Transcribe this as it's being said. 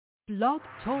Blog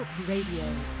Talk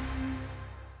Radio.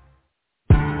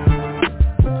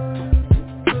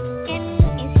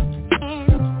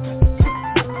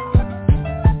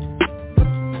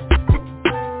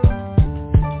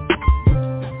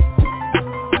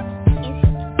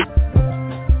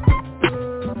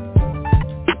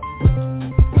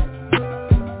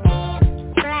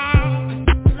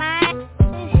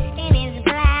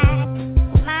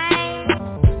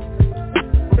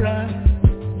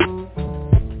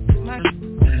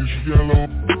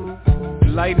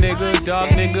 Light nigga, dog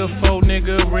nigga, faux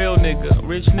nigga, real nigga,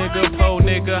 rich nigga, po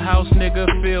nigga, house nigga,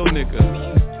 feel nigga,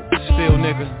 still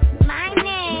nigga,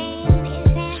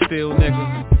 still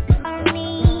nigga.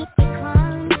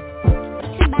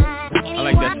 I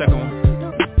like that second one.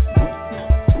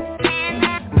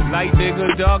 Light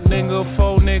nigga, dog nigga,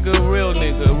 faux nigga, real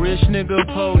nigga, rich nigga,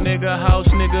 po nigga, house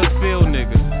nigga, feel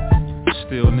nigga,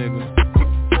 still nigga,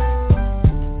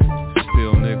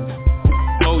 still nigga.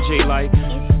 OJ like,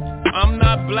 I'm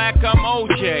not black, I'm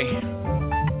OJ.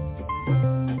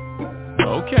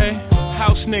 Okay,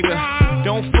 house nigga,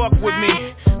 don't fuck with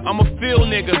me. I'm a field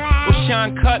nigga with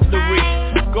Sean Cutlery.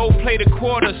 Go play the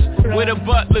quarters where the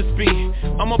butlers be.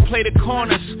 I'ma play the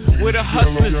corners where the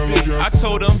hustlers be. I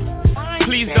told them,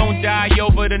 please don't die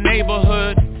over the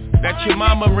neighborhood that your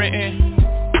mama renting.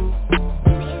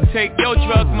 Take your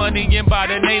drug money and buy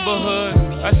the neighborhood.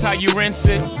 That's how you rinse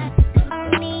it.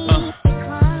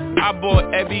 I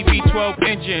bought every V12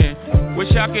 engine.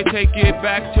 Wish I could take it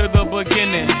back to the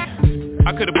beginning.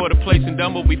 I could've bought a place in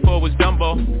Dumbo before it was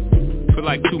Dumbo for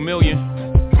like $2 million.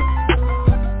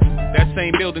 That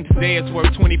same building today is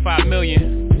worth $25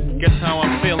 million. Guess how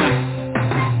I'm feeling?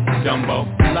 Dumbo.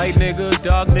 Light nigga,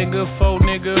 dog nigga, faux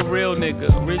nigga, real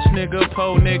nigga, rich nigga,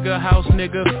 po nigga, house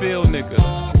nigga, feel nigga,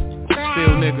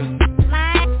 still nigga,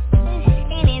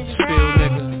 still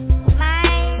nigga.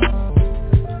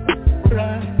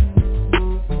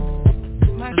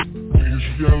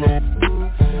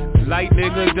 Light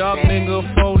nigga, dog nigga,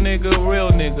 faux nigga,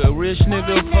 real nigga, rich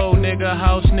nigga, po nigga,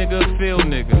 house nigga, feel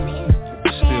nigga,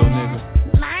 still nigga,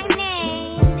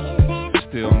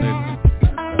 still nigga.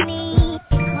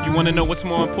 You wanna know what's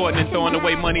more important than throwing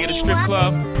away money at a strip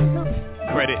club?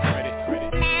 Credit.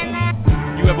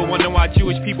 You ever wonder why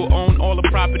Jewish people own all the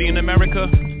property in America?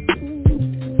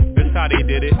 That's how they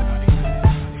did it.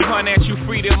 Financial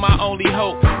freedom, my only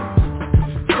hope.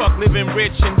 Fuck living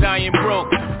rich and dying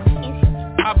broke.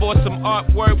 I bought some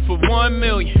artwork for $1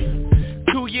 million.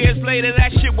 2 years later,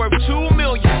 that shit worth $2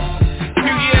 million.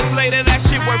 Few years later, that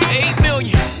shit worth $8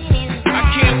 million.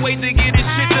 I can't wait to give this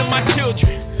shit to my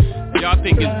children. Y'all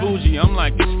think it's bougie, I'm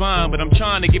like, it's fine, but I'm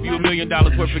trying to give you $1 million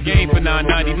worth of game for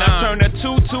 $9.99. I turned a 2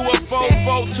 to a 4,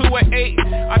 4 to an 8.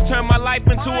 I turned my life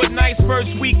into a nice first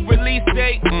week release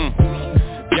date.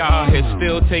 Y'all here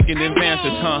still taking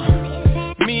advances, huh?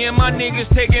 Me and my niggas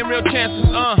taking real chances,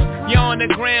 you on the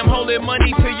gram holding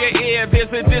money to your ear. There's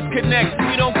a disconnect,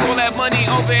 we don't call that money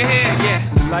over here,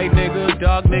 yeah. Light nigga,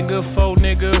 dog nigga, faux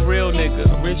nigga, real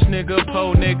nigga, rich nigga,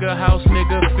 po nigga, house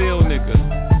nigga, feel nigga,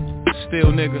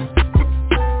 still nigga,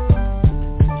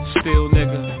 still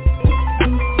nigga.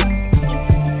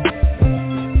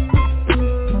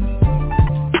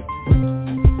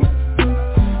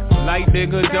 Light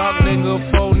nigga, dog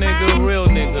nigga, faux nigga, real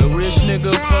nigga, rich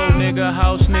nigga, po nigga,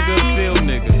 house nigga, feel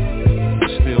nigga,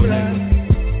 still nigga,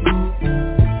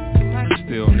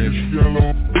 still nigga.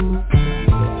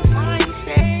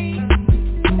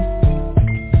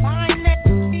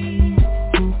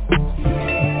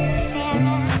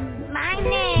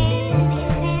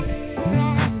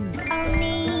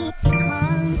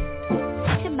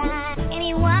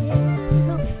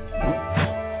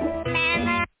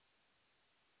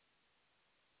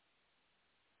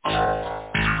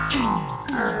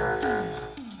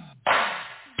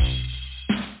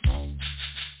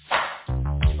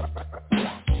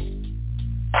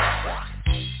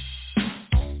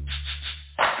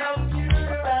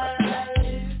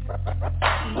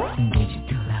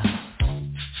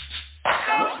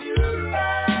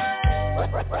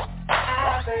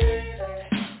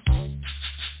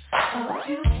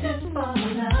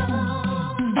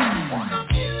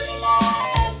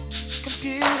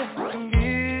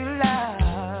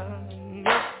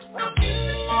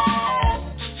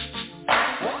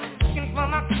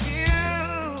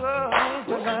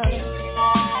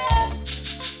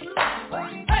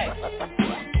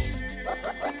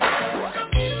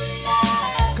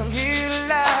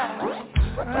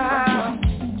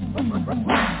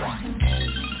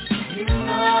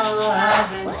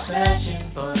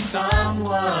 Searching for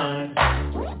someone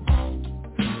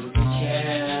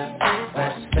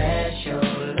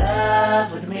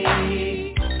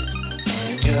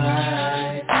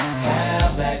eyes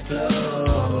have that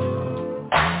glow.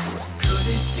 Could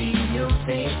it be your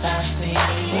face I see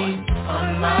on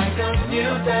my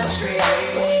computer screen?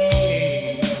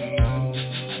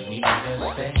 Need a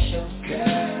special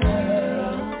girl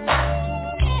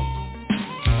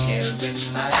here in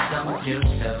my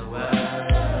computer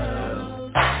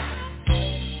world.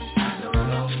 I no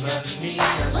longer need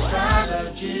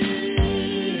astrology.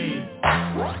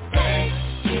 Thank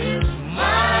you,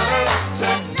 my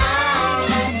technology.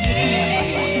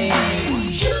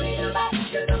 Shoot-a-bop,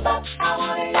 shoot-a-bop, I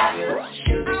wanna love you.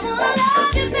 Shoot-a-bop,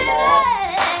 shoot-a-bop.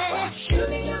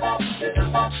 Shoot-a-bop,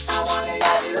 shoot-a-bop, I wanna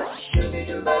love you.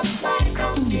 Shoot-a-bop, my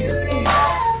computer.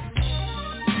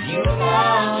 You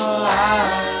know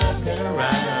I've been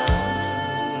around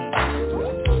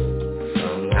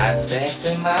from hot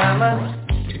sexy mama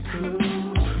to cool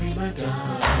prima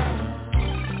donna.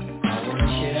 I wanna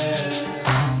share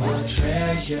your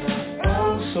treasure,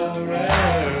 oh so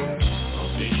rare. I'll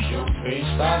be your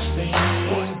face I see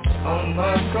on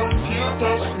my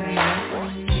computer screen.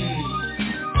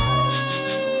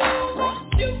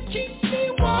 You keep me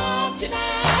warm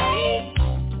tonight.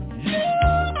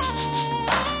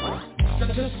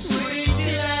 Such a sweet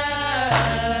delight.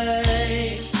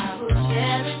 I will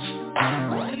cherish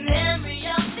the memory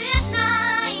of this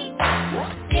night.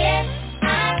 Yes, I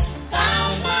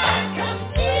found my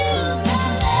computer.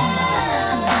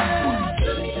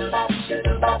 Shoot-a-bop,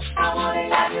 shoot-a-bop, I wanna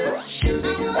love you.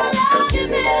 Shoot-a-bop,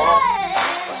 shoot-a-bop.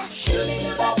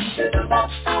 Shoot-a-bop, shoot-a-bop,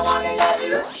 I wanna love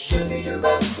you.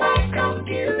 Shoot-a-bop, my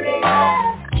computer.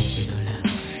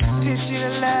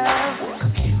 Digital love,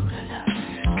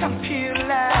 computer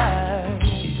love,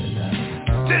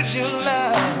 digital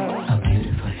love,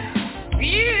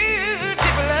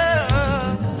 beautiful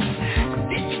love,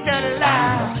 digital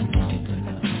love,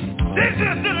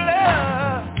 digital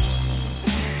love.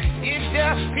 It's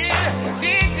just beautiful,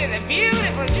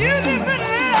 beautiful, beautiful love.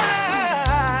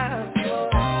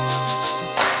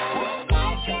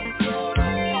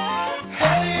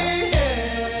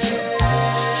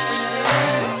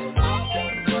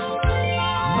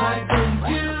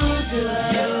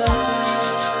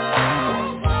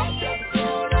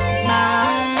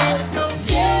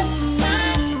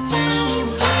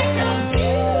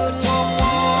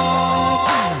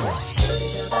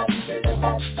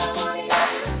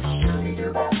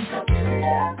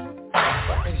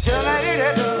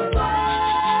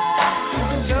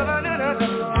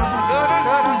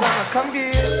 Come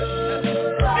here.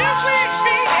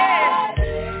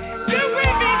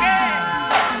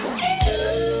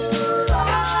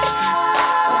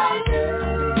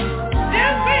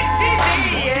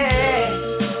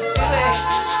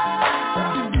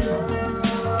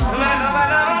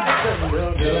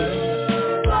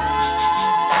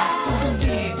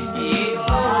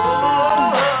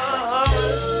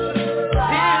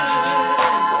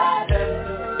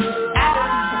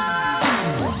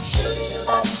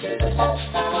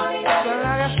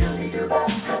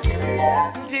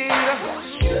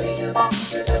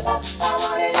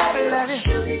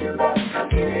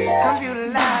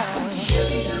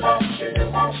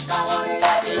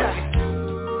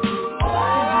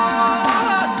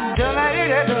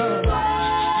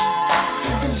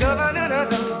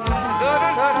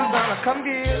 Come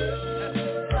here.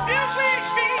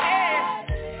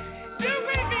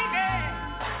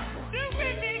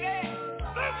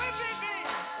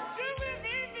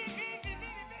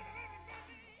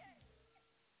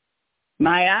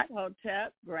 My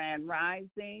Hotep, Grand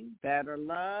Rising, Better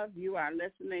Love. You are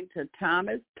listening to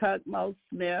Thomas TUTMOSE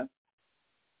Smith,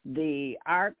 the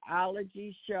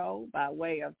ART-KNOLOGY show by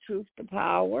way of Truth to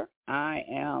Power. I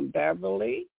am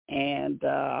Beverly, and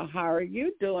how are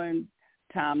you doing,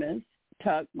 Thomas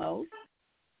TUTMOSE?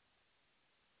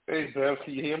 Hey, Bev,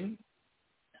 can you hear me?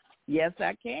 Yes,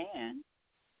 I can.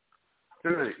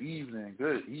 Good evening.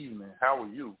 How are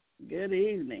you? Good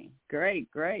evening. Great.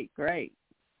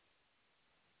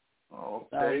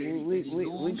 Okay. So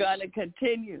we're going to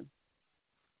continue.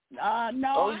 No,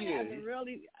 I haven't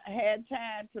really had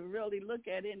time to really look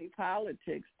at any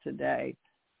politics today.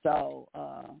 So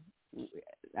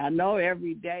I know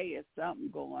every day is something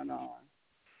going on.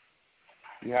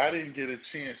 Yeah, I didn't get a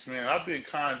chance, man. I've been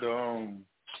kind of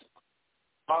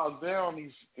bogged down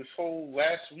this whole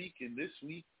last week and this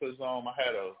week because I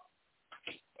had a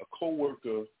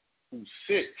coworker who's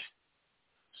sick,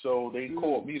 so they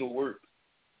called me to work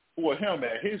for him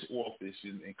at his office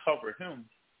and cover him.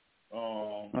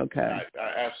 Okay.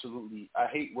 I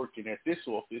hate working at this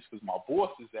office because my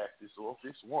boss is at this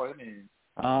office, one, and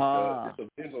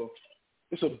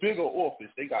it's a bigger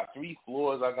office. They got 3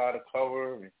 floors I got to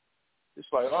cover, and it's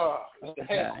like, it's the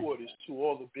headquarters too.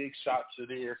 All the big shops are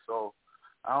there, so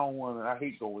I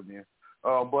hate going there.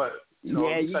 But, you know,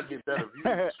 at least I get better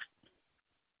views.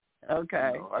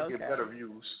 Okay. You know, I get better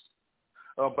views.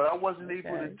 But I wasn't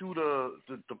able to do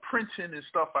the printing and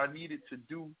stuff I needed to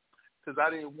do because I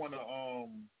didn't want to,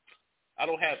 I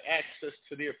don't have access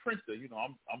to their printer. You know,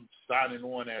 I'm signing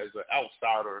on as an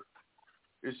outsider.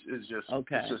 It's just a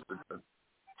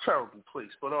terrible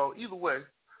place. But either way,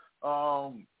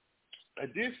 I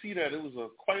did see that it was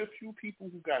quite a few people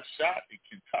who got shot in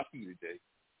Kentucky today.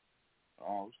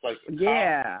 It's like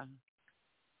yeah.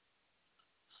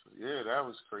 So, yeah, that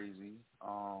was crazy.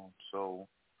 Was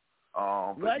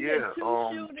it two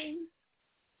shootings?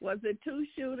 Was it two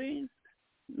shootings?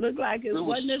 Looked like it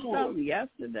wasn't it something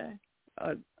yesterday.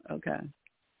 Okay.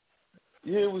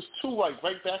 Yeah, it was two, like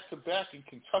right back to back in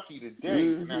Kentucky today.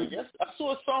 Mm-hmm. And I guess I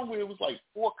saw somewhere it was like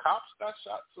 4 cops got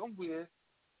shot somewhere.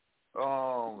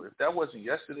 If that wasn't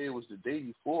yesterday, it was the day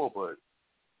before. But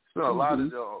it's been a lot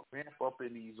of ramp up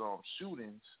in these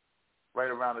shootings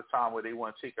right around the time where they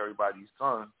want to take everybody's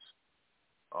guns.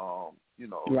 You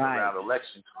know, around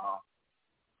election time.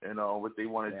 And what they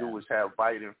want to do is have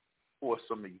Biden force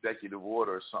some executive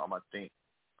order or something, I think.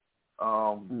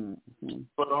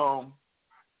 But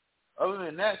other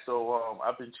than that, though,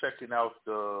 I've been checking out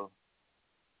the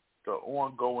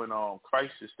ongoing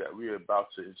crisis that we're about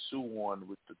to ensue on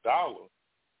with the dollar.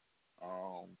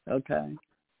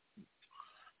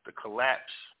 The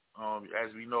collapse,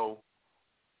 as we know,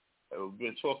 we've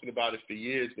been talking about it for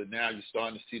years, but now you're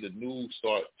starting to see the news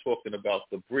start talking about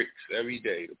the BRICS every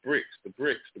day. The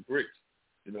BRICS.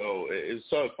 You know, it's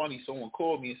so funny. Someone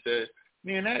called me and said,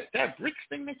 "Man, that BRICS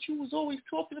thing that you was always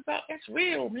talking about, that's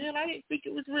real, man. I didn't think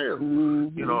it was real."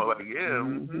 You know, like,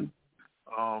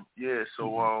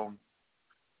 So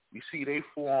you see, they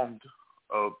formed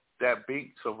that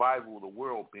bank, Survival, the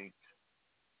World Bank.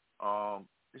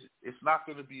 It's not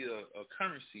going to be a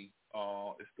currency.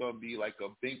 It's going to be like a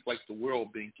bank, like the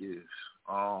World Bank is,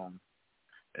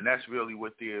 and that's really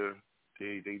what they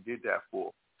did that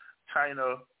for.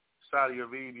 China, Saudi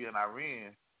Arabia, and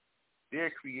Iran,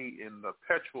 they're creating the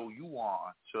petro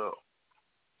yuan to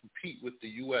compete with the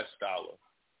U.S. dollar,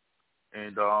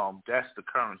 and that's the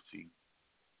currency.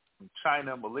 In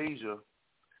China and Malaysia,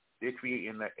 they're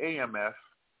creating the AMF,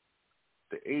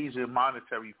 the Asian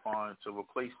Monetary Fund, to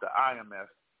replace the IMF,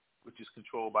 which is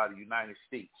controlled by the United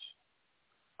States.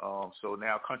 So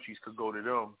now countries could go to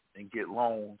them and get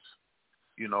loans,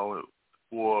 you know,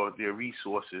 for their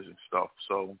resources and stuff.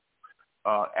 So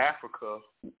Africa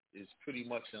is pretty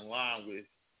much in line with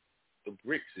the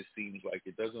BRICS, it seems like.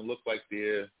 It doesn't look like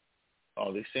they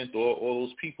sent all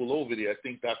those people over there. I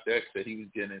think Dr. X said he was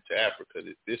getting into Africa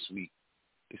this week.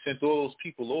 They sent all those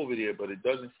people over there, but it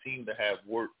doesn't seem to have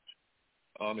worked.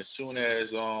 As soon as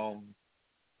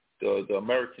the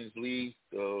Americans leave,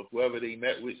 whoever they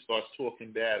met with starts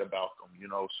talking bad about them, you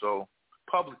know, so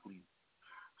publicly.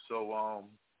 So,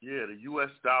 the U.S.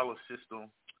 dollar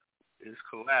system is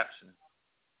collapsing.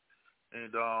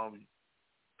 And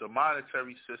the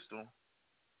monetary system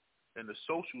and the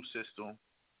social system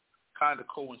kind of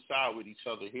coincide with each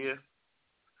other here.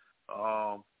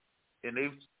 And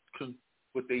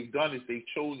what they've done is they've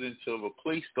chosen to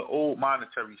replace the old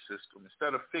monetary system.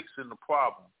 Instead of fixing the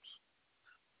problems,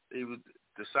 they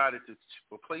decided to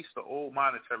replace the old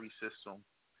monetary system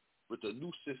with a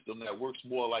new system that works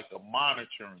more like a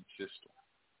monitoring system,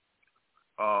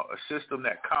 a system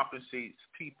that compensates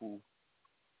people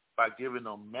by giving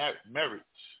them merits.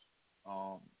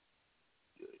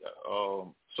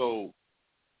 So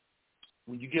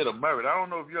when you get a merit, I don't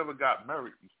know if you ever got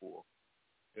merit before.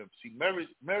 See,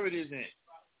 merit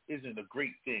isn't a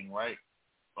great thing, right?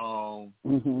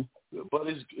 But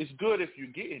it's good if you're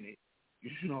getting it.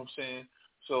 You know what I'm saying?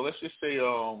 So let's just say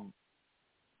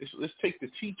let's take the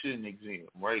teaching exam,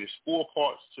 right? There's 4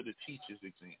 parts to the teacher's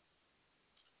exam.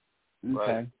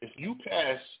 Right? If you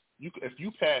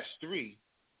pass 3,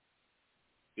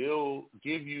 they'll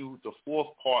give you the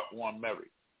 4th part on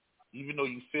merit. Even though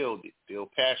you failed it, they'll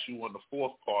pass you on the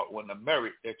 4th part on the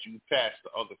merit that you passed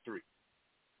the other 3.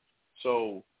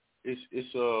 So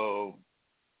it's a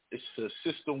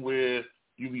system where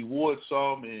you reward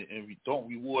some and we don't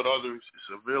reward others.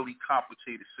 It's a really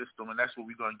complicated system, and that's what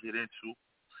we're going to get into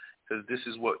because this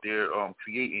is what they're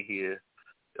creating here.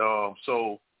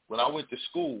 So when I went to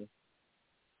school,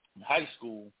 in high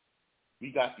school,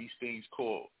 we got these things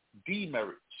called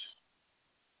demerits,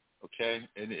 okay?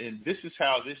 And this is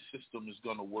how this system is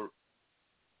going to work.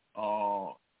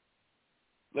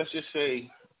 Let's just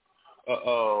say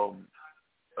a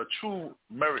true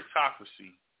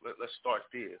meritocracy. Let's start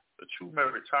there. A true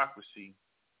meritocracy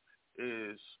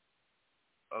is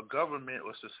a government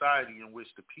or society in which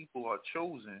the people are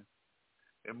chosen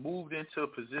and moved into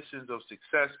positions of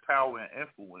success, power, and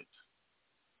influence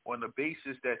on the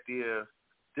basis that their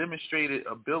demonstrated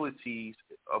abilities,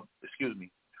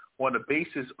 on the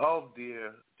basis of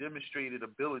their demonstrated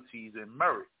abilities and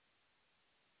merit,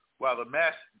 while the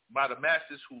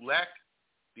masses who lack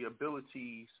the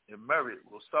abilities and merit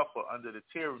will suffer under the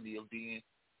tyranny of being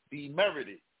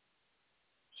demerited.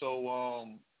 So,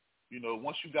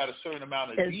 once you got a certain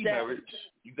amount of demerits,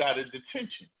 you got a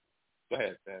detention. Go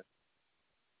ahead, Pat.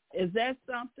 Is that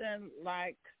something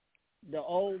like the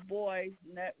Old Boys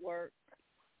Network?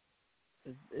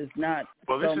 It's not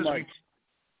so much.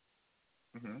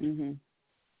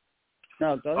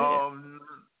 No, go ahead.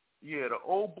 Yeah, the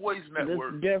Old Boys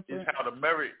Network is how the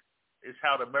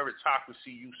meritocracy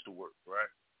used to work, right?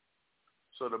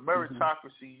 So the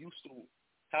meritocracy used to,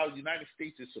 how the United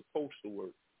States is supposed to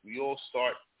work. We all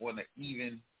start on an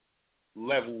even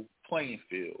level playing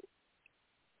field.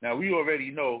 Now, we already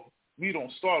know we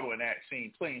don't start on that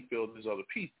same playing field as other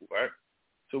people, right?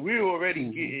 So we're already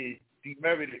getting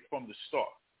demerited from the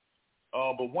start.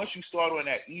 But once you start on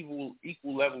that equal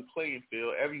level playing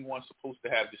field, everyone's supposed to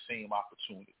have the same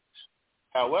opportunities.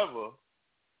 However,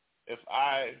 if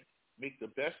I make the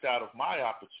best out of my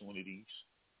opportunities,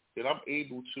 then I'm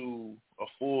able to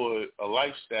afford a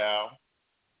lifestyle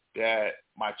that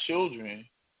my children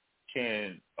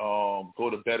can go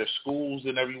to better schools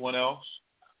than everyone else.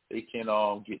 They can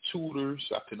get tutors.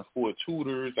 I can afford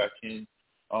tutors. I can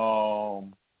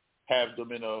have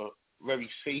them in a very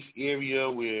safe area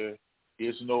where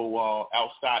there's no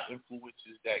outside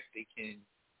influences that they can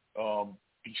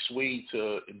be swayed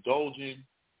to indulge in.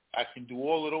 I can do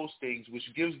all of those things, which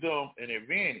gives them an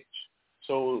advantage.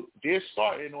 So they're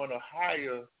starting on a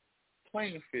higher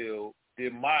playing field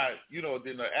than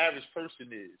than the average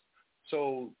person is.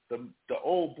 So the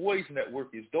Old Boys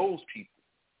Network is those people.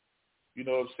 You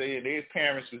know what I'm saying? Their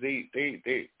parents,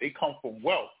 they come from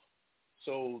wealth.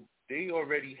 So they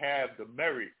already have the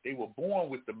merit. They were born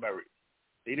with the merit.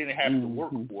 They didn't have to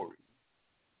work for it.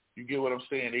 You get what I'm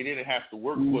saying? They didn't have to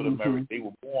work for the merit. They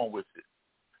were born with it.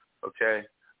 Okay?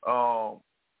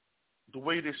 The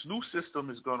way this new system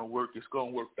is going to work, it's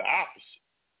going to work the opposite.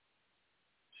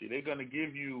 See, they're going to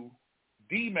give you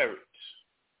demerits.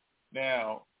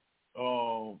 Now,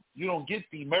 you don't get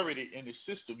demerited in the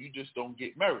system. You just don't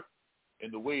get merit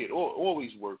in the way it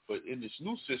always worked. But in this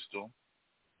new system,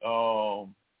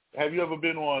 have you ever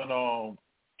been on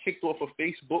kicked off of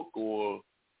Facebook or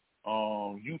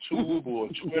YouTube or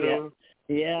Twitter?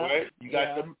 Yeah. Right? You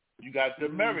got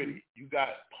demerited. You got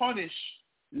punished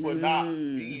for not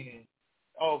being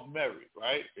of merit,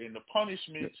 right? And the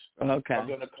punishments are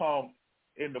going to come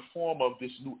in the form of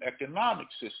this new economic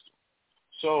system.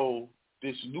 So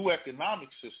this new economic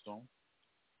system,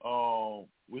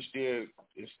 which they're,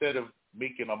 instead of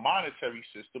making a monetary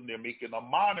system, they're making a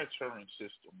monitoring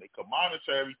system. They can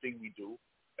monitor everything we do,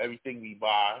 everything we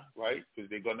buy, right? Because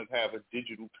they're going to have a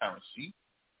digital currency.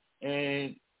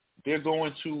 And they're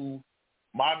going to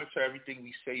monitor everything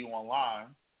we say online.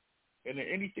 And then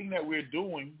anything that we're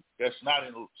doing that's not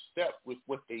in step with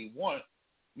what they want,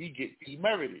 we get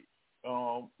demerited,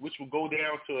 which will go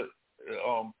down to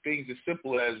things as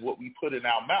simple as what we put in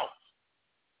our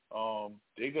mouth.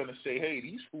 They're going to say, hey,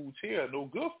 these foods here are no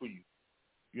good for you.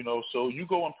 So you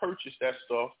go and purchase that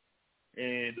stuff,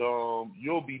 and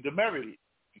you'll be demerited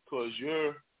because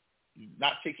you're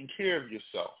not taking care of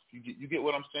yourself. You get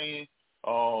what I'm saying?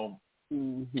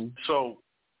 So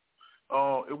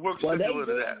it works similar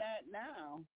to that.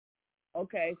 Now.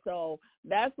 Okay, so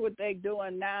that's what they're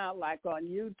doing now, like on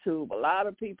YouTube. A lot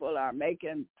of people are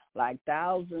making like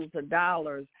thousands of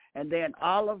dollars, and then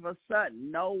all of a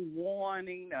sudden, no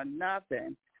warning or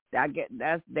nothing,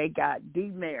 they got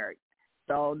demerit.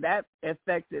 So that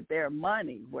affected their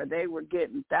money, where they were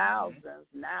getting thousands.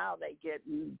 Now they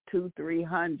getting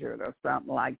 200-300 or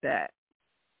something like that.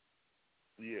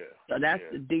 Yeah. So that's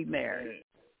the demerit.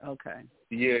 Okay.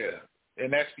 Yeah,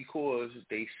 and that's because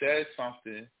they said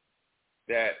something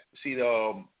that, see,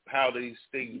 how these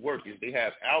things work is they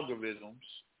have algorithms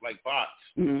like bots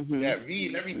that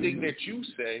read everything that you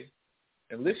say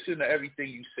and listen to everything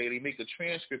you say. They make a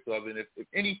transcript of it. If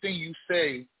anything you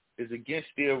say is against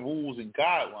their rules and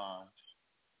guidelines,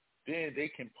 then they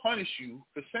can punish you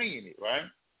for saying it, right?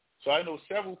 So I know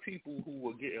several people who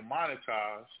were getting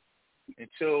monetized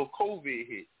until COVID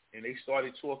hit, and they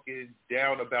started talking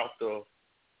down about the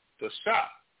shop.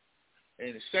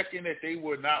 And the second that they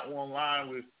were not online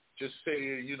with just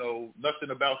saying, nothing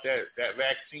about that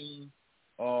vaccine,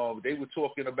 they were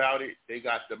talking about it, they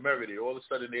got demerited. All of a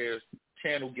sudden they're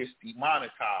channel gets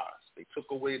demonetized. They took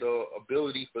away the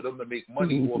ability for them to make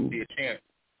money off their channel.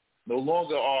 No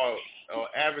longer are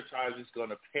advertisers going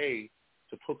to pay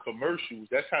to put commercials.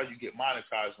 That's how you get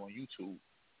monetized on YouTube.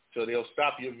 So they'll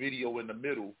stop your video in the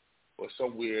middle or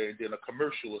somewhere, and then a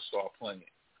commercial will start playing.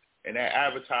 And that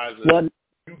advertiser,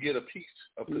 you get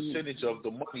a percentage of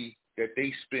the money that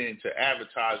they spend to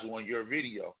advertise on your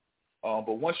video.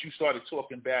 But once you started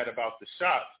talking bad about the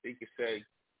shops, they could say,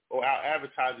 oh, our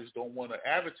advertisers don't want to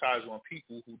advertise on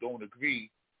people who don't agree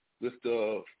with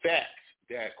the fact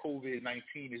that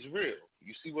COVID-19 is real.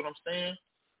 You see what I'm saying?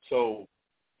 So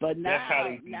but now, that's how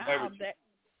they leverage it.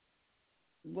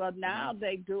 Now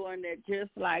they doing it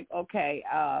just like, okay,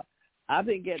 I've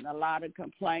been getting a lot of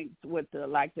complaints with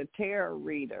the tarot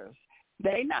readers.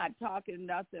 They not talking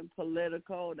nothing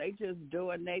political. They just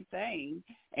doing their thing,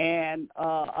 and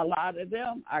a lot of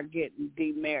them are getting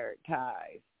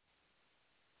demonetized,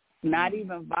 not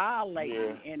even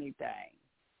violating anything.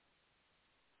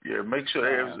 Yeah, make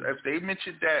sure if they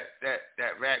mentioned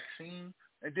that vaccine,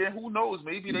 and then who knows,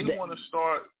 maybe they want to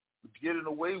start getting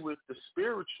away with the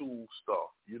spiritual stuff.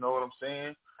 You know what I'm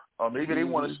saying? Maybe they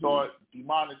want to start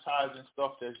demonetizing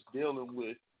stuff that's dealing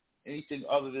with anything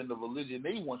other than the religion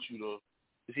they want you to.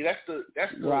 See, that's the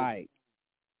right.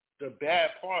 The bad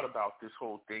part about this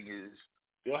whole thing is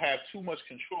they'll have too much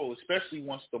control, especially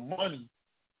once the money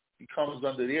becomes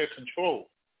under their control.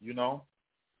 You know,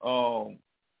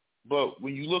 but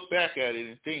when you look back at it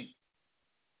and think,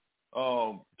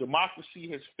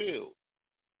 democracy has failed.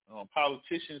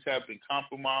 Politicians have been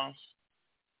compromised,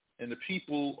 and the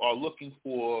people are looking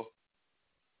for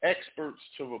experts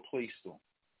to replace them.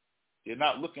 They're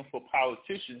not looking for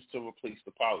politicians to replace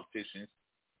the politicians.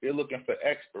 They're looking for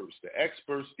experts. The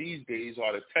experts these days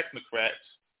are the technocrats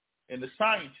and the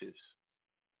scientists,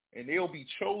 and they'll be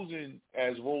chosen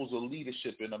as roles of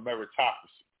leadership in a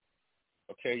meritocracy.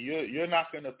 Okay, you're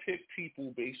not going to pick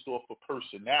people based off of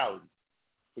personality.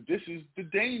 But this is the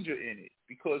danger in it,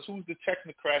 because who's the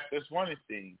technocrat that's running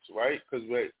things, right? Because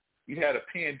we had a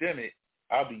pandemic.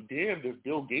 I'll be damned if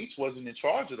Bill Gates wasn't in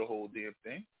charge of the whole damn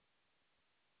thing,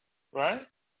 right?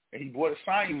 And he brought a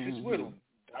scientist with him,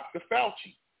 Dr.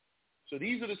 Fauci. So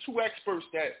these are the two experts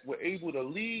that were able to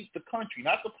lead the country,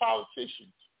 not the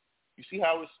politicians. You see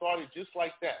how it started just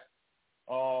like that.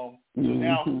 So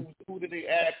now who do they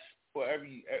ask for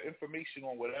every information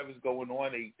on whatever's going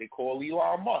on? They call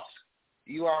Elon Musk.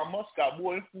 Elon Musk got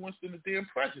more influence than the damn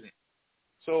president.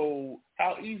 So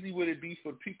how easy would it be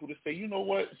for people to say, you know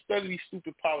what, instead of these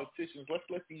stupid politicians, let's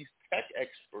let these tech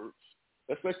experts,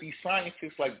 let's let these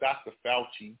scientists like Dr.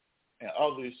 Fauci and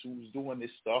others who's doing this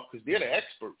stuff, because they're the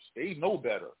experts. They know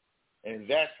better. And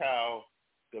that's how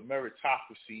the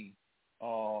meritocracy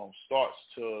starts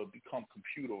to become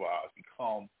computerized,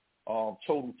 become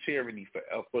total tyranny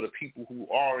for the people who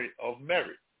are of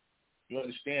merit. You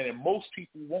understand? And most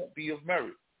people won't be of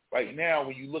merit. Right now,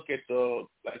 when you look at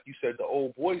like you said, the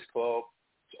old boys club,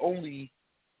 it's only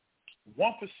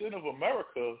 1% of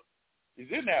America is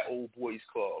in that old boys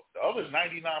club. The other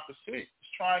 99% is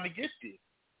trying to get there.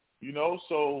 You know,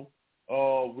 so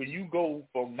when you go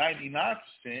from 99%,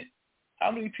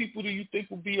 how many people do you think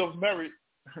will be of merit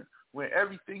when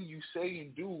everything you say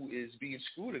and do is being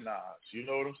scrutinized? You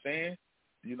know what I'm saying?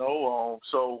 You know,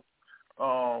 so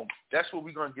that's what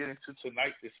we're going to get into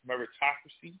tonight, this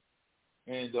meritocracy.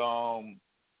 And,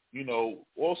 you know,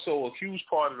 also a huge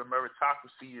part of the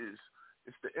meritocracy is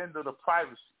it's the end of the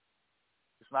privacy.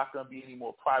 It's not going to be any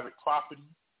more private property,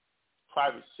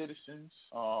 private citizens.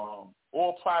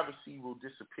 All privacy will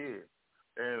disappear.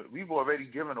 And we've already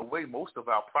given away most of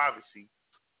our privacy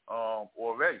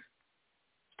already.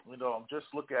 You know, just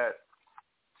look at,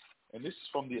 and this is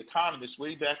from The Economist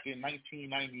way back in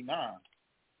 1999.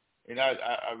 And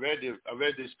I read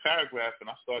this paragraph and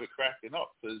I started cracking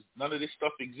up, because none of this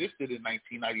stuff existed in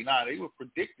 1999. They were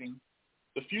predicting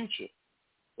the future.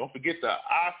 Don't forget the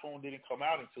iPhone didn't come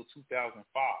out until 2005.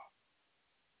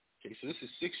 Okay, so this is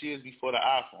 6 years before the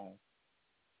iPhone.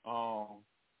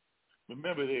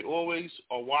 Remember, they always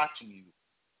are watching you.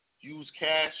 Use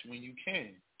cash when you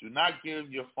can. Do not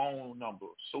give your phone number,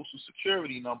 social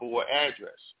security number, or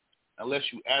address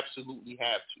unless you absolutely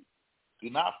have to. Do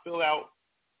not fill out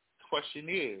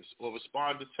questionnaires or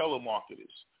respond to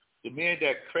telemarketers. Demand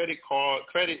that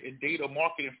credit and data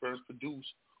marketing firms produce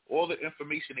all the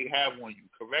information they have on you,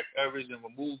 correct errors, and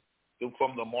remove them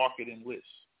from the marketing list.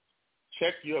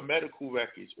 Check your medical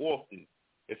records often.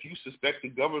 If you suspect a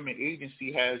government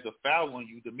agency has a file on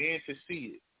you, demand to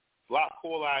see it. Block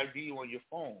caller ID on your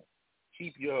phone.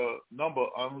 Keep your number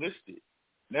unlisted.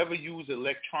 Never use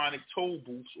electronic toll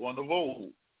booths on the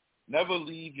road. Never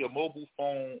leave your mobile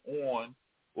phone on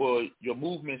or your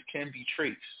movements can be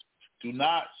traced. Do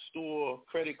not store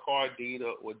credit card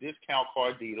data or discount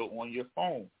card data on your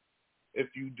phone.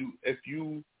 If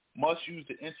you must use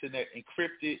the internet,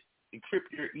 encrypt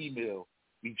your email.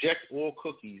 Reject all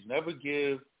cookies. Never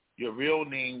give your real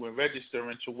name when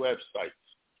registering to websites.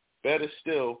 Better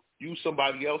still, use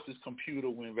somebody else's computer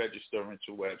when registering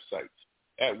to websites.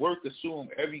 At work, assume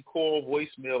every call,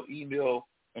 voicemail, email,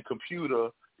 and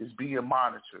computer is being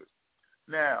monitored.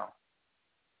 Now,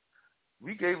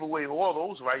 we gave away all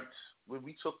those rights when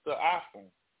we took the iPhone,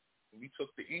 when we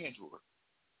took the Android.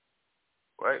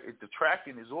 Right? The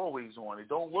tracking is always on. It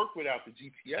don't work without the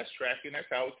GPS tracking.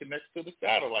 That's how it connects to the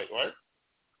satellite, right?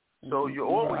 So you're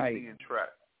always being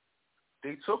tracked.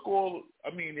 They took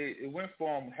it went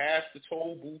from half the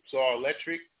toll booths are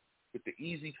electric with the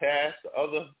Easy Pass. The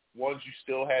other ones you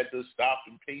still had to stop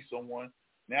and pay someone.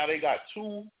 Now they got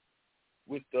 2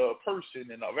 with the person,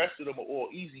 and the rest of them are all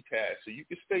Easy Pass. So you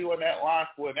can stay on that line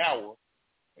for an hour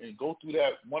and go through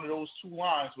that one of those 2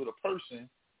 lines with a person,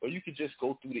 or you could just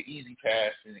go through the Easy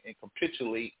Pass and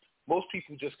capitulate. Most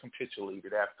people just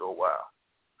capitulated after a while.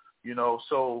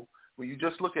 So when you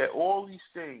just look at all these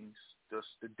things,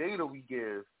 the data we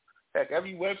give, heck,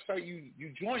 every website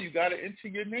you join, you got to enter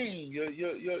your name,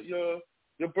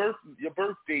 your birth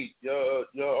date, and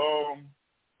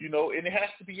it has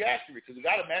to be accurate because it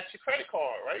got to match your credit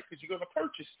card, right? Because you're going to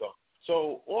purchase stuff.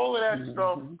 So all of that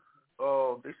stuff,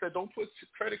 they said don't put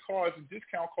credit cards and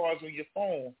discount cards on your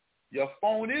phone. Your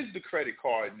phone is the credit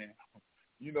card now.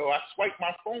 I swipe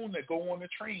my phone to go on the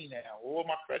train now, or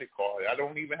my credit card. I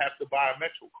don't even have to buy a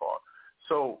Metro card.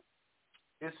 So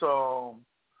it's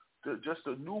just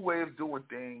a new way of doing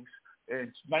things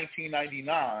in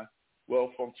 1999.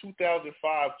 Well, from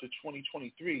 2005 to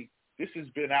 2023, this has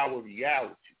been our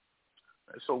reality.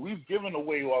 So we've given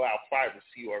away all our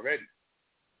privacy already.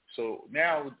 So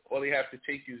now all they have to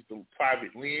take is the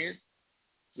private land,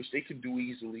 which they can do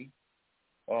easily.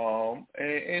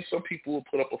 And some people will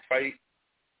put up a fight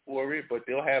for it, but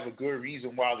they'll have a good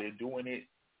reason why they're doing it.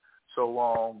 So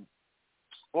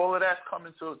all of that's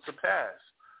coming to pass.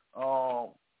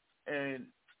 And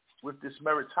with this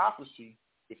meritocracy,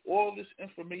 with all this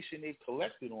information they've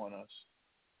collected on us,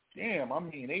 damn,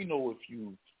 they know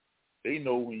they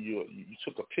know when you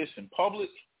took a piss in public.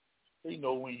 They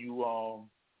know when you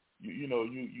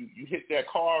hit that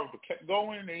car but kept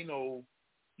going. They know,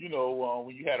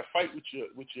 when you had a fight with your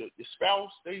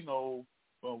spouse. They know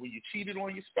when you cheated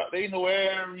on your spouse. They know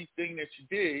everything that you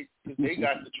did because they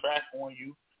got the track on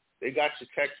you. They got your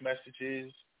text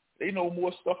messages. They know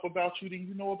more stuff about you than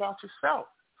you know about yourself.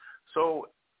 So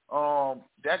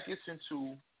that gets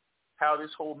into how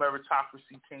this whole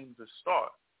meritocracy came to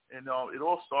start. And it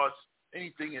all starts,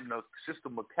 anything in the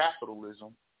system of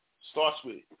capitalism starts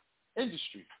with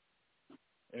industry.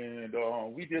 And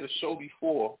we did a show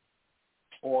before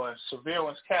on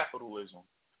surveillance capitalism.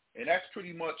 And that's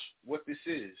pretty much what this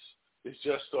is. It's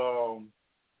just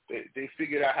they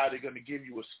figured out how they're going to give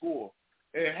you a score.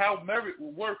 And how merit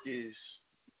will work is,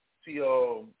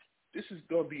 this is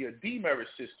going to be a demerit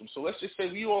system. So let's just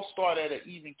say we all start at an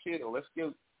even kiddo.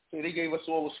 Say they gave us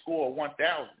all a score of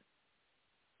 1,000.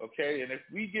 Okay, and if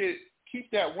we keep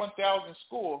that 1,000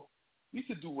 score, we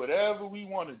could do whatever we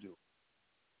want to do.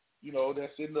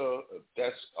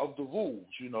 That's of the rules.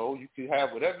 You can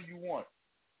have whatever you want.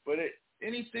 But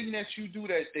anything that you do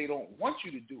that they don't want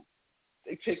you to do,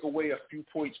 they take away a few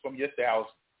points from your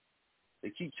 1,000. They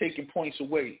keep taking points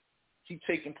away, keep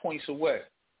taking points away,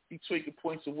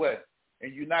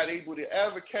 and you're not able to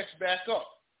ever catch back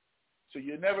up. So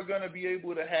you're never going to be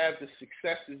able to have the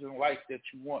successes in life that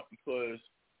you want because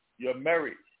your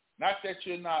merit, not that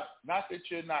you're not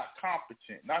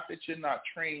competent, not that you're not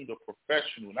trained or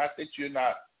professional, not that you're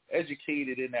not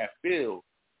educated in that field,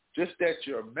 just that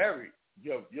your merit,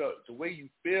 the way you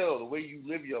feel, the way you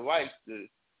live your life, the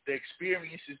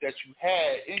experiences that you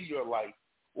had in your life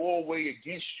all weigh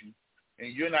against you,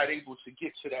 and you're not able to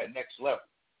get to that next level.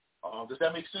 Does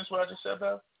that make sense what I just said,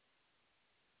 Bev?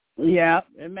 Yeah,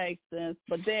 it makes sense.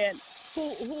 But then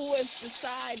who is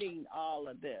deciding all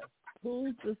of this?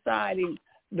 Who's deciding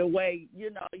the way,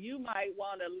 you might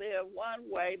want to live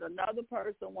one way, another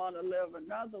person want to live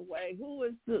another way. Who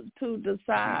is to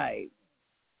decide?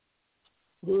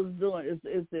 Who's doing is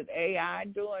it AI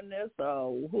doing this,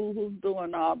 or who's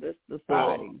doing all this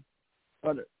deciding?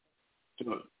 The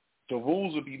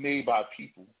rules will be made by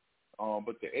people,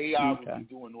 but the AI will be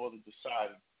doing all the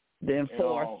deciding. The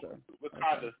enforcer.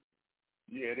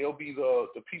 They'll be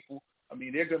the people.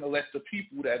 They're going to let the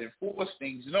people that enforce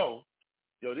things know,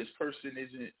 this person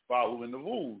isn't following the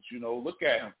rules. Look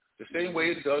at him. The same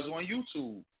way it does on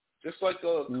YouTube. Just like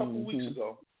a couple weeks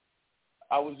ago,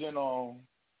 I was in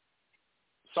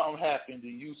something happened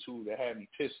in YouTube that had me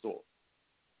pissed off,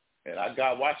 and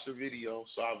I watched the video,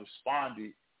 so I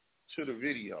responded to the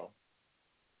video,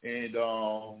 and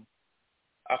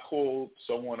I called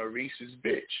someone a racist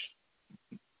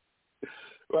bitch,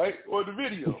 right, on the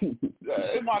video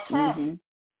in my comment.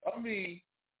 I mean,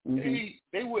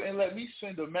 they wouldn't let me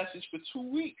send a message for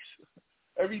 2 weeks.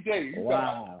 Every day, you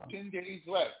got 10 days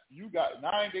left. You got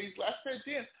 9 days left. I said,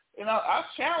 damn. And I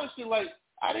challenged it, like,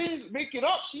 I didn't make it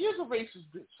up. She is a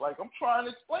racist bitch. Like, I'm trying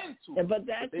to explain it to her. But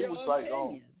that's your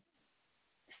opinion.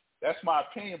 That's my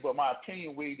opinion, but my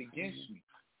opinion weighed against me.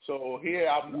 So here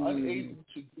I'm unable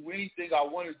to do anything I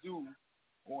want to do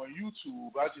on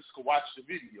YouTube. I just go watch the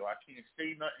video. I can't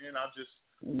say nothing. I'm just,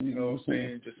 you know what I'm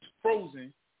saying, just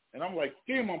frozen. And I'm like,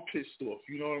 damn, I'm pissed off.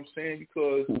 You know what I'm saying?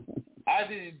 Because I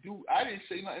didn't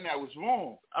say nothing that was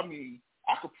wrong. I mean,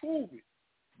 I could prove it.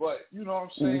 But, you know what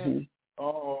I'm saying?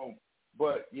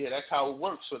 But, yeah, that's how it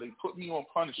works. So they put me on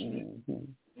punishment.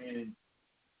 And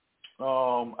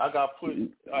I got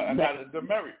a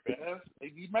demerit, man. They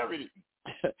demerited me.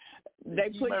 They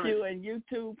put you in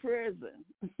YouTube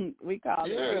prison. We call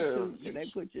it YouTube. So they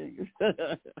put you in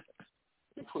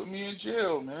They put me in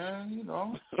jail, man, you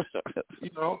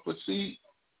know. But see,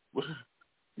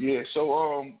 yeah,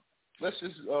 so let's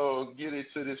just get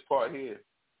into this part here.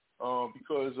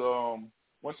 Because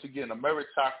once again, a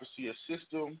meritocracy, a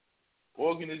system,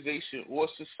 organization, or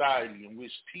society in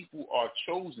which people are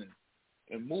chosen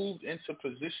and moved into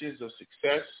positions of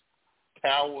success,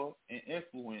 power, and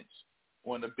influence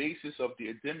on the basis of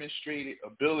their demonstrated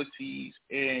abilities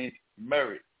and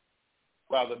merit,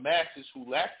 while the masses who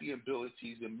lack the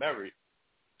abilities and merit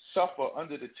suffer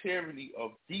under the tyranny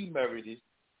of being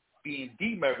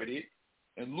demerited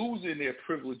and losing their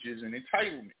privileges and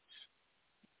entitlements.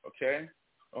 Okay?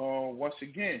 Once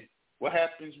again, what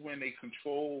happens when they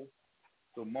control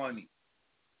the money?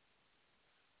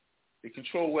 They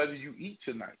control whether you eat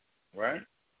tonight, right?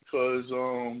 Because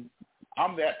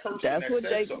I'm that person that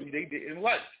said something they didn't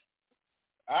like.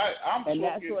 I'm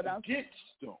talking against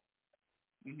them.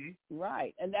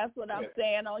 Right, and that's what I'm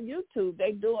saying on YouTube.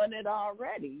 They're doing it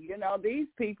already. You know, these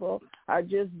people are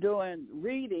just doing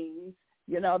readings.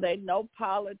 You know, they know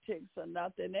politics or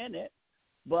nothing in it,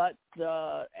 but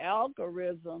the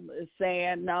algorithm is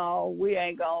saying, no, we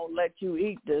ain't going to let you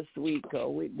eat this week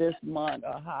or this month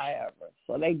or however.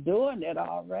 So they're doing it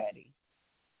already.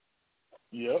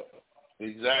 Yep,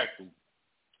 exactly.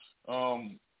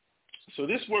 So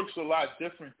this works a lot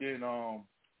different than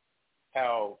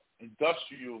how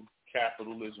industrial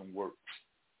capitalism works.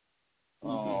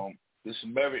 This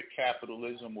merit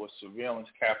capitalism or surveillance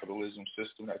capitalism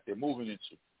system that they're moving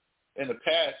into. In the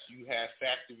past, you had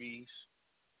factories.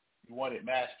 You wanted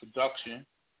mass production.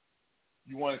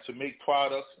 You wanted to make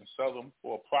products and sell them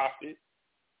for a profit,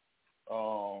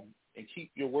 and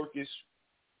keep your workers'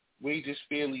 wages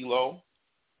fairly low,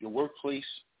 your workforce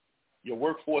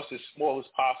as small as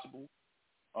possible,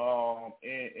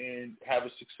 and have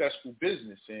a successful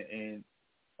business. And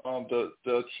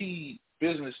the key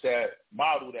business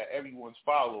model that everyone's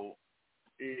followed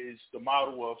is the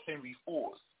model of Henry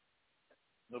Ford.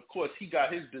 And of course, he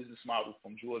got his business model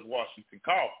from George Washington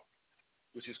Carver,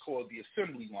 which is called the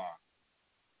assembly line.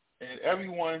 And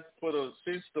everyone,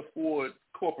 since the Ford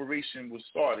Corporation was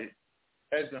started,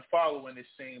 has been following this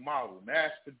same model: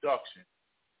 mass production,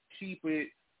 keep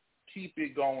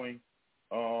it going,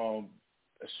 a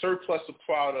surplus of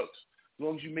products. As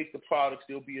long as you make the products,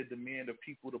 there'll be a demand of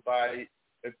people to buy it.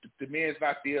 If the demand's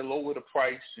not there, lower the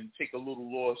price and take a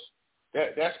little loss.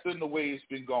 That's been the way it's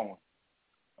been going.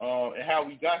 And how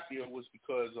we got there was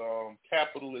because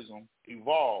capitalism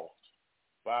evolved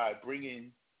by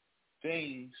bringing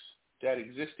things that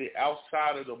existed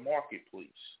outside of the marketplace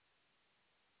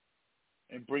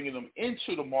and bringing them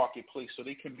into the marketplace so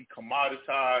they can be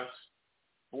commoditized,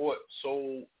 bought,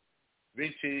 sold,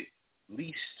 rented,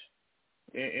 leased,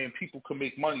 and people can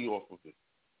make money off of it.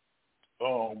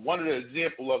 One of the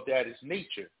examples of that is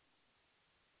nature.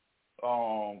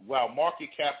 While market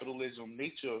capitalism,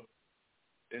 nature,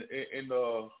 in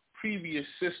the previous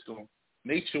system,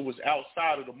 nature was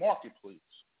outside of the marketplace.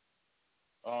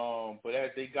 But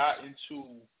as they got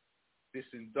into this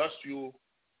industrial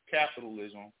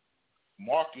capitalism,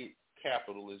 market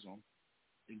capitalism,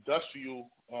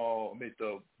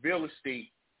 the real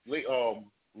estate,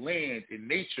 land and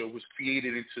nature was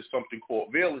created into something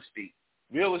called real estate.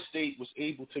 Real estate was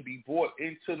able to be brought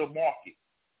into the market,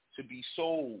 to be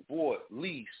sold, bought,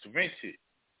 leased, rented.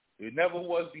 It never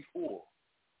was before.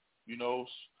 You know,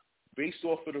 based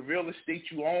off of the real estate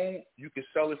you own, you can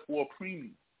sell it for a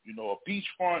premium. You know, a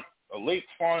beachfront, a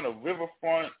lakefront, a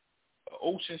riverfront,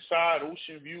 Oceanside,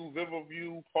 Ocean View,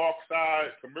 Riverview, Parkside,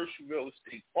 commercial real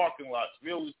estate, parking lots,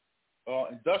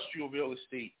 industrial real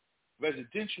estate,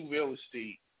 residential real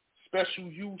estate, special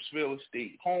use real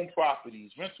estate, home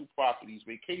properties, rental properties,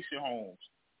 vacation homes,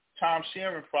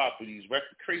 time-sharing properties,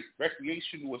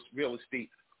 recreational real estate.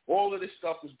 All of this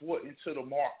stuff was brought into the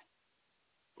market,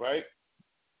 right?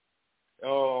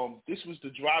 This was the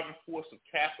driving force of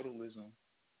capitalism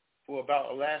for about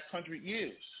the last 100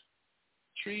 years.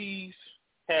 Trees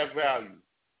have value.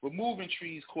 Removing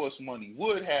trees costs money.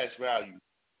 Wood has value.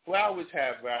 Flowers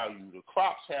have value. The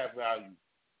crops have value.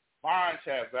 Vines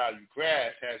have value.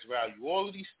 Grass has value. All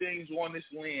of these things on this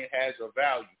land has a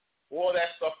value. All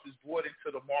that stuff is brought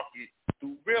into the market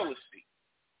through real estate.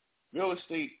 Real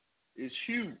estate is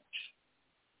huge.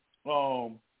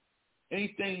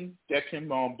 Anything that can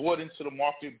brought into the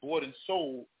market, bought and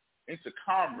sold into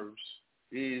commerce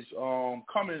is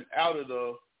coming out of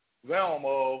the realm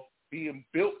of being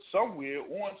built somewhere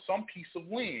on some piece of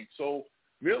land. So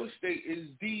real estate is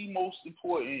the most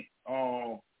important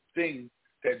thing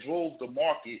that drove the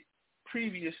market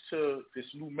previous to this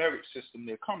new merit system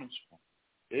they're coming from.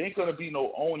 There ain't going to be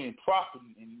no owning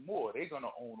property anymore. They're going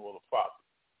to own all the property.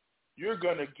 You're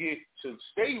going to get to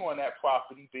stay on that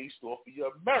property based off of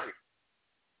your merit.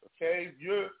 Okay? If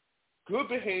you're good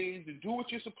behaved and do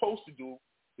what you're supposed to do,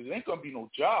 because there ain't going to be no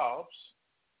jobs,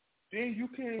 then you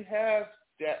can have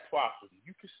that property.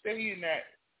 You can stay in that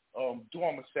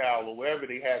domicile or wherever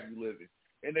they have you living.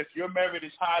 And if your merit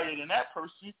is higher than that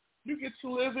person, you get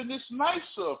to live in this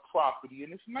nicer property, in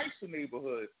this nicer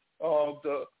neighborhood.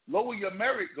 The lower your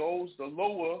merit goes, the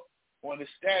lower on the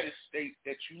status state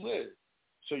that you live.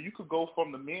 So you could go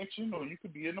from the mansion or you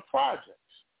could be in the projects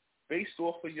based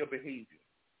off of your behavior.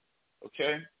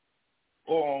 Okay?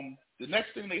 The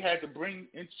next thing they had to bring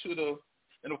into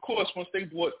and of course, once they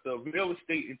brought the real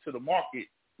estate into the market,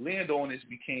 landowners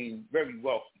became very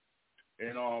wealthy.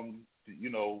 And,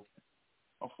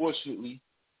 unfortunately,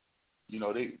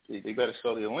 they better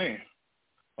sell their land.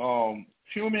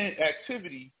 Human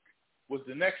activity was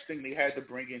the next thing they had to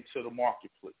bring into the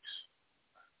marketplace.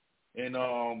 And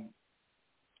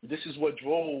this is what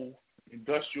drove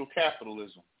industrial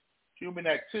capitalism. Human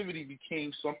activity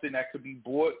became something that could be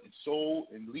bought and sold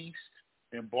and leased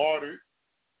and bartered.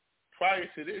 Prior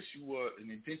to this, you were an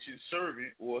indentured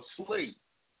servant or a slave,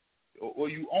 or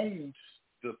you owned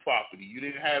the property. You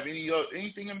didn't have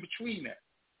anything in between that.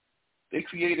 They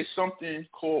created something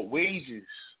called wages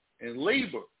and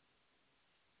labor.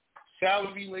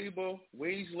 Salary labor,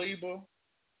 wage labor,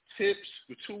 tips,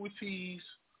 gratuities,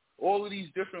 all of these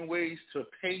different ways to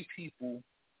pay people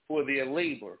for their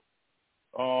labor.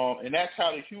 And that's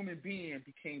how the human being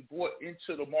became brought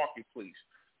into the marketplace.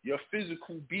 Your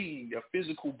physical being, your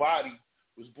physical body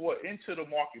was brought into the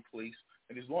marketplace,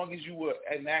 and as long as you were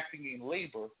enacting in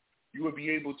labor, you would be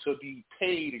able to be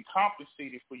paid and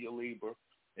compensated for your labor,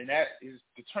 and that is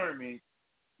determined,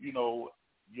 your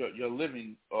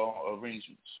living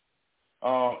arrangements.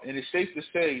 And it's safe to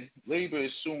say labor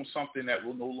is soon something that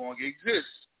will no longer exist.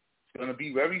 It's going to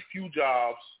be very few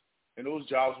jobs, and those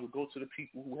jobs will go to the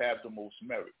people who have the most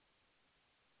merit.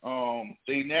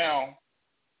 They now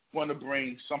want to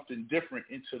bring something different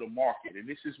into the market, and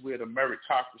this is where the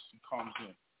meritocracy comes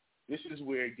in. This is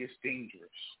where it gets dangerous.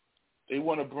 They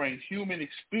want to bring human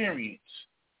experience,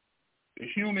 the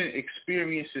human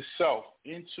experience itself,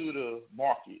 into the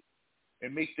market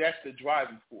and make that the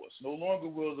driving force. No longer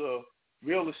will the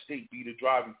real estate be the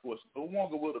driving force. No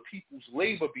longer will the people's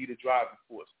labor be the driving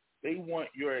force. They want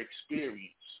your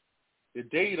experience. The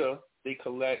data they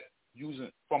collect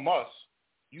from us,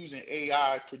 using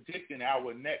AI, predicting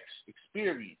our next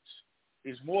experience,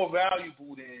 is more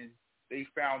valuable than they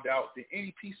found out than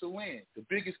any piece of land. The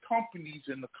biggest companies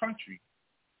in the country,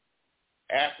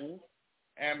 Apple,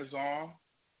 Amazon,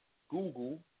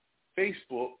 Google,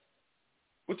 Facebook,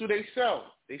 what do they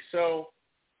sell? They sell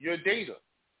your data.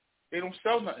 They don't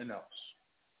sell nothing else.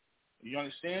 You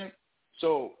understand?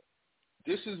 So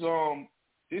this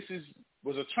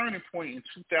was a turning point in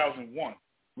 2001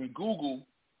 when Google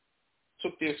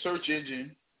took their search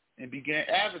engine and began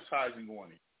advertising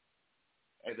on it.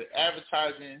 As the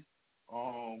advertising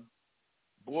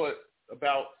brought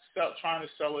about trying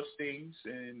to sell us things,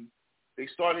 and they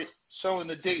started selling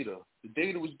the data. The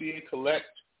data was being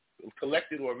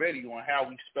collected already on how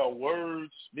we spell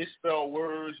words, misspell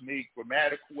words, made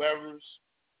grammatical errors,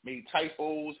 made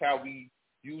typos, how we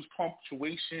use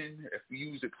punctuation, if we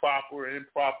use it proper or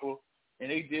improper. And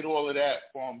they did all of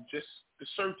that from just the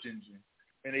search engine.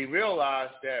 And they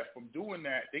realized that from doing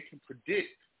that, they can predict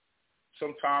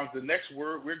sometimes the next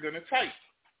word we're going to type.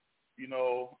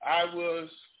 They'll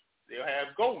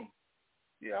have going.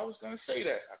 Yeah, I was going to say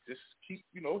that. I just keep,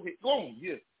 hit going.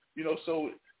 Yeah.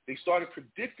 So they started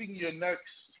predicting your next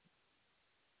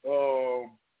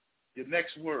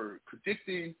word,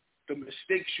 predicting the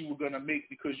mistakes you were going to make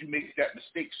because you make that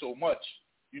mistake so much,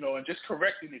 and just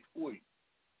correcting it for you.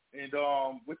 And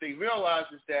what they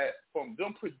realized is that from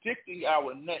them predicting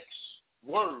our next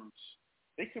words,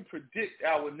 they can predict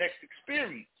our next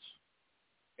experience.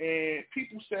 And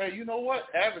people say, you know what?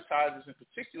 Advertisers in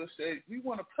particular say, we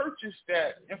want to purchase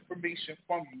that information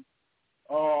from you.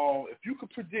 If you could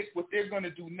predict what they're going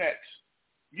to do next,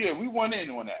 yeah, we want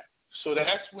in on that. So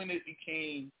that's when it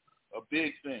became a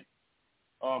big thing.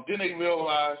 Then they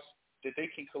realized that they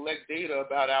can collect data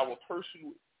about our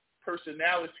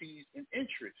personalities and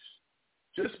interests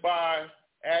just by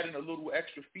adding a little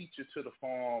extra feature to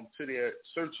to their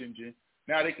search engine.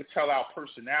 Now they can tell our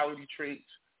personality traits.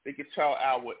 They can tell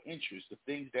our interests, the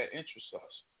things that interest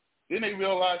us. Then they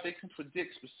realized they can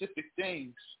predict specific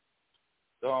things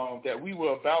that we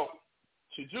were about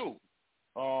to do,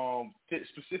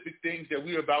 specific things that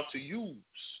we were about to use,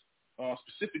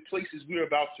 specific places we were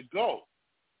about to go.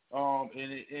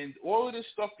 And all of this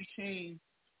stuff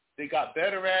they got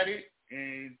better at it,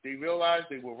 and they realized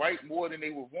they were right more than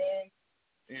they were wrong.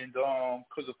 And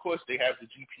because, of course, they have the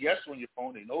GPS on your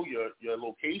phone. They know your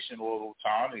location all the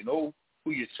time. They know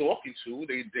who you're talking to.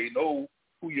 They know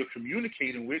who you're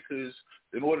communicating with, because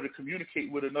in order to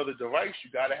communicate with another device, you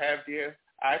got to have their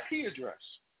IP address.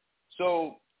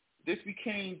 So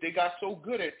they got so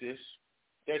good at this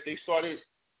that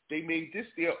they made this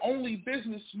their only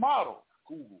business model,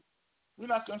 Google. We're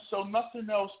not going to sell nothing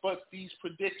else but these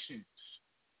predictions.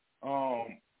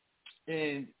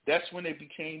 And that's when they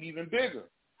became even bigger.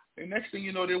 And next thing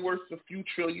you know, they're worth a few $1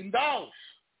 trillion.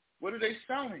 What are they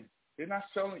selling? They're not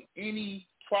selling any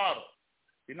product.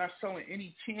 They're not selling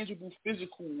any tangible,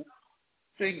 physical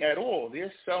thing at all.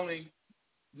 They're selling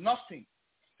nothing,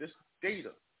 just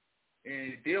data.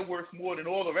 And they're worth more than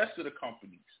all the rest of the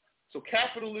companies. So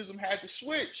capitalism had to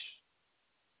switch.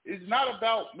 It's not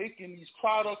about making these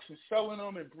products and selling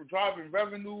them and driving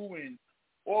revenue and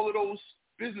all of those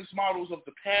business models of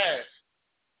the past.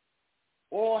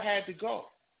 All had to go.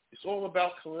 It's all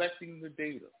about collecting the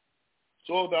data. It's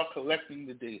all about collecting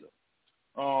the data.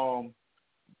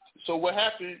 So what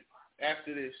happened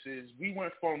after this is we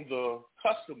went from the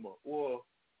customer or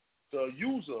the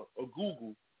user of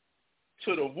Google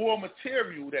to the raw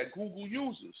material that Google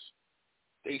uses.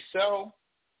 They sell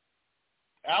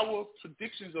our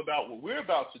predictions about what we're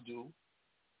about to do,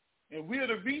 and we're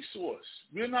the resource.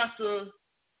 We're not they're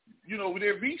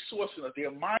resourcing us.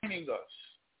 They're mining us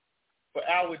for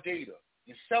our data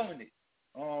and selling it.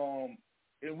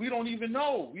 And we don't even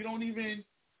know. We don't even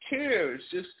care. It's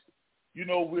just,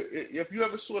 if you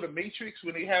ever saw the Matrix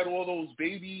when they had all those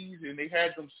babies and they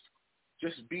had them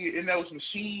just be in those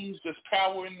machines, just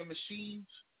powering the machines.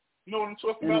 You know what I'm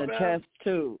talking about? In the test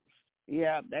tubes.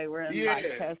 Yeah, they were in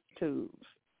like test tubes.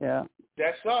 Yeah.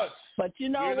 That's us. But you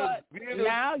know what?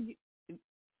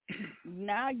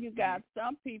 Now you got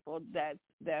some people that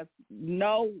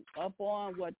know up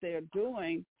on what they're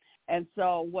doing, and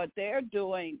so what they're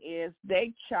doing is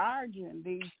they charging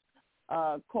these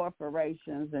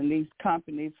corporations and these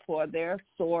companies for their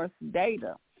source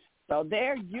data. So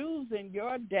they're using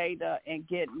your data and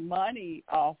getting money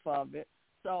off of it.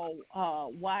 So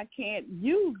why can't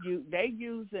you? They're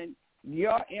using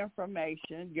your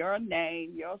information, your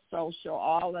name, your social,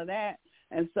 all of that.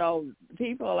 And so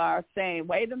people are saying,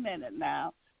 wait a minute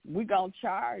now, we're going to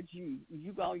charge you.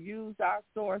 You're going to use our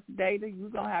source data. You're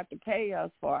going to have to pay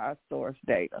us for our source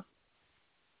data.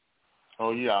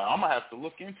 Oh, yeah, I'm going to have to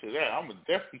look into that. I'm going to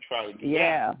definitely try to do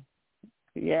that.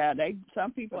 Yeah,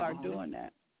 some people are doing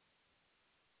that.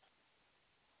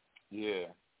 Yeah.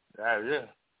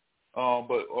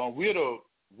 But we're the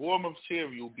raw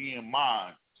material being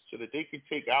mined so that they can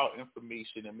take our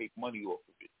information and make money off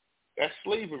of it. That's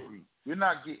slavery. We're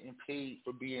not getting paid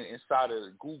for being inside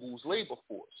of Google's labor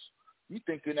force. We're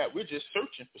thinking that we're just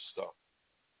searching for stuff.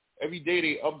 Every day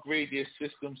they upgrade their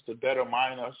systems to better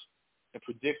mine us and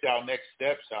predict our next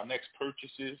steps, our next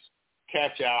purchases,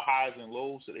 catch our highs and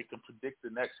lows so they can predict the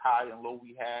next high and low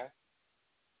we have.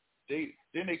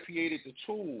 Then they created the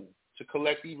tool to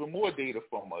collect even more data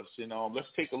from us. And let's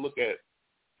take a look at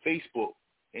Facebook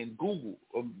and Google.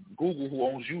 Google, who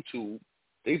owns YouTube,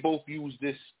 they both use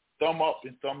this thumb up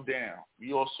and thumb down.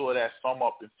 We all saw that thumb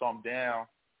up and thumb down.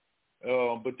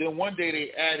 But then one day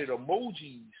they added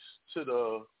emojis to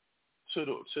the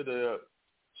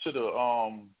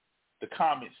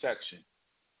comment section.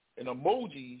 And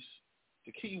emojis,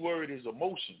 the key word is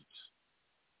emotions.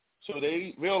 So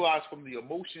they realized from the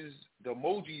emotions, the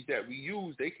emojis that we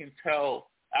use, they can tell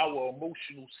our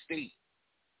emotional state,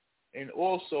 and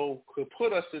also could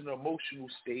put us in an emotional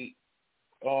state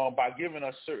by giving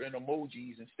us certain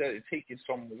emojis instead of taking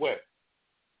some away.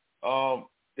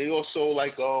 They also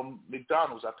like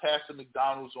McDonald's. I pass the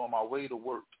McDonald's on my way to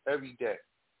work every day.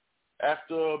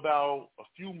 After about a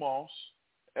few months,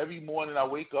 every morning I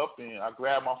wake up and I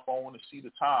grab my phone to see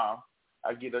the time.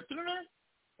 I get a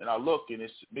and I look and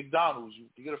it's McDonald's.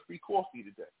 You get a free coffee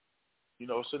today. You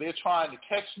know, so they're trying to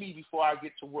catch me before I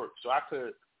get to work. So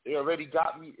they already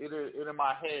got me in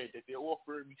my head that they're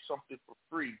offering me something for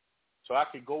free so I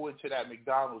could go into that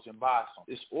McDonald's and buy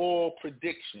something. It's all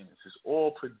predictions. It's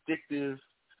all predictive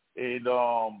and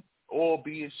all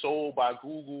being sold by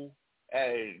Google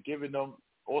and giving them,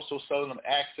 also selling them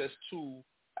access to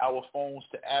our phones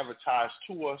to advertise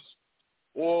to us,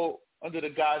 all under the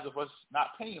guise of us not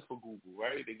paying for Google,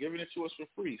 right? They're giving it to us for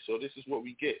free, so this is what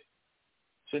we get.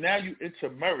 So now you enter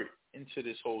merit into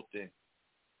this whole thing.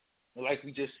 Like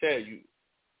we just said,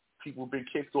 people have been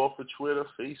kicked off of Twitter,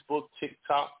 Facebook,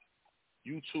 TikTok,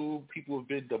 YouTube. People have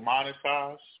been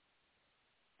demonetized.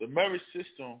 The merit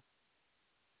system,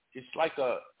 it's like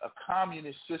a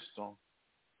communist system,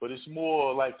 but it's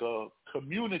more like a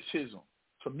communityism,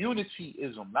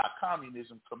 not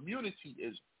communism,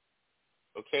 communityism.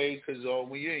 Okay, because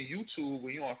when you're in YouTube,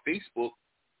 when you're on Facebook,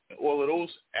 and all of those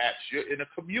apps, you're in a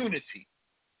community.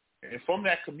 And from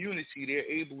that community, they're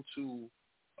able to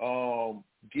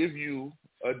give you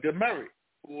a demerit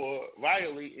for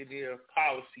violating their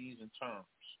policies and terms.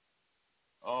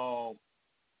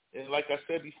 And like I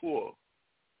said before,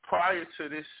 prior to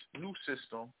this new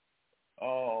system,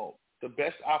 the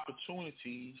best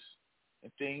opportunities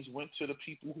and things went to the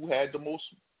people who had the most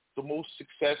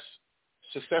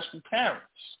successful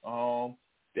parents.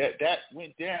 That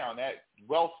went down. That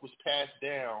wealth was passed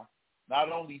down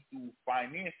not only through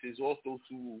finances, also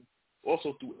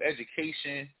through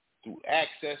education, through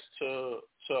access to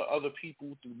other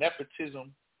people, through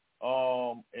nepotism,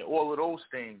 and all of those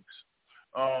things.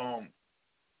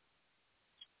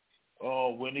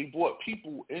 When they brought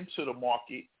people into the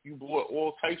market, you brought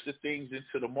all types of things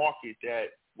into the market that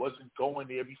wasn't going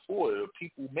there before.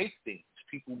 People make things.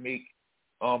 People make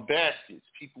baskets.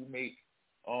 People make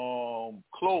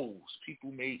clothes.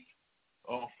 People make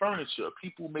furniture.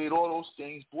 People made all those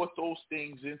things, brought those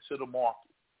things into the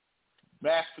market,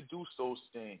 mass produce those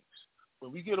things.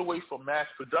 When we get away from mass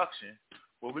production,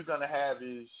 what we're going to have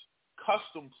is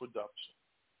custom production.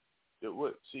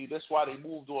 That's why they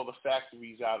moved all the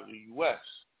factories out of the U.S.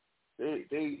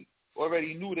 They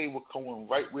already knew they were going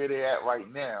right where they're at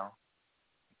right now.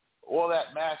 All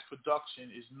that mass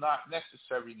production is not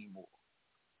necessary anymore.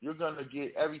 You're going to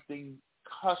get everything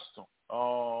custom,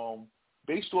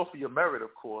 based off of your merit,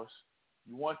 of course.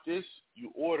 You want this,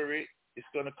 you order it, it's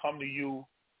going to come to you.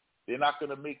 They're not going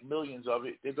to make millions of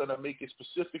it. They're going to make it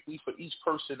specifically for each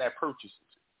person that purchases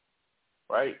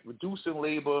it, right? Reducing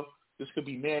labor. This could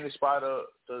be managed by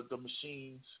the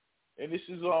machines. And this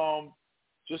is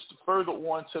just further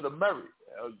on to the merit.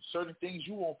 Certain things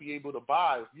you won't be able to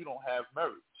buy if you don't have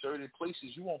merit. Certain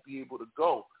places you won't be able to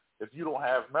go if you don't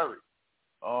have merit.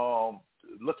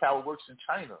 Look how it works in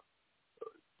China.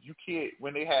 You can't,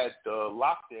 when they had the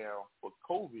lockdown for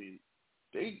COVID,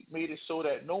 they made it so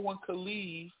that no one could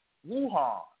leave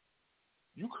Wuhan.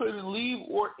 You couldn't leave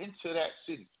or enter that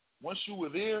city. Once you were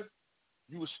there,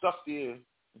 you were stuck there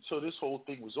until this whole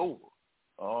thing was over.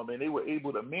 And they were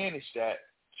able to manage that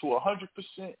to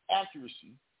 100%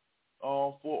 accuracy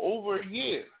for over a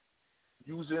year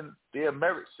using their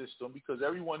merit system, because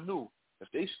everyone knew if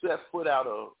they stepped foot out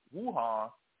of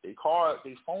Wuhan, their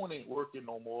phone ain't working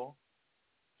no more.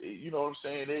 You know what I'm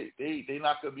saying? They're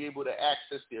not going to be able to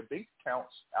access their bank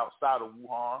accounts outside of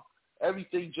Wuhan.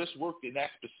 Everything just worked in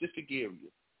that specific area.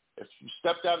 If you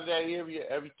stepped out of that area,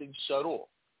 everything shut off.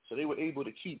 So they were able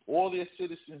to keep all their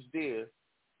citizens there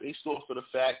based off of the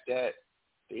fact that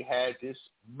they had this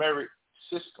merit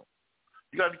system.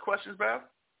 You got any questions, Val?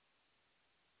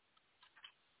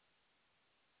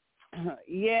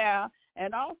 Yeah,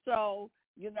 and also,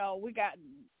 we got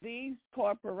these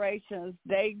corporations,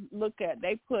 they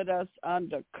put us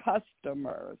under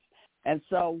customers. And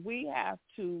so we have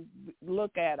to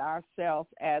look at ourselves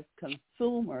as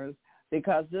consumers,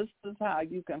 because this is how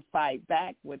you can fight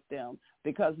back with them,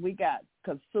 because we got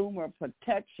consumer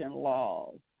protection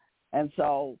laws. And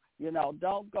so,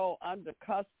 don't go under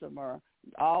customer.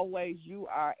 Always you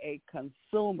are a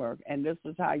consumer, and this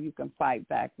is how you can fight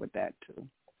back with that too.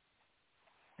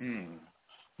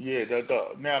 Yeah,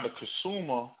 now the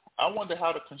consumer, I wonder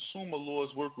how the consumer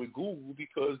laws work with Google,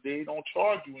 because they don't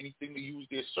charge you anything to use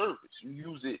their service. You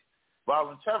use it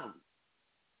voluntarily.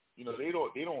 They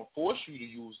don't force you to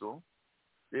use them.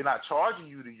 They're not charging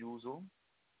you to use them.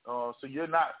 So you're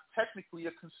not technically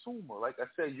a consumer. Like I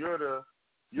said, you're the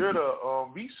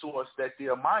resource that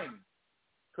they're mining,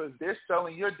 because they're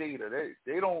selling your data.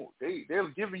 They're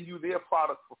giving you their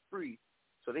product for free,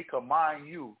 so they can mine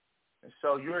you and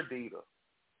sell your data.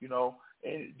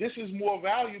 And this is more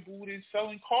valuable than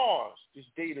selling cars. This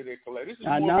data they collect, this is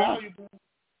more valuable.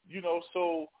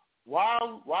 So why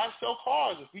sell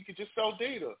cars if we could just sell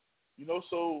data?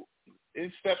 So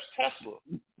in steps Tesla.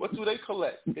 What do they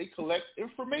collect? They collect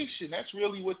information. That's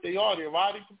really what they are. They're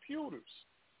riding computers.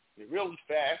 They're really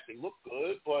fast. They look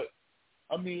good, but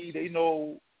they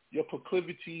know your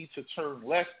proclivity to turn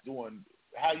left, doing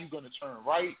how you're going to turn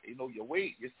right. They know your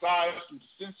weight, your size through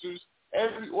the sensors.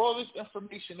 All this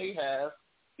information they have,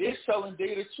 they're selling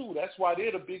data too. That's why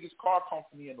they're the biggest car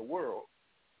company in the world,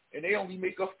 and they only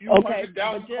make a few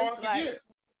 100,000 cars a year.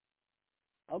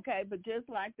 Okay, but just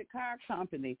like the car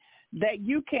company, that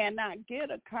you cannot get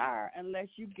a car unless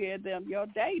you give them your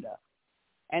data.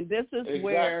 And this is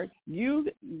where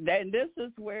you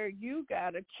got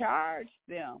to charge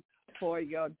them for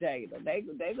your data. They're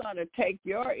going to take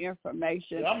your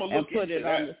information and put it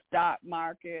on the stock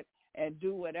market and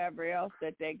do whatever else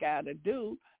that they got to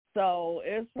do. So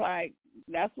it's like,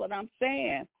 that's what I'm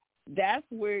saying. That's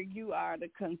where you are the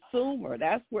consumer.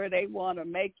 That's where they want to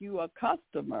make you a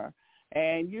customer.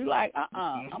 And you like,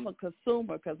 I'm a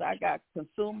consumer because I got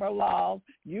consumer laws.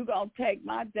 You going to take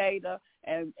my data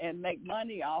and make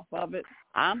money off of it.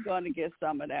 I'm going to get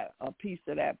some of that, a piece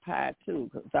of that pie too,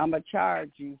 because I'm going to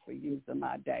charge you for using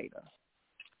my data.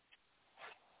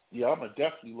 Yeah, I'm going to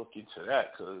definitely look into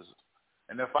that,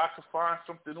 and if I could find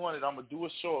something on it, I'm going to do a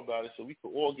show about it so we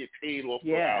could all get paid off of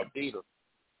our data,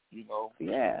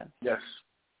 Yeah. Yes.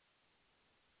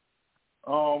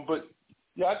 But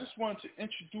yeah, I just wanted to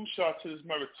introduce y'all to this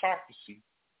meritocracy.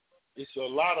 It's a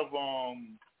lot of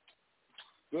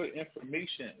good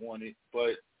information on it,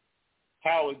 but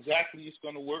how exactly it's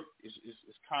going to work is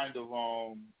kind of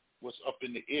what's up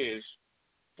in the airs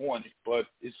on it. But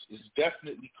it's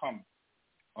definitely coming.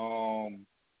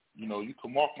 You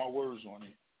can mark my words on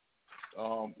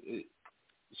it.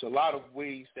 It's a lot of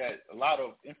ways a lot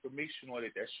of information on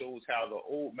it that shows how the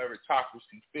old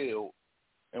meritocracy failed.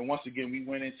 And once again, we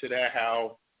went into that,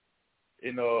 how,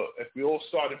 if we all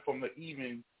started from the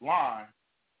even line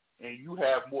and you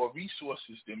have more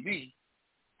resources than me,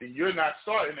 then you're not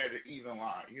starting at an even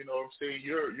line. You know what I'm saying?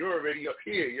 You're already up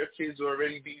here. Your kids are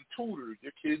already being tutored.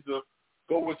 Your kids are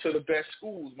going to the best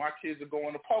schools. My kids are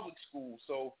going to public schools.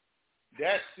 So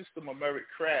that system of merit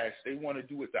crashed. They want to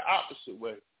do it the opposite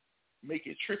way, make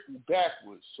it trickle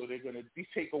backwards. So they're going to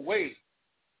take away.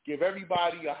 Give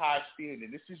everybody a high standing.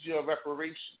 This is your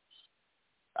reparations.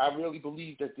 I really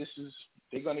believe that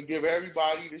they're going to give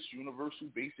everybody this universal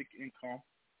basic income.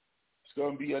 It's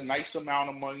going to be a nice amount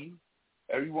of money.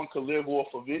 Everyone can live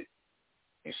off of it.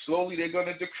 And slowly they're going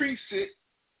to decrease it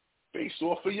based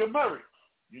off of your merit.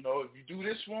 If you do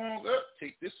this wrong,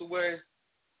 take this away.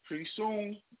 Pretty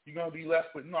soon, you're going to be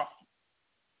left with nothing.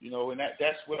 And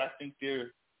that's what I think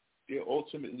they're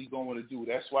ultimately going to do.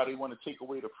 That's why they want to take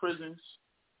away the prisons.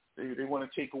 They want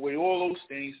to take away all those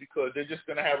things because they're just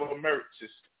going to have a merit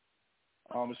system.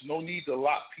 There's no need to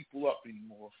lock people up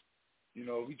anymore.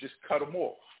 We just cut them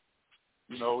off.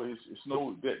 That'll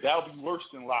be worse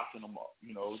than locking them up.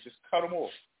 Just cut them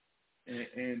off.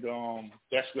 And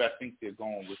that's where I think they're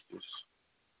going with this.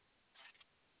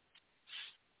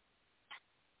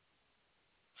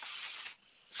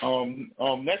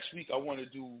 Next week I want to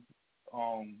do,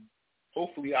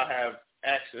 hopefully I have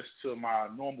access to my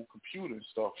normal computer and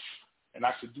stuff, and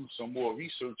I could do some more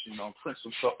research and print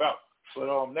some stuff out.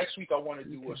 But next week I want to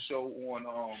do a show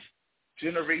on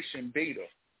Generation Beta.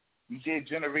 We did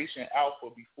Generation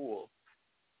Alpha before,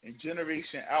 and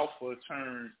Generation Alpha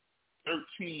turned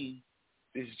 13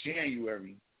 this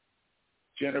January.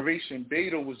 Generation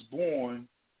Beta was born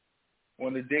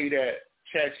on the day that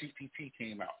ChatGPT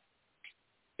came out.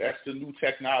 That's the new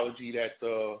technology that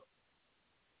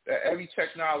every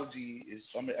technology is.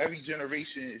 Every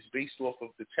generation is based off of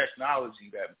the technology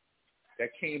that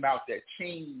came out that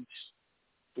changed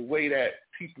the way that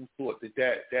people thought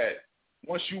that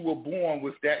once you were born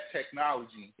with that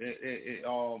technology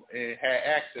and had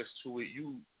access to it,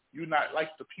 you're not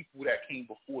like the people that came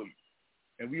before you.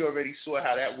 And we already saw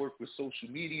how that worked with social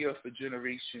media for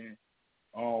Generation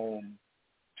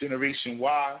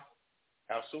Y.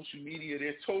 How social media,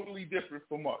 they're totally different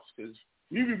from us because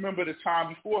we remember the time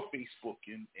before Facebook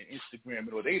and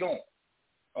Instagram, or they don't.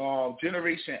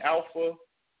 Generation Alpha,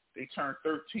 they turned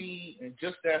 13, and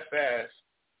just that fast,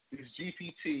 this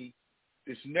GPT,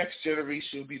 this next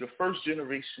generation will be the first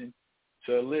generation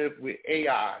to live with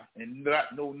AI and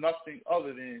not know nothing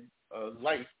other than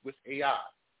life with AI.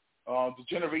 The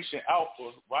generation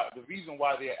Alpha, the reason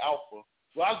why they're Alpha,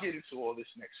 well, I'll get into all this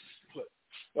next week. But,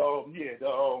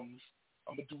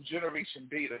 I'm going to do Generation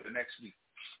Beta the next week.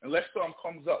 Unless something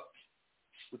comes up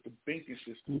with the banking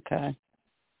system. Okay.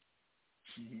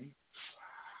 Mm-hmm.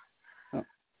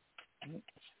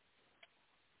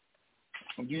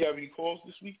 Do you have any calls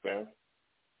this week, Barry?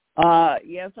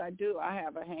 Yes, I do. I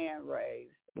have a hand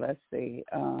raised. Let's see.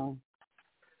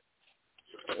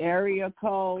 Area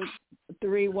code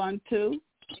 312.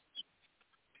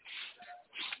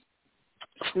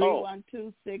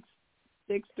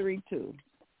 312-6632.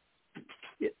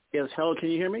 Yes, hello, can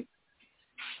you hear me?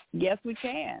 Yes, we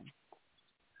can.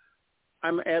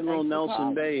 I'm Admiral Nelson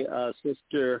calling. Bay,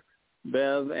 Sister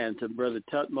Bev, and to Brother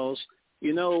Tutmose.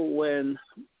 You know, when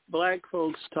black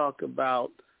folks talk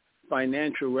about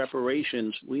financial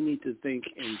reparations, we need to think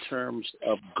in terms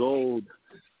of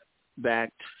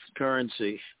gold-backed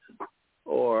currency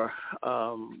or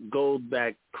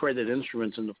gold-backed credit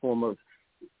instruments in the form of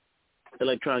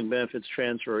electronic benefits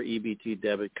transfer or EBT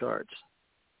debit cards.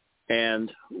 And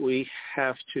we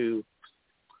have to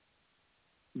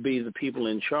be the people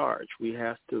in charge. We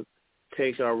have to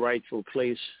take our rightful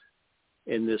place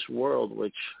in this world,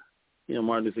 which, you know,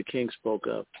 Martin Luther King spoke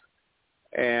of.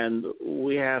 And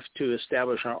we have to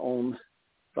establish our own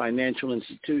financial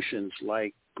institutions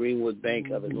like Greenwood Bank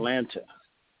of Atlanta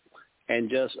and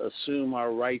just assume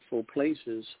our rightful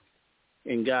places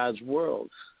in God's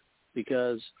world.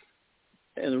 Because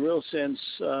in a real sense,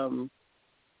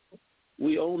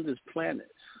 we own this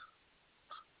planet.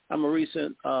 I'm a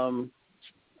recent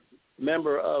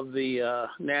member of the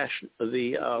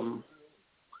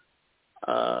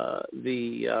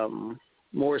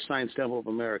Moorish Science Temple of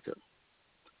America,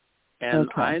 and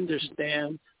Okay. I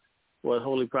understand what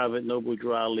Holy Prophet Noble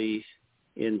Drew Ali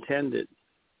intended,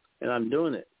 and I'm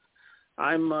doing it.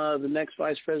 I'm the next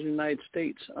Vice President of the United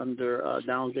States under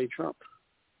Donald J. Trump,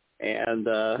 and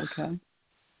Okay.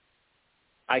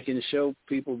 I can show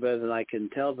people better than I can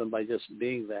tell them by just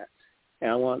being that.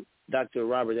 And I want Dr.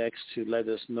 Robert X to let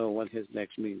us know when his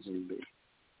next meeting will be.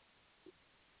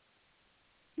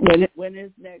 When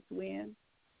is next win?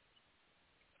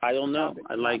 I don't know. Robert,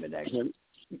 I like Robert X. him.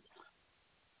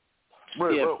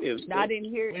 I didn't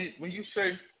hear. When you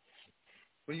say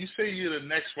you're the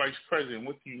next vice president,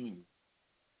 what do you mean?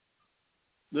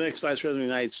 The next Vice President of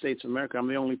the United States of America, I'm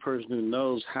the only person who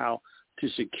knows how to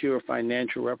secure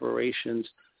financial reparations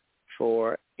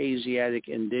for Asiatic,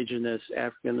 Indigenous,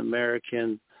 African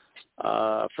American,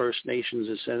 First Nations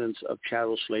descendants of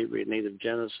chattel slavery and Native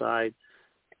genocide,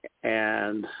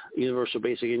 and universal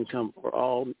basic income for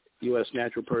all U.S.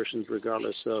 natural persons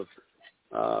regardless of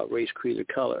race, creed, or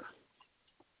color.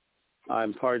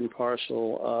 I'm part and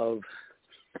parcel of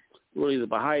really the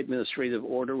Baha'i Administrative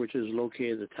Order, which is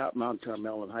located atop Mount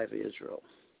Carmel in Haifa, Israel.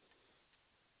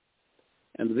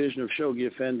 And the vision of Shoghi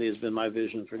Effendi has been my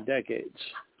vision for decades.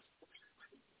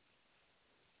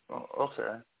 Oh,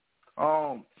 okay.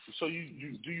 So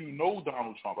you do you know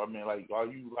Donald Trump? I mean, like, are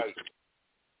you like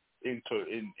in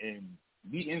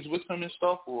meetings with him and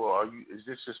stuff, or is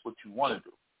this just what you want to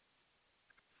do?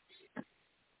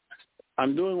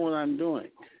 I'm doing what I'm doing.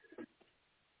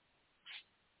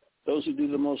 Those who do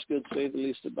the most good say the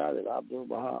least about it. Abdul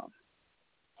Baha.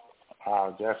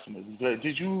 Definitely.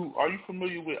 Are you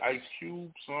familiar with Ice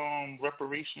Cube's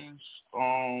reparations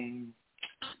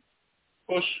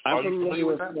push? I'm familiar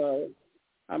with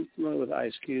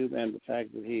Ice Cube and the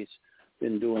fact that he's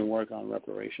been doing work on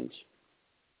reparations.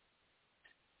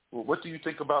 Well, what do you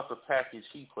think about the package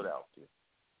he put out there?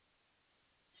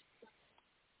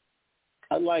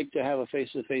 I'd like to have a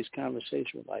face-to-face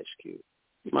conversation with Ice Cube.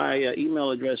 My email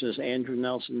address is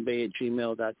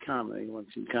andrewnelsonbay@gmail.com. Anyone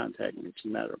can contact me. It's a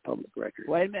matter of public record.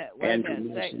 Wait a minute.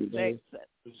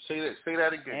 Say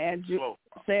that again. Andrew, Slow.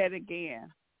 say it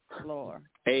again. Slower.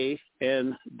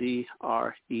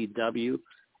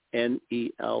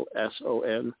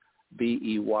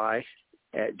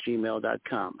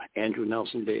 AndrewNelsonBay@gmail.com.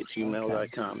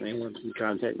 AndrewNelsonBay@gmail.com. Anyone can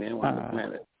contact me anywhere on the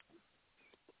planet.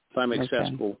 If I'm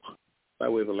accessible by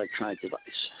way of electronic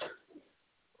device.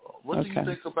 What do you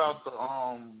think about the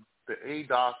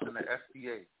ADOS and the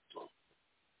FDA?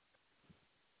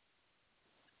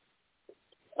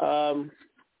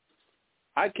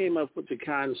 I came up with the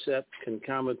concept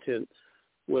concomitant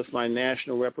with my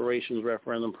national reparations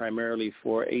referendum, primarily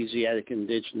for Asiatic,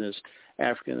 Indigenous,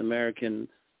 African American,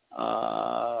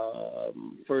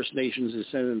 First Nations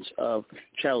descendants of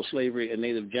chattel slavery and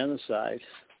Native genocide.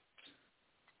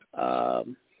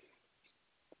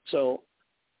 So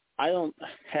I don't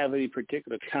have any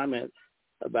particular comment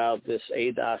about this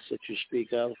ADOS that you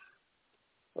speak of,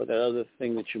 or that other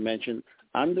thing that you mentioned.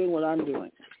 I'm doing what I'm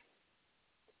doing.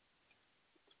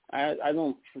 I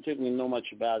don't particularly know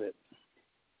much about it.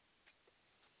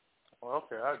 Well,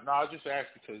 okay. I just asked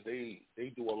because they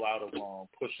do a lot of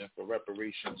pushing for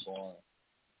reparations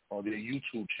on their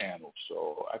YouTube channel.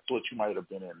 So I thought you might have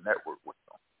been in network with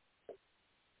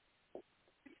them.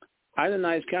 I had a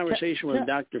nice conversation with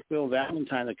Dr. Phil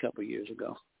Valentine a couple of years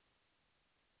ago.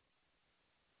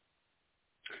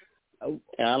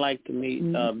 And I like to meet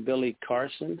Billy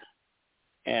Carson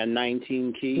and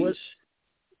 19 Keys.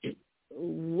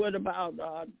 What about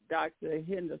Dr.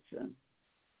 Henderson?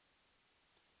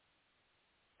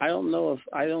 I don't know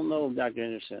of Dr.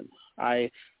 Henderson. I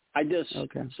just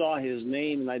saw his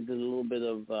name and I did a little bit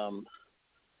of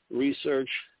research.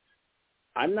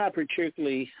 I'm not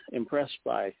particularly impressed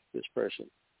by this person.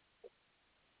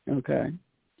 Okay.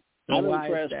 I'm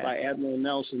impressed by Admiral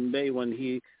Nelson Bay when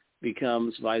he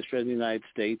becomes Vice President of the United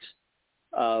States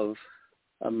of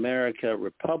America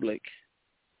Republic.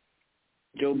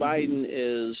 Joe Biden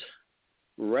is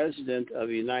resident of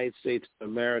the United States of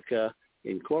America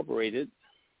Incorporated.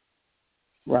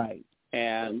 Right.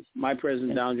 And my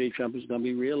president, Donald J. Trump, is going to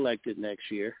be reelected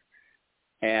next year.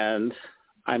 And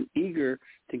I'm eager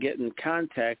to get in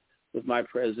contact with my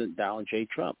president, Donald J.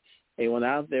 Trump. Anyone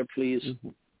out there, please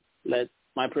let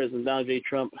my president, Donald J.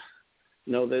 Trump,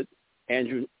 know that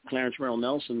Andrew Clarence Merrill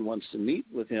Nelson wants to meet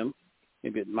with him,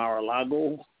 maybe at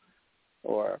Mar-a-Lago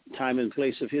or time and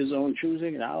place of his own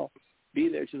choosing, and I'll be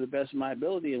there to the best of my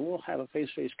ability, and we'll have a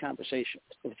face-to-face conversation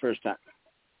for the first time.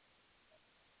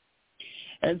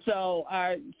 And so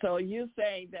you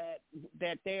say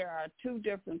that there are two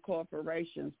different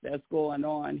corporations that's going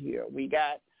on here. We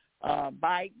got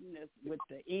Biden is with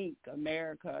the Inc.,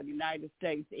 America, United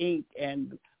States Inc.,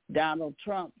 and Donald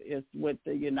Trump is with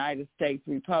the United States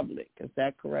Republic. Is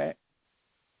that correct?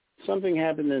 Something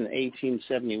happened in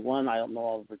 1871. I don't know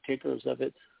all the particulars of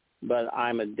it, but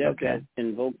I'm adept at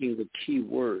invoking the key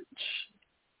words.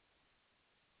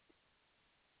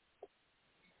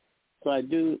 So I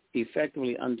do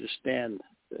effectively understand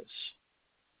this.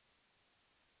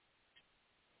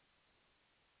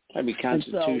 Maybe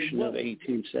Constitution of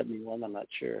 1871, I'm not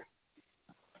sure.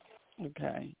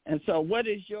 Okay. And so what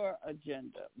is your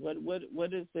agenda? What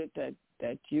is it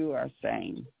that you are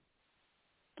saying?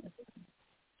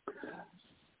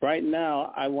 Right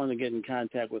now, I want to get in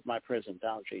contact with my president,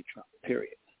 Donald J. Trump,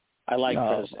 period. I like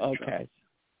President Trump.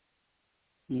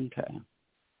 Okay.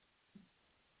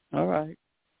 All right.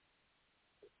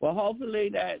 Well, hopefully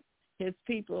that his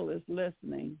people is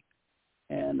listening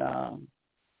and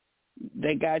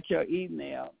they got your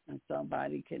email and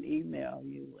somebody can email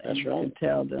you and you can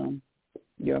tell them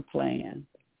your plan.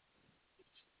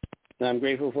 And I'm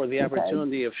grateful for the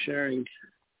opportunity of sharing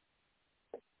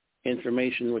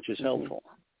information which is helpful.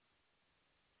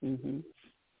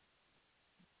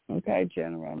 Okay,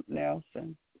 General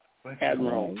Nelson.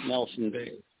 Admiral Nelson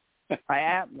Bay.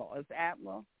 Admiral. It's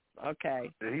Admiral? Okay.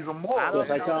 Yeah, he's a moral.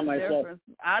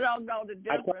 I don't know the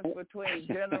difference between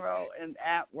General and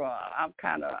Admiral. I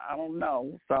don't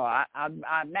know. So I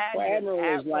imagine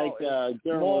Admiral is like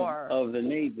General of the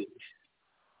Navy.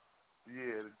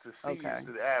 Yeah, the sea is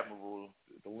the Admiral,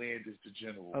 the land is the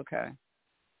General. Okay.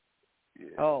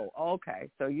 Yeah. Oh, okay.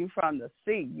 So you from the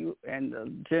sea, and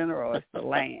the General is the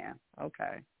land.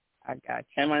 Okay. I got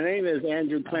you. And my name is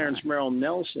Andrew Clarence Merrill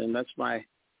Nelson. That's my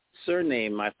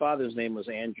surname. My father's name was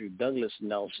Andrew Douglas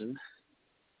Nelson.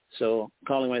 So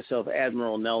calling myself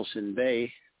Admiral Nelson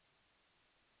Bay,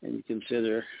 and you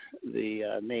consider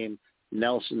the name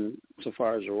Nelson so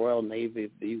far as the Royal Navy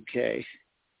of the UK,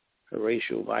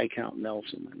 Horatio Viscount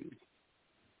Nelson.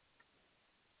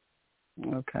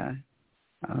 Okay.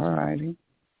 All righty.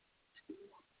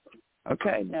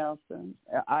 Okay, Nelson.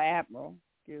 Admiral,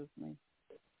 excuse me.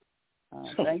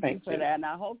 Thank you for that. And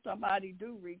I hope somebody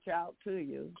do reach out to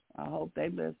you. I hope they're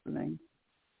listening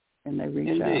and they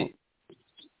reach out.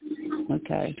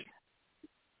 Okay.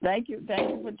 Thank you. Thank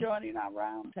you for joining our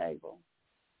round table.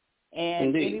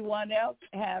 And anyone else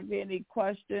have any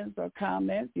questions or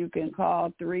comments, you can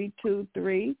call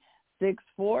 323-642-1586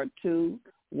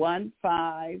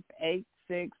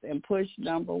 and push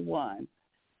number 1.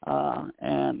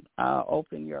 And I'll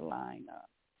open your line up.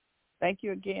 Thank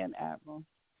you again, Admiral.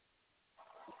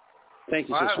 Thank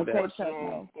you, I have Sister a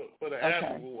question for the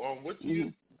Admiral. What do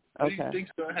you think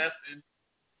is going to happen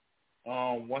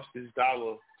once this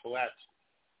dollar collapses?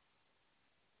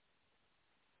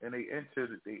 And they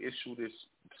issue this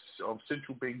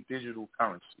central bank digital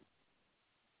currency.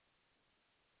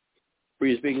 Were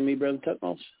you speaking to me, Brother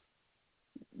Tutmose?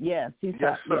 Yes, he Yes,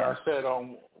 said. sir. Yes. I said,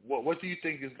 what do you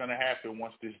think is going to happen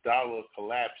once this dollar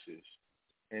collapses?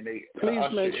 And they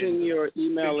Please mention your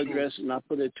email central address, and I'll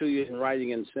put it to you in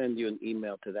writing and send you an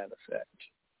email to that effect.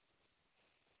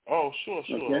 Oh, sure.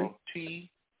 Okay.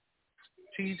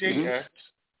 TJS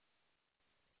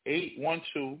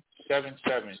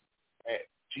 81277 at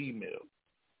Gmail.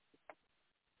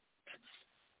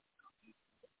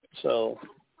 So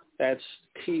that's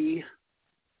TADX?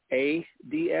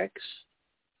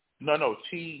 No,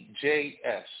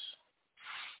 TJS.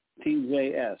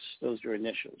 TJS. Those are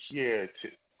initials. Yeah,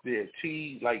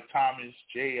 T like Thomas,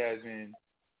 J as in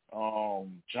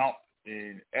jump,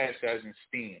 and S as in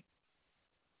stand.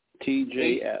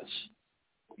 TJS.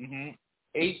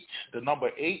 8, the number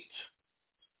 8,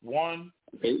 1,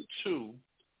 2,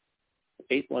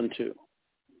 812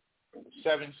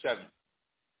 77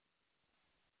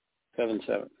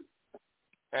 77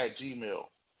 at Gmail.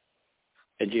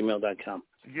 at gmail.com.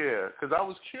 Yeah, because I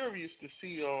was curious to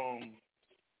see,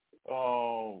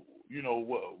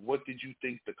 what did you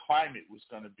think the climate was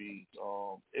going to be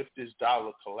if this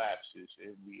dollar collapses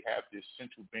and we have this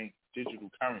central bank digital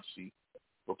currency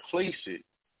replace it?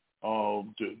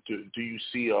 Do you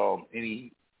see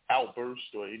any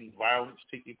outbursts or any violence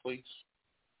taking place?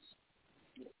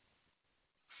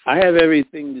 I have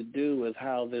everything to do with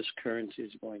how this currency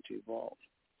is going to evolve.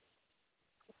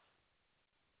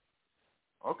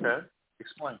 Okay,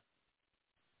 explain.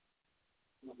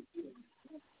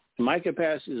 In my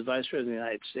capacity as Vice President of the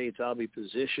United States, I'll be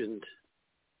positioned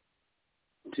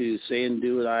to say and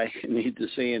do what I need to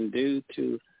say and do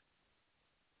to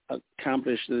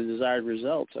accomplish the desired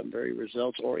results. I'm very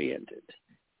results-oriented,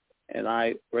 and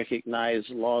I recognize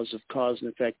laws of cause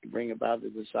and effect to bring about the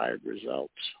desired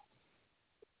results.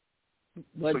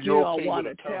 But so you don't want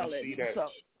to tell it. So,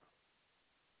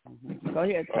 go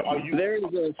ahead. There is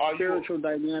a spiritual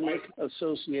dynamic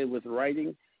associated with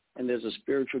writing, and there's a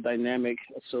spiritual dynamic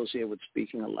associated with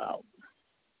speaking aloud.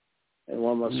 And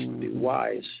one must be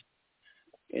wise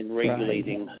in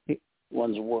regulating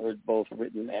one's word, both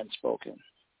written and spoken.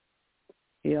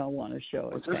 You don't want to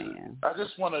show his hand. I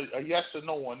just want a yes or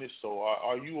no on this. So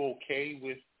are you okay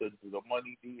with the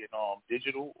money being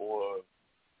digital or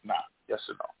not? Yes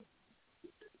or no?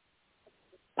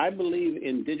 I believe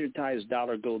in digitized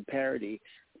dollar gold parity,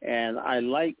 and I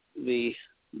like the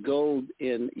gold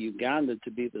in Uganda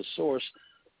to be the source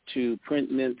to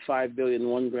print mint 5 billion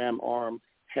 1 gram arm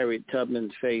Harriet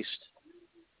Tubman-faced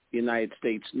United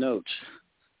States notes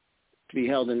to be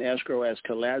held in escrow as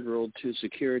collateral to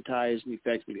securitize and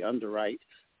effectively underwrite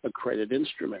a credit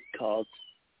instrument called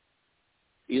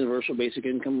Universal Basic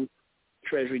Income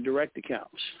Treasury Direct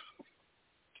Accounts.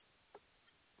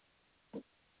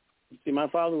 See, my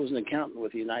father was an accountant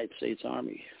with the United States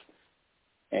Army,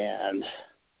 and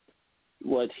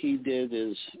what he did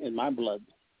is in my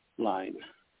bloodline,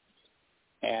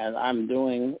 and I'm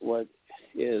doing what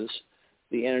is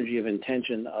the energy of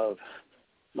intention of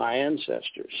my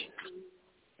ancestors.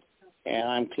 And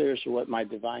I'm clear as to what my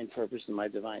divine purpose and my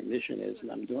divine mission is,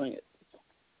 and I'm doing it.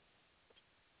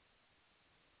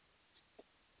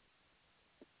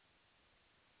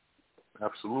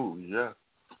 Absolutely, yeah.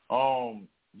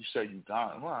 You said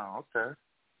Uganda. Wow, okay.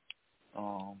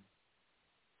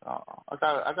 I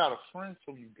got a friend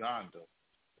from Uganda,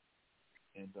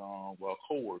 and a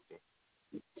coworker.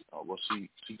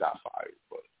 She got fired,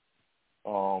 but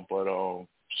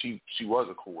she was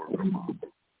a coworker of mine,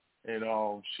 and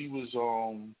she was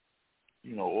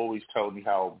always telling me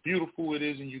how beautiful it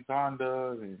is in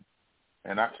Uganda,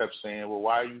 and I kept saying, well,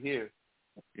 why are you here?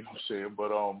 You know what I'm saying?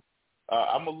 But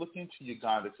I'm gonna look into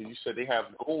Uganda because you said they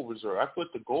have gold reserve. I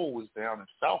thought the gold was down in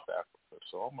South Africa,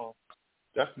 so I'm gonna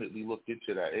definitely look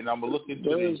into that, and I'm gonna look into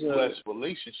the U.S.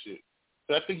 relationship.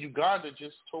 So I think Uganda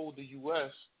just told the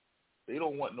U.S. they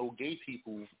don't want no gay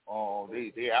people.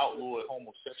 They outlawed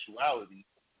homosexuality,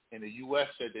 and the U.S.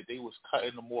 said that they was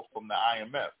cutting them off from the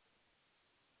IMF.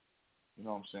 You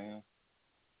know what I'm saying?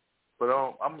 But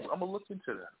I'm gonna look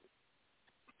into that.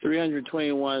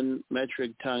 321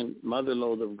 metric ton mother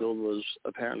lode of gold was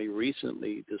apparently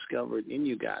recently discovered in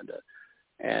Uganda,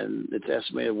 and its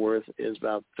estimated worth is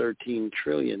about $13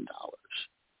 trillion.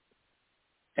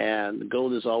 And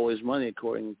gold is always money,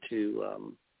 according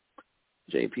to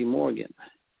J.P. Morgan,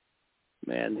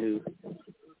 man who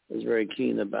was very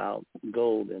keen about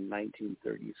gold in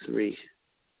 1933.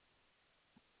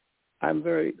 I'm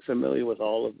very familiar with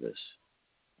all of this.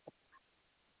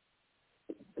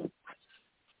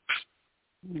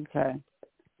 Okay.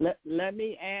 Let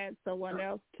me add someone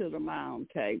else to the round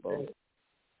table.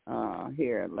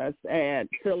 Here, let's add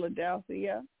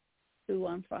Philadelphia,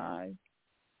 215.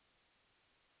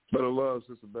 Better love,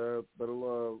 Sister Bev. Better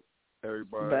love,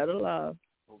 everybody. Better love.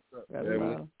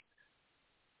 Better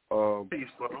love. Peace,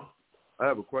 bro. I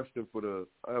have a question for the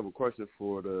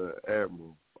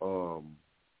Admiral.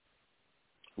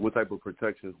 What type of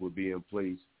protections would be in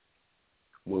place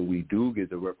when we do get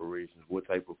the reparations? What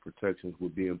type of protections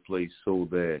would be in place so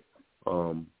that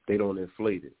they don't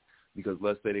inflate it? Because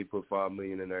let's say they put $5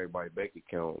 million in everybody's bank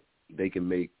account, they can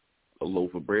make a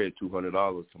loaf of bread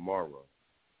 $200 tomorrow.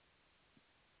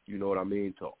 You know what I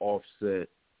mean? To offset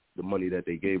the money that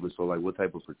they gave us. So, like, what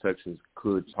type of protections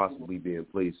could possibly be in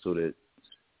place so that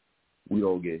we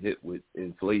don't get hit with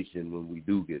inflation when we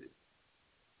do get it?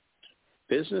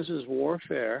 Business is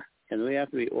warfare, and we have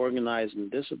to be organized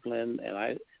and disciplined, and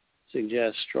I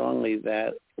suggest strongly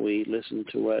that we listen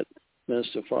to what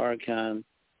Minister Farrakhan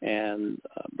and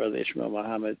Brother Ishmael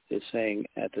Muhammad is saying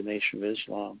at the Nation of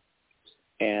Islam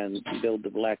and build the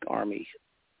Black Army.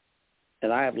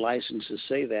 And I have license to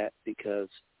say that because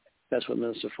that's what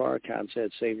Minister Farrakhan said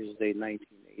Savior's Day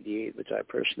 1988, which I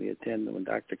personally attended when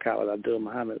Dr. Khalid Abdul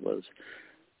Muhammad was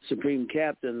Supreme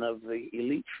Captain of the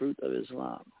elite fruit of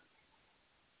Islam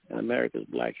and America's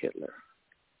Black Hitler.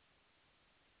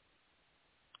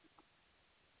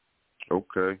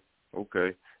 Okay.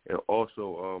 And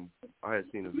also, I had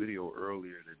seen a video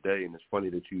earlier today, and it's funny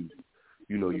that you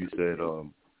said,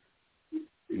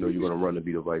 you're going to run to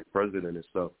be the vice president and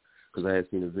stuff, because I had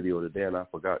seen a video today, and I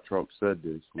forgot Trump said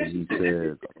this when he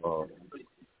said,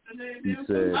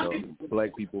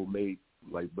 black people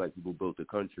built the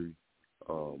country,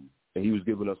 and he was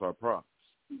giving us our props.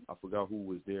 I forgot who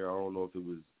was there. I don't know if it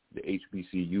was the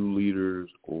HBCU leaders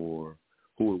or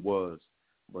who it was.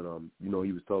 But,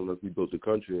 he was telling us we built the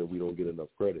country and we don't get enough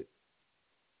credit.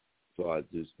 So I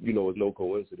just, it's no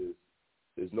coincidence.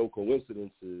 There's no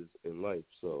coincidences in life.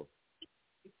 So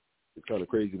it's kind of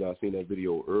crazy that I seen that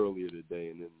video earlier today.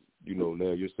 And then,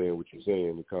 now you're saying what you're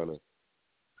saying to kind of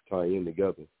tie in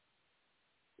together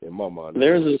in my mind.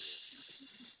 There's a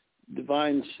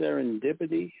divine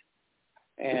serendipity,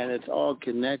 and it's all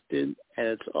connected, and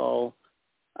it's all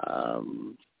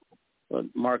what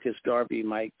Marcus Garvey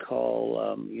might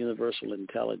call universal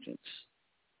intelligence.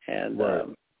 And right.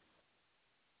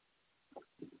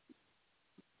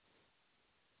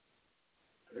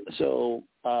 So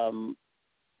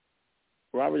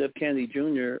Robert F. Kennedy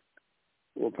Jr.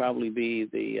 will probably be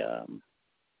the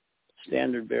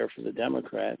standard bearer for the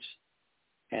Democrats.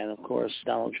 And, of course,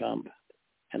 Donald Trump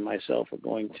and myself are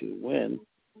going to win.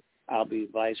 I'll be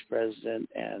vice president,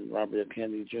 and Robert F.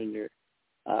 Kennedy Jr.,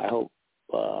 I hope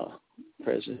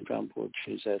President Trump will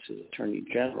choose as his attorney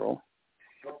general.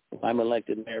 If I'm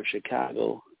elected mayor of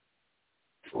Chicago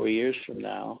 4 years from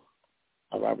now,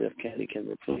 Robert F. Kennedy can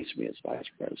replace me as vice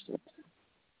president.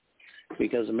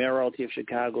 Because the mayoralty of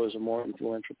Chicago is a more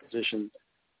influential position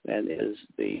than is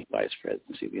the vice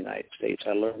presidency of the United States.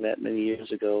 I learned that many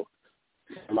years ago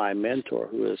from my mentor,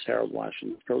 who is Harold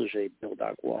Washington's protege, Bill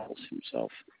Doc Wallace,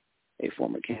 himself a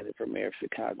former candidate for mayor of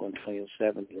Chicago in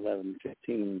 2007, 11,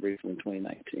 15, briefly in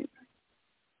 2019.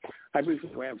 I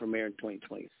briefly ran for mayor in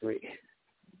 2023.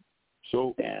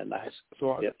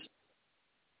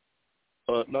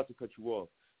 Not to cut you off.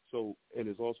 So, and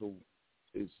it's also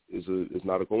it's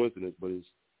not a coincidence, but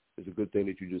it's a good thing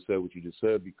that you just said what you just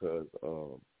said, because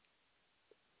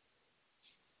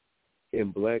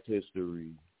in Black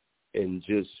history and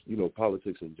just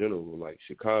politics in general, like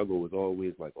Chicago is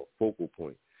always like a focal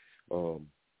point.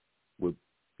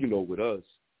 With us,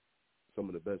 some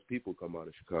of the best people come out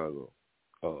of Chicago,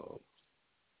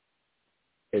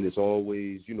 and it's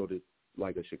always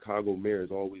like a Chicago mayor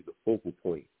is always the focal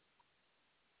point.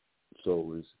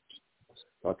 So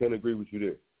I can agree with you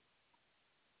there.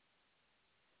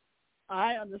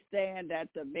 I understand that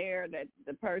the mayor, that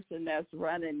the person that's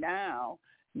running now,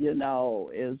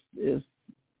 is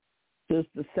just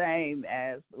the same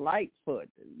as Lightfoot,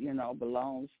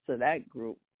 belongs to that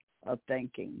group of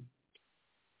thinking.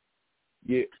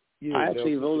 Yeah. I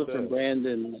actually voted for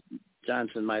Brandon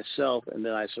Johnson myself, and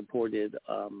then I supported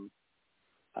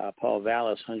Paul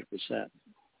Vallis 100%.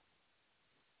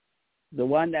 The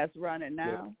one that's running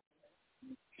now?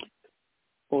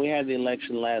 Well, we had the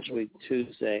election last week,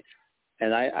 Tuesday,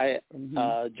 and I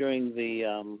during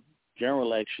the general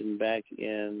election back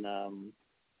in,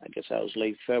 I guess that was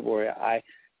late February, I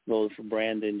voted for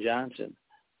Brandon Johnson.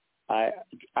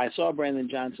 I saw Brandon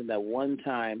Johnson that one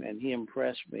time, and he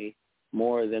impressed me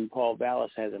more than Paul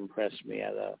Vallis has impressed me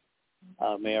at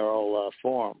a mayoral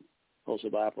forum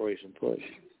hosted by Operation Push.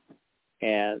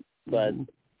 But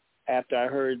after I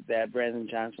heard that Brandon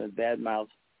Johnson had badmouthed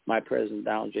my president,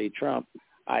 Donald J. Trump,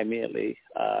 I immediately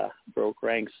broke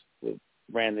ranks with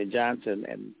Brandon Johnson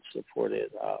and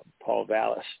supported Paul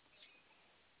Vallis.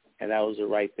 And that was the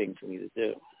right thing for me to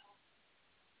do.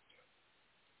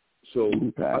 So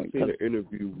I seen an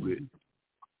interview with,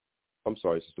 I'm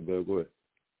sorry, Sister Bell, go ahead.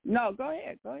 No, go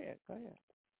ahead.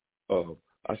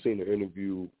 I seen an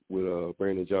interview with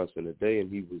Brandon Johnson today, and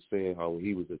he was saying how when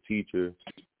he was a teacher,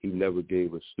 he never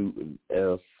gave a student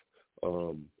F.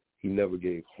 He never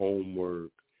gave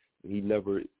homework. He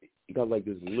got like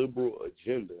this liberal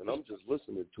agenda, and I'm just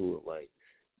listening to it like,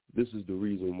 this is the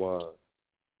reason why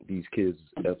these kids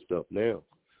effed up now.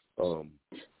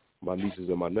 My nieces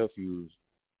and my nephews,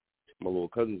 my little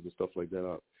cousins and stuff like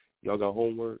that, y'all got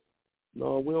homework?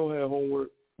 No, we don't have homework.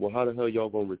 Well, how the hell y'all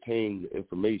gonna retain the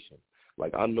information?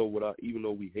 Like, I know even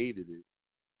though we hated it,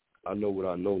 I know what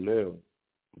I know now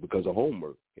because of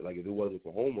homework. Like, if it wasn't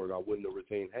for homework, I wouldn't have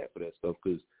retained half of that stuff,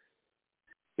 because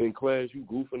in class you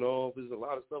goofing off. There's a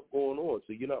lot of stuff going on,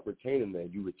 so you're not retaining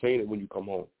that. You retain it when you come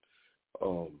home.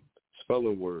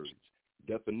 Spelling words,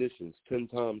 definitions, 10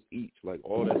 times each. Like,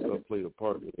 all that stuff played a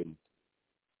part in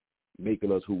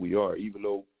making us who we are, even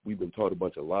though we've been taught a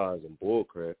bunch of lies and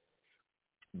bullcrap.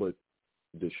 But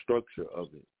the structure of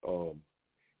it,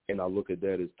 and I look at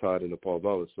that as tied into Paul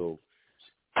Vallis. So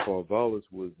Paul Vallis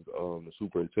was the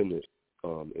superintendent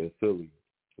in Philly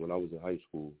when I was in high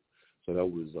school. So that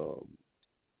was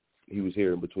he was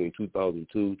here in between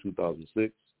 2002,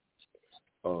 2006.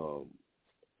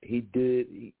 He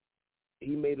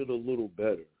made it a little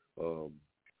better. So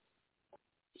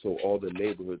all the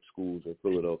neighborhood schools in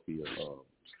Philadelphia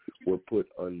were put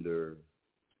under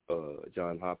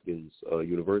Johns Hopkins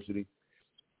University,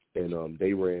 and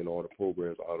they ran all the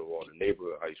programs out of all the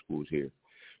neighborhood high schools here.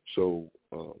 So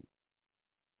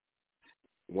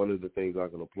one of the things I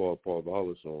can applaud Paul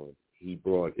Vallis on,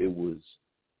 it was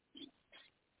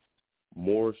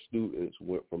more students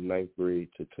went from 9th grade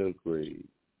to 10th grade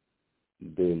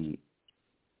than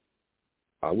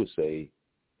I would say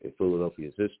in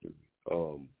Philadelphia's history.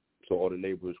 So all the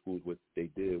neighborhood schools, what they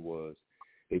did was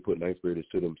they put 9th graders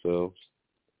to themselves,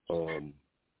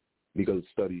 because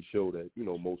studies show that,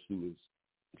 most students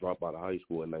drop out of high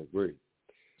school in 9th grade.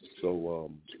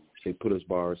 So they put us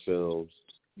by ourselves.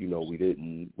 We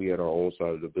had our own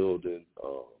side of the building.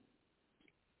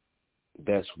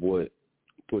 That's what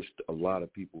pushed a lot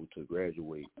of people to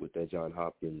graduate with that Johns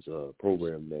Hopkins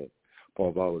program that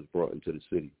Paul Vallis brought into the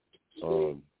city.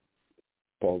 Paul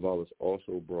Vallis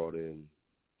also brought in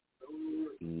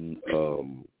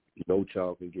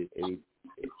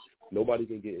nobody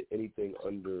can get anything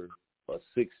under a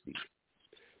 60.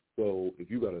 So if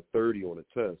you got a 30 on a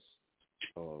test,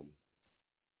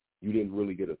 you didn't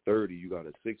really get a 30, you got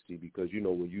a 60, because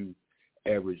when you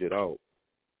average it out,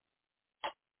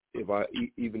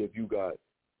 even if you got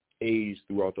A's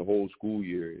throughout the whole school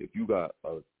year, if you got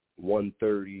a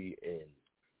 130 and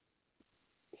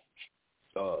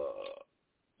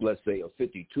let's say a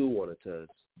 52 on a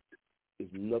test,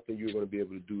 there's nothing you're going to be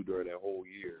able to do during that whole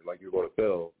year. Like, you're going to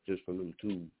fail just from them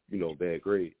two, bad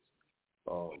grades.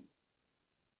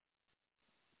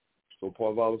 So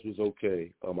Paul Vallis was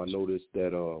okay. I noticed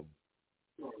that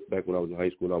back when I was in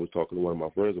high school, and I was talking to one of my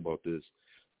friends about this.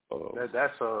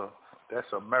 That's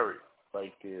a merit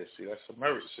right there. See, that's a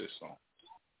merit system.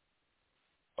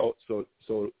 Oh, so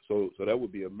that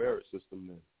would be a merit system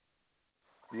then.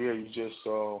 Yeah, you just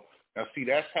now see,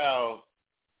 that's how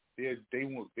they're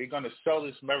gonna sell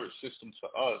this merit system to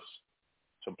us,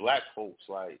 to black folks.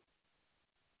 Like,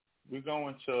 we're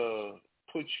going to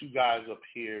put you guys up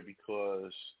here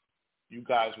because you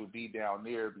guys would be down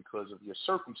there because of your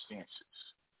circumstances.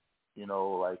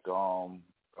 Like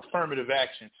affirmative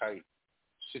action type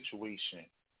situation.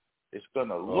 It's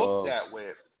gonna look that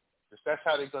way. That's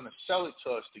how they're gonna sell it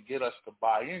to us, to get us to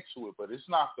buy into it. But it's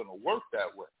not gonna work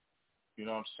that way. You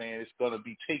know what I'm saying? It's gonna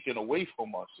be taken away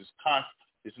from us. It's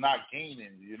not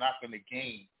gaining. You're not gonna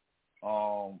gain.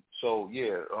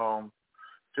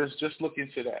 Just look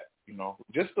into that.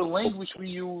 Just the language we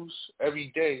use every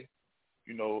day.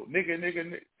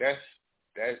 Nigga. That's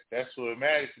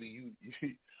automatically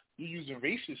you're using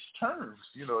racist terms.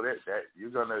 That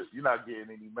you're not getting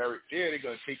any merit there. They're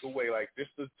gonna take away, like, this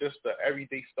is just the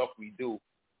everyday stuff we do.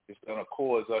 It's gonna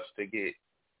cause us to get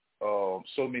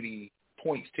so many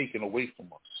points taken away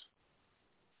from us.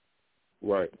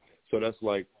 Right. So that's just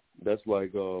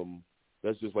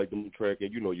like them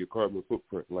tracking, your carbon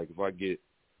footprint. Like, if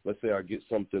let's say I get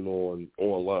something online,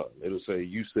 it'll say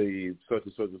you save such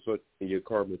and such and such in your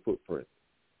carbon footprint.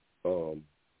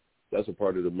 That's a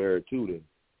part of the merit too, then,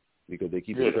 because they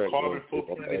keep track. The carbon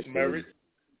footprint is merit.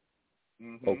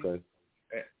 Mm-hmm. Okay.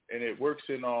 And it works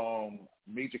in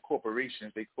major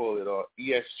corporations. They call it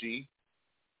ESG.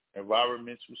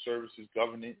 environmental services,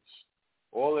 governance.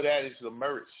 All of that is the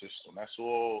merit system. That's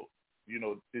all,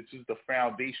 this is the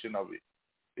foundation of it.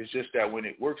 It's just that when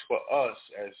it works for us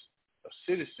as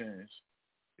citizens,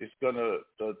 it's gonna,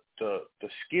 the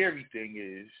scary thing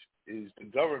is the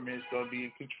government's gonna be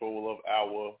in control of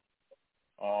our,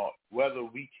 whether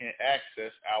we can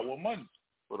access our money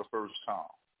for the first time.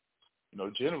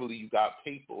 Generally you got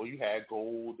paper or you had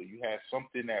gold or you had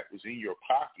something that was in your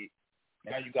pocket.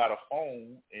 Now you got a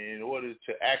phone, and in order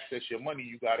to access your money,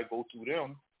 you got to go through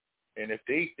them. And if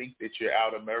they think that you're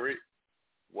out of merit,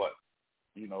 what?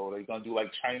 They're going to do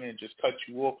like China and just cut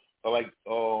you off, or like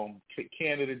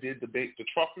Canada did the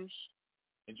truckers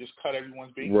and just cut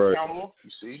everyone's bank account off,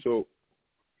 you see? So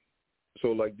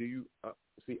like, do you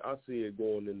I see it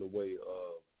going in the way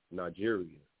of Nigeria.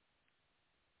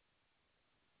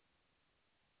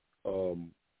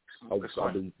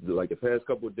 I've been, like, the past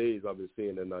couple of days, I've been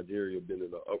seeing that Nigeria been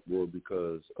in an uproar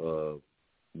because of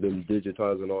them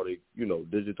digitizing all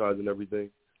digitizing everything.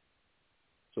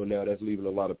 So now that's leaving a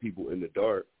lot of people in the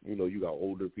dark. You got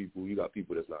older people, you got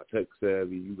people that's not tech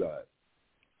savvy, you got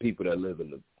people that live in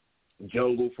the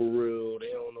jungle for real. They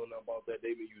don't know nothing about that.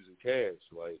 They been using cash,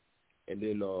 like, and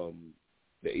then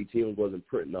the ATM wasn't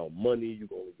printing out money. You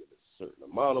can only get a certain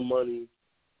amount of money.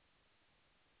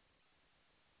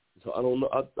 So I don't know.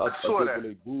 I think when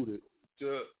they booted,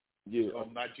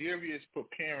 Nigeria is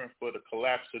preparing for the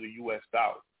collapse of the U.S.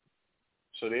 dollar.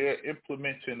 So they're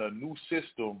implementing a new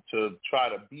system to try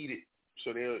to beat it.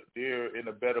 So they're in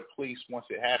a better place once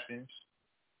it happens.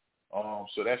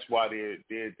 So that's why their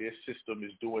system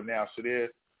is doing now. So they're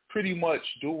pretty much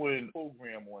doing a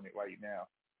program on it right now.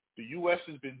 The U.S.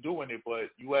 has been doing it,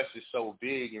 but U.S. is so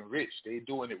big and rich, they're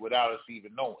doing it without us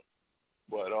even knowing.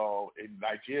 But in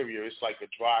Nigeria, it's like a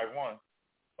dry run.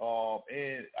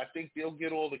 And I think they'll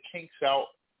get all the kinks out.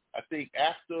 I think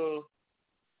after,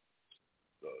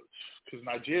 because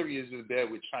Nigeria is in bed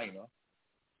with China,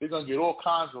 they're going to get all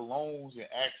kinds of loans and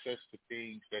access to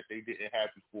things that they didn't have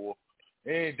before.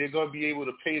 And they're going to be able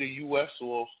to pay the U.S.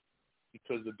 off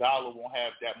because the dollar won't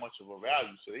have that much of a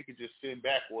value. So they can just send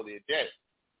back all their debt.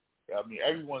 I mean,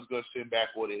 everyone's gonna send back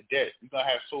all their debt.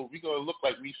 We're gonna look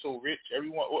like we so rich.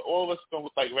 Everyone, all of us gonna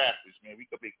look like rappers, man. We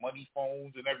could make money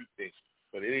phones and everything,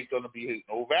 but it ain't gonna be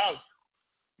no value.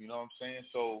 You know what I'm saying?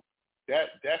 So that's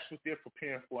what they're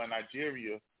preparing for in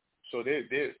Nigeria. So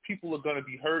people are gonna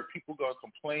be hurt. People are gonna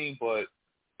complain, but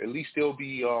at least they'll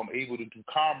be able to do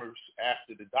commerce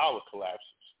after the dollar collapses.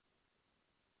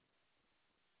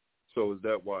 So is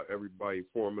that why everybody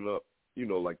forming up?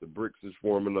 Like the BRICS is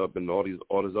forming up and all this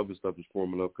other stuff is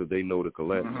forming up because they know the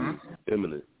collapse is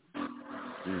imminent.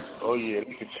 Oh, yeah,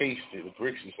 we can taste it. The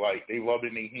BRICS is like, they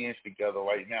rubbing their hands together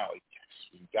right now. Like,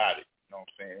 yes, we got it. You know what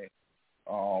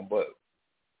I'm saying? But,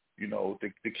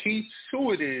 the key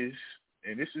to it is,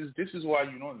 and this is why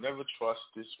you don't never trust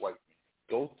this white man.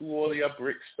 Go through all your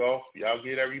BRICS stuff. Y'all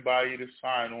get everybody to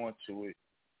sign on to it.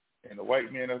 And the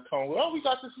white man will come, well, we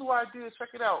got this new idea. Check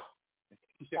it out.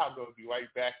 Y'all gonna be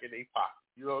right back in their pocket.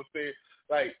 You know what I'm saying?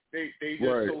 Like they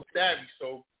just so savvy.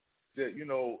 So that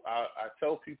I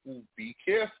tell people be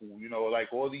careful.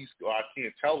 Like all these, I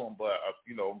can't tell them, but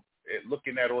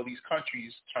looking at all these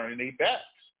countries turning their backs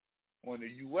on the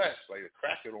U.S. Like a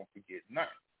cracker don't forget nothing.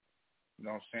 You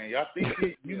know what I'm saying? Y'all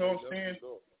think you know what I'm saying?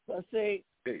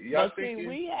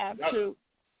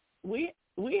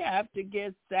 we have to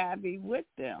get savvy with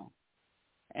them.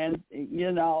 And,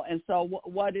 and so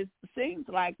what it seems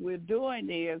like we're doing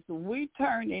is we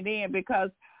turn it in because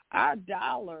our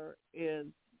dollar is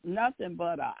nothing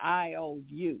but an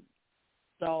IOU.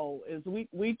 So is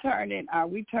we turning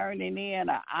in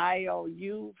an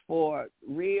IOU for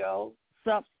real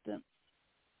substance?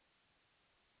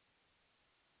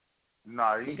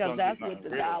 No, because that's what the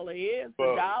real. Dollar is.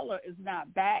 But the dollar is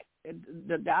not back.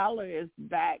 The dollar is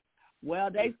back.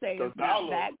 Well, they say it's not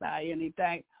backed by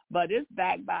anything. But it's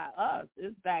backed by us.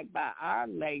 It's backed by our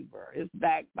labor. It's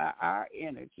backed by our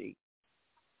energy.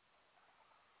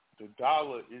 The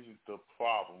dollar isn't the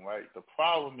problem, right? The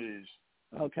problem is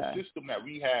the system that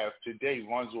we have today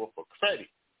runs off of credit.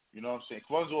 You know what I'm saying?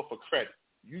 It runs off of credit.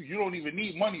 You don't even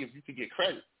need money if you can get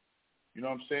credit. You know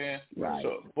what I'm saying? Right.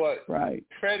 So, but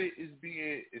credit is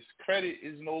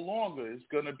no longer. It's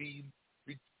going to be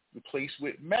replaced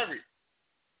with merit.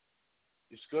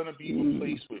 It's going to be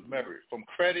replaced with merit, from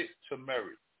credit to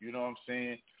merit. You know what I'm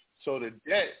saying? So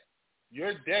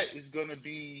your debt is going to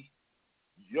be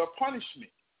your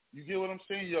punishment. You get what I'm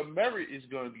saying? Your merit is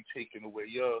going to be taken away.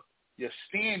 Your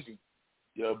standing,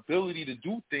 your ability to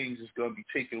do things is going to be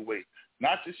taken away.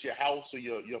 Not just your house or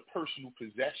your personal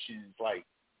possessions like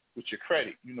with your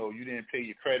credit. You know, you didn't pay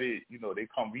your credit. You know, they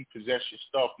come repossess your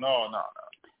stuff. No.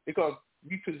 They come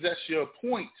repossess your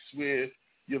points where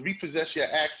you repossess your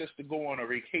access to go on a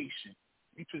vacation.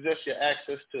 Repossess your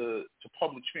access to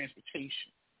public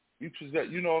transportation. Repossess,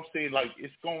 you know what I'm saying? Like,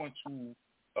 it's going to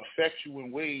affect you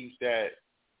in ways that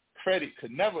credit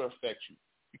could never affect you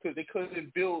because they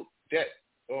couldn't build debt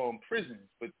prisons,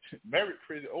 but merit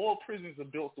prison. All prisons are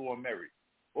built on merit.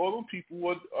 All them people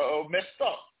were messed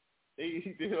up.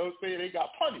 They, you know what I'm saying? They got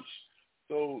punished.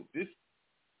 So this,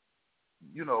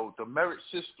 you know, the merit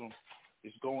system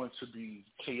is going to be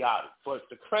chaotic. But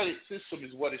the credit system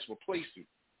is what it's replacing.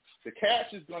 The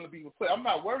cash is going to be replaced. I'm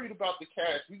not worried about the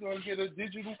cash. We're going to get a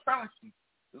digital currency.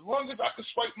 As long as I can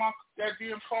swipe that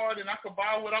damn card and I can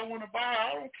buy what I want to buy,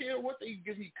 I don't care what they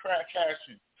give me cash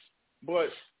in. But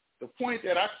the point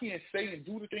that I can't say and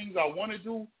do the things I want to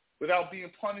do without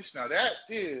being punished, now that's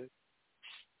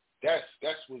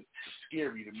what's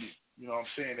scary to me. You know what I'm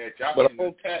saying? That y'all can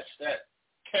attach that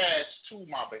cash to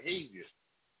my behavior.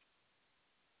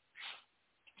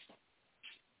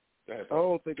 I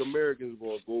don't think Americans are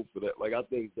going to go for that. Like, I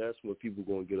think that's when people are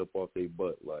going to get up off their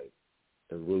butt, like,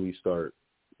 and really start,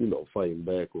 you know, fighting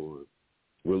back or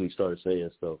really start saying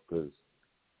stuff because,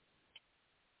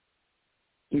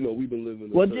 you know, we've been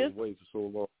living in a certain way for so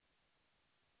long.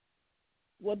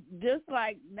 Well, just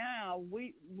like now,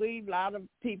 we a lot of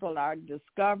people are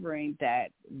discovering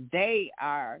that they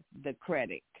are the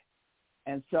critic.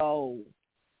 And so,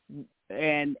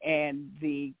 and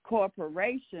the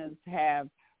corporations have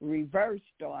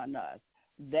reversed on us.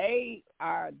 They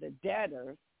are the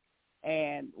debtors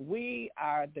and we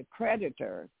are the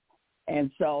creditors. And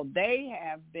so they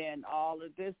have been all of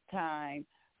this time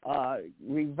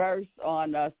reversed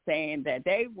on us, saying that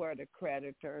they were the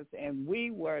creditors and we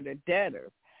were the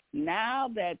debtors. Now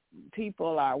that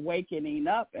people are waking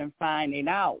up and finding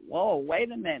out, whoa,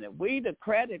 wait a minute, we the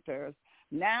creditors,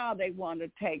 now they want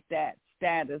to take that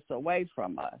status away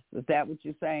from us. Is that what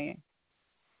you're saying?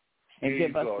 And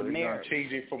give us the merit. They're going to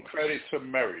change it from credit to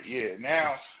merit. Yeah,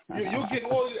 now you'll get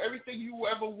everything you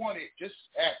ever wanted. Just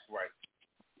act right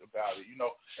about it, you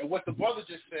know. And what the brother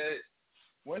just said,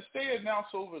 once they announce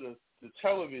over the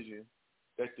television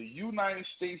that the United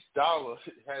States dollar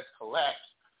has collapsed,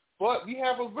 but we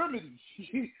have a remedy.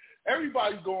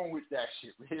 Everybody's going with that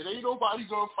shit, man. Ain't nobody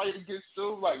going to fight against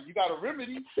them. Like, you got a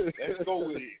remedy, let's go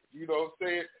with it. You know what I'm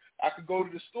saying? I could go to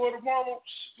the store tomorrow,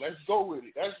 let's go with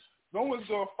it. No one's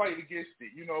going to fight against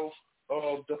it. You know,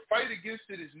 the fight against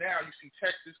it is now. You see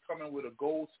Texas coming with a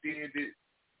gold standard,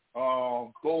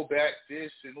 gold back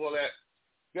this and all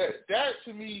that. That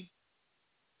to me,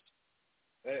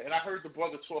 and I heard the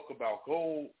brother talk about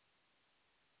gold.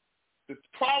 The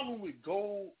problem with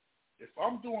gold, if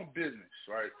I'm doing business,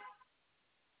 right,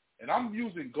 and I'm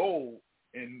using gold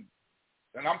and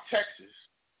I'm Texas,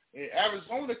 and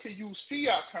Arizona can use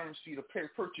fiat currency to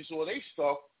purchase all their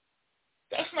stuff,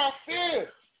 that's not fair.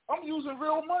 I'm using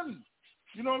real money.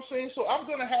 You know what I'm saying? So I'm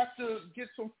going to have to get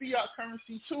some fiat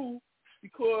currency too,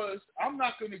 because I'm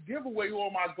not going to give away all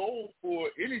my gold for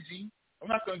energy. I'm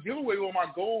not going to give away all my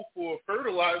gold for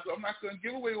fertilizer. I'm not going to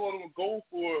give away all the gold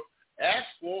for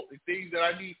asphalt and things that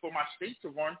I need for my state to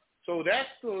run. So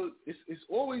it's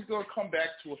always going to come back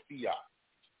to a fiat,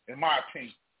 in my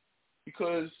opinion,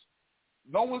 because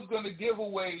no one's going to give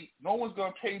away, no one's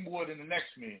going to pay more than the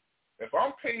next man. If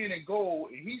I'm paying in gold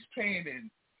and he's paying in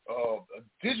a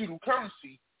digital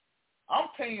currency, I'm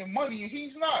paying money and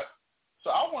he's not. So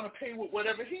I want to pay with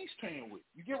whatever he's paying with.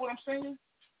 You get what I'm saying?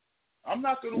 I'm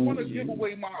not going to want to give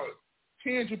away my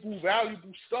tangible,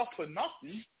 valuable stuff for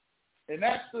nothing. And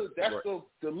that's the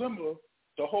dilemma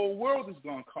the whole world is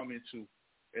going to come into.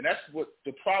 And that's what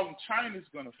the problem China's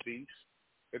going to face.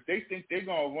 If they think they're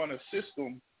going to run a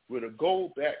system with a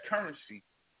gold-backed currency,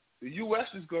 the U.S.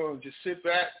 is going to just sit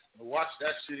back and watch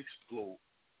that shit explode.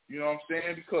 You know what I'm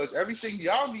saying? Because everything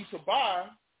y'all need to buy,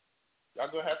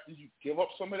 y'all going to have to give up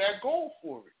some of that gold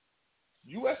for it.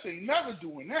 U.S. ain't never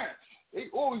doing that. They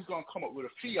always going to come up with a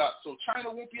fiat, so China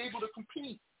won't be able to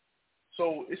compete.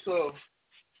 So it's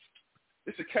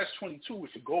a catch-22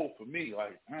 with the gold for me.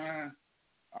 Like, I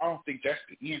don't think that's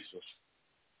the answer.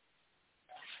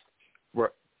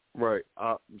 Right.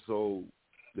 So,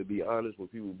 to be honest, when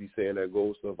people be saying that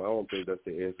gold stuff, I don't think that's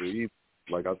the answer either.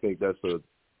 Like, I think that's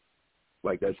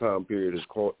that time period has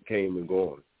came and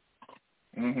gone.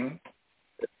 Mm-hmm.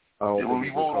 I don't think when we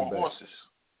it rode will come on back. horses.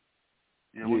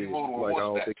 Yeah, when we rode on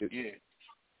horseback.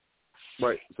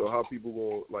 Right. So how people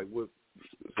going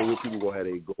what people gonna have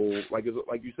a gold? Like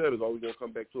you said, it's always gonna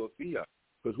come back to a fiat.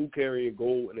 Because who carrying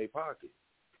gold in their pocket?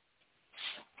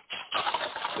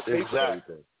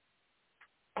 Exactly.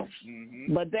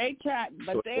 Mm-hmm. But they're changing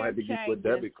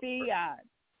fiat.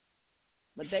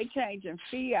 But they changing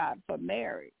fiat for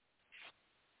marriage.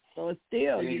 So it's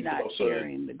still you're not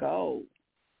carrying the gold.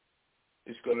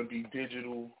 It's going to be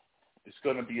digital. It's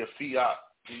going to be a fiat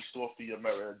based off the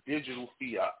America, a digital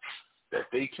fiat that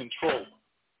they control.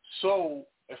 So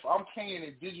if I'm paying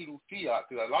a digital fiat,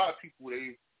 because a lot of people,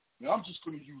 I'm just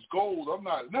going to use gold. I'm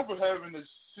never having a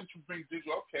central bank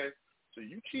digital. Okay, so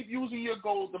you keep using your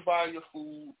gold to buy your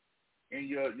food and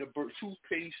your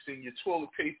toothpaste and your toilet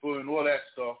paper and all that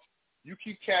stuff. You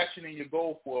keep cashing in your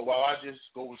gold for it while I just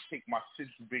go and take my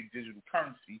central bank digital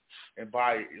currency and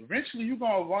buy it. Eventually, you're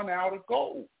going to run out of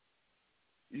gold.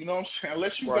 You know what I'm saying?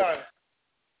 Unless you got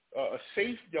a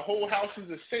safe, your whole house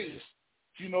is a safe,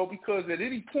 because at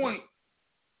any point,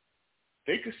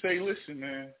 they could say, listen,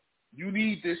 man, you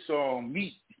need this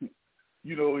meat,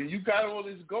 and you got all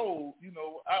this gold, if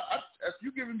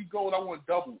you're giving me gold, I want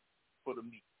double for the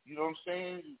meat. You know what I'm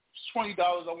saying? $20, I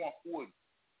want $40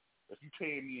 if you're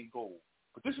paying me in gold.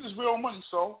 But this is real money,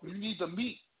 so you need the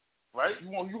meat, right?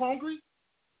 You hungry?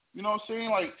 You know what I'm saying?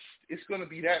 Like, it's going to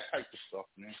be that type of stuff,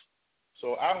 man.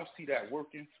 So I don't see that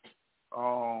working.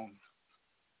 I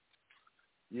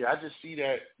just see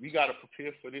that we got to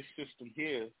prepare for this system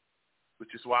here,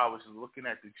 which is why I was looking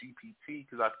at the GPT,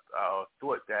 because I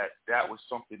thought that was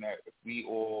something that if we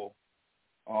all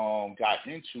got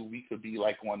into, we could be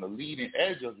like on the leading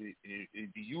edge of it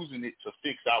and be using it to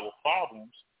fix our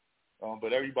problems.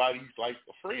 But everybody's like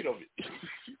afraid of it.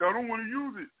 I don't want to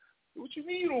use it. What you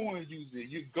mean you don't want to use it?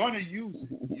 You're going to use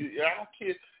it. I don't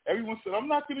care. Everyone said, I'm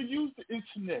not going to use the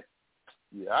internet.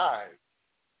 Yeah, all right.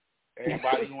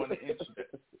 Everybody on the internet.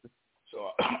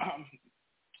 So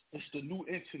it's the new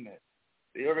internet.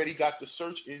 They already got the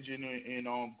search engine in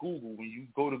Google. When you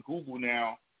go to Google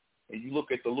now and you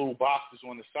look at the little boxes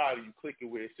on the side and you click it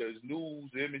where it says news,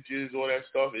 images, all that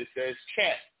stuff, it says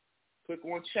chat. Click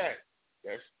on chat.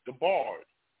 That's the Bard.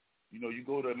 You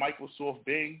go to Microsoft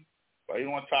Bing, right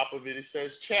on top of it, it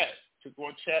says chat. Click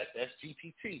on chat, that's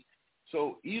GPT.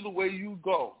 So either way you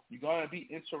go, you're going to be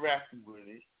interacting with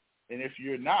it. And if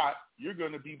you're not, you're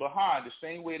going to be behind. The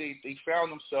same way they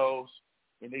found themselves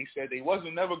when they said they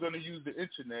wasn't never going to use the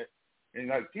internet. And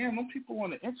like, damn, them people on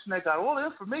the internet got all the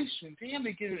information. Damn,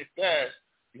 they getting it fast.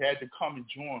 You had to come and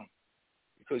join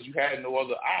because you had no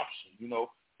other option,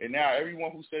 And now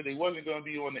everyone who said they wasn't going to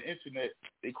be on the internet,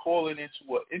 they calling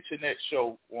into an internet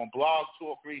show on Blog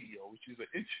Talk Radio, which is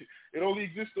it only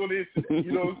exists on the internet.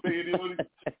 You know what I'm saying?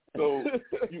 So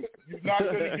you're not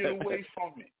going to get away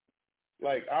from it.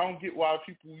 Like, I don't get why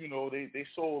people, they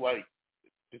so like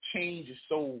the change is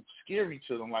so scary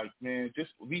to them. Like, man,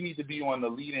 we need to be on the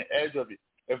leading edge of it.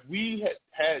 If we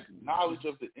had knowledge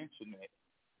of the internet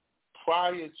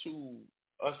prior to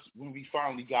us when we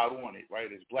finally got on it, right,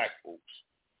 as black folks,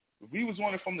 if we was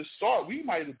on it from the start, we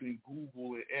might have been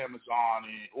Google and Amazon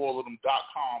and all of them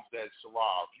 .coms that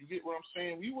survived. You get what I'm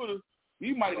saying?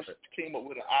 We might have came up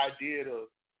with an idea to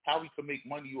how we could make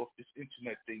money off this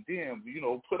internet thing. Damn,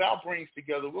 put our brains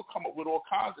together. We'll come up with all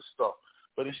kinds of stuff.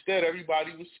 But instead,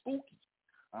 everybody was spooky.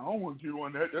 I don't want to get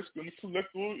on that. That's going to collect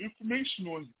all the information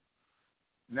on you.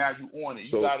 Now you on it.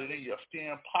 You got it in your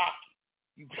damn pocket.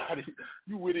 You got it.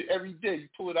 You with it every day. You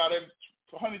pull it out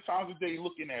 100 times a day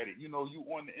looking at it. You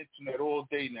on the internet all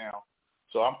day now.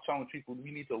 So I'm telling people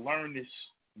we need to learn this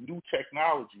new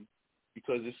technology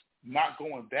because it's not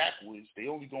going backwards. They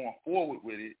only going forward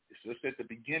with it. It's just at the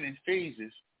beginning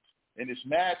phases. And it's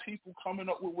mad people coming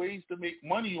up with ways to make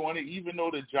money on it, even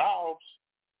though the jobs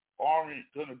aren't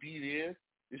going to be there.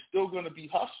 It's still going to be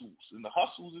hustles. And the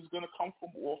hustles is going to come from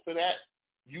off of that.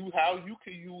 How you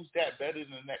can use that better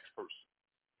than the next person.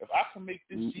 If I can make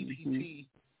this GPT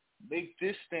make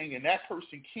this thing and that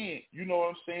person can't, you know what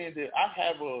I'm saying, that I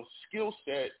have a skill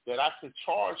set that I could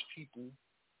charge people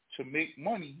to make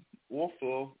money off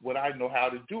of what I know how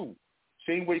to do.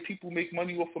 Same way people make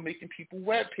money off of making people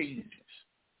web pages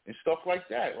and stuff like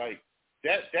that. Like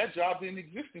that job didn't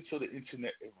exist until the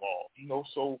internet evolved,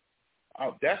 So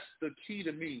that's the key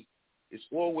to me. It's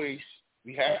always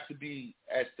we have to be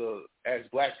as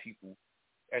black people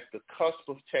at the cusp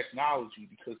of technology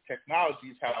because technology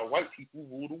is how white people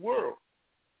rule the world.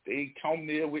 They come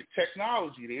there with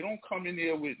technology. They don't come in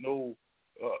there with no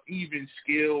even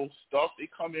scale stuff. They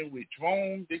come in with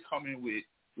drones. They come in with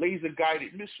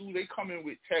laser-guided missiles. They come in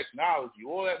with technology.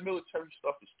 All that military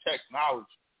stuff is technology.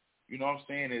 You know what I'm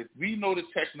saying? If we know the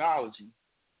technology,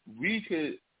 we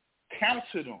could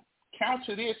counter them,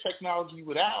 counter their technology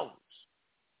with ours.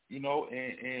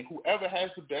 And whoever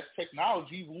has the best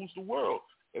technology rules the world.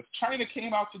 If China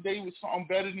came out today with something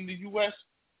better than the U.S.,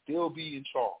 they'll be in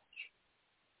charge.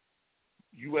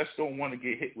 U.S. don't want to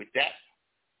get hit with that.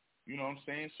 You know what I'm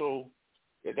saying? So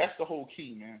that's the whole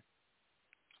key, man.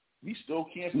 We still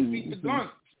can't defeat the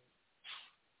guns.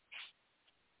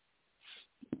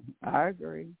 I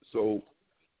agree. So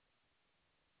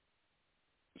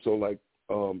like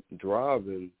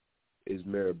driving is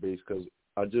merit-based because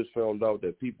I just found out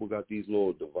that people got these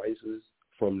little devices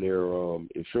from their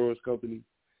insurance company,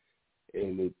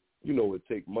 and it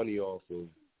take money off of,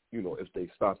 if they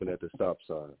stopping at the stop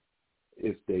sign,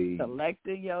 if they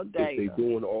collecting your data, if they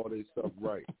doing all this stuff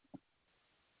right.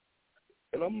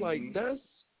 And I'm like, that's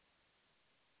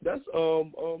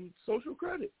social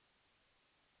credit.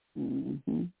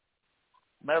 Mm-hmm.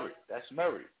 Merit. That's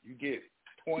merit. You get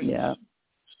points. Yeah.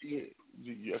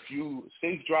 If you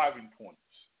safe driving points,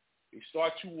 they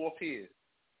start you off here.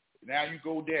 Now you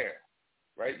go there,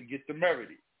 right? You get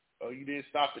demerited. Oh, you didn't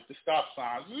stop at the stop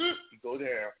sign. You go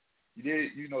there. You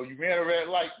did. You ran a red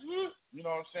light. You know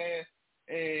what I'm saying?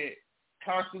 And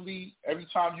constantly, every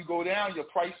time you go down, your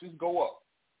prices go up.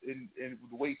 And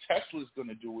the way Tesla's going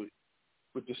to do it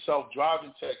with the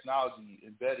self-driving technology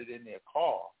embedded in their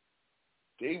car,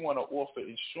 they want to offer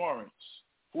insurance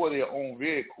for their own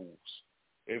vehicles.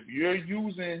 If you're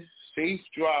using safe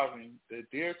driving,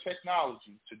 their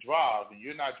technology to drive, and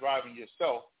you're not driving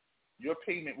yourself, your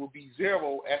payment will be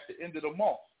zero at the end of the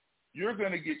month. You're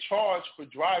going to get charged for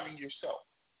driving yourself.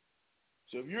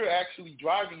 So if you're actually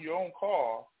driving your own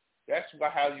car, that's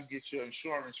how you get your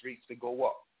insurance rates to go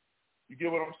up. You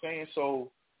get what I'm saying?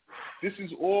 So this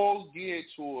is all geared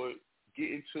toward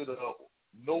getting to the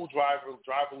no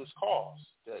driverless cars.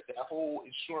 That whole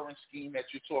insurance scheme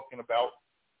that you're talking about,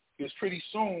 because pretty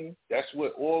soon that's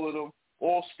what all of them,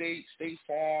 Allstate, State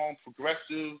Farm,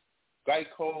 Progressive,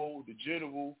 Geico, the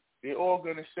General, they're all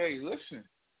going to say, listen,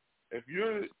 if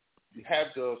you have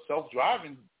the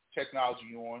self-driving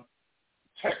technology on,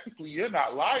 technically you're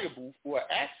not liable for an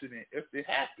accident if it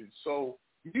happens. So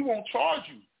we won't charge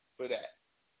you for that.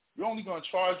 We're only going to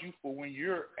charge you for when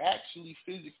you're actually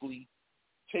physically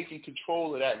taking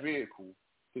control of that vehicle,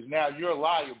 because now you're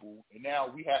liable, and now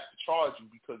we have to charge you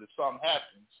because if something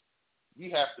happens, we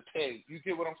have to pay. You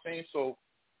get what I'm saying? So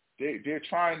they're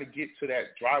trying to get to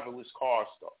that driverless car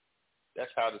stuff.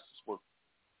 That's how this is working.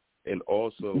 And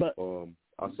also,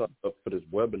 I signed up for this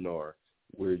webinar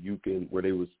where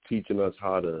they was teaching us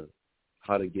how to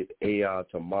get AI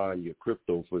to mine your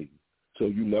crypto for you, so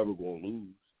you never gonna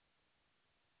lose.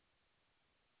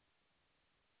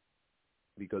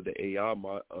 Because the AI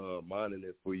mining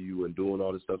it for you and doing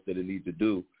all the stuff that it needs to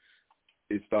do,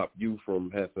 it stopped you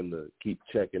from having to keep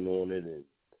checking on it and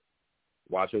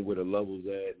watching where the level's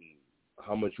at and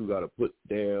how much you got to put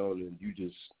down, and you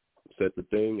just set the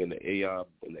thing, and the AI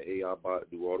bot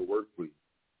do all the work for you.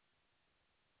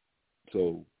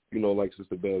 So, like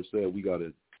Sister Bev said, we got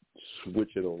to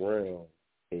switch it around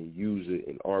and use it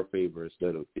in our favor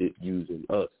instead of it using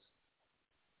us.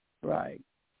 Right.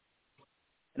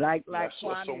 Like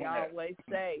Kwame always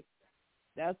say,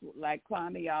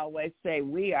 Kwame always say,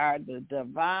 we are the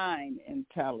divine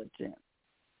intelligence.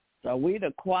 So we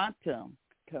the quantum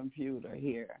computer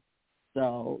here.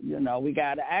 So, we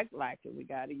got to act like it. We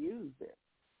got to use it.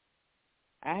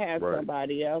 I have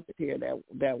somebody else here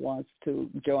that wants to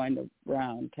join the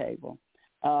round table.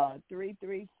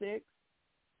 336-458.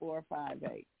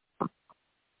 Hey,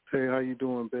 how you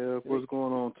doing, Bev? What's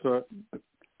going on, Tut?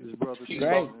 This brother D.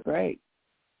 Great.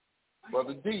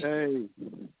 Brother D. Hey,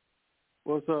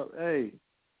 what's up? Hey,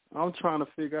 I'm trying to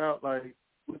figure out,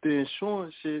 with the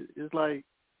insurance shit, it's like,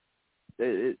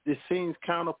 it seems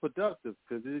counterproductive,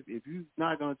 because if you're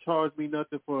not going to charge me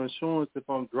nothing for insurance if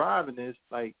I'm driving this,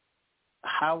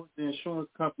 how is the insurance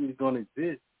company going to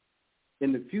exist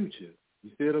in the future? You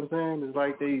see what I'm saying? It's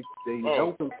like they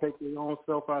help them take their own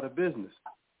self out of business.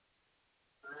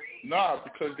 Nah,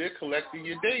 because they're collecting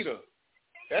your data.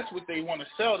 That's what they want to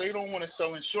sell. They don't want to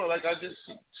sell insurance. Like I just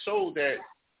showed that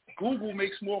Google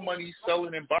makes more money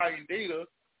selling and buying data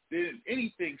than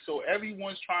anything. So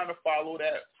everyone's trying to follow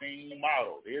that same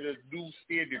model. They're the new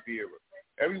standard bearer.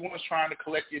 Everyone's trying to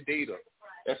collect your data.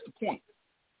 That's the point.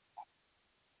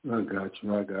 I got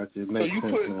you. It so makes you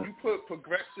sense, put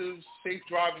progressive safe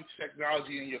driving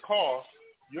technology in your car.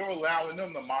 You're allowing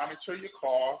them to monitor your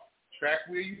car, track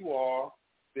where you are.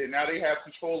 Now they have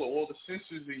control of all the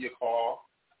sensors in your car.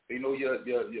 They know your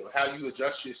how you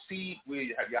adjust your seat, where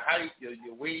you have your height,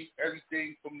 your weight,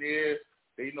 everything from there.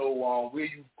 They know where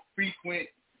you frequent.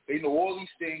 They know all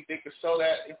these things. They can sell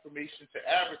that information to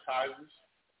advertisers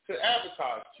to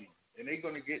advertise to you. And they're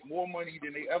going to get more money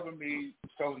than they ever made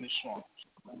selling insurance.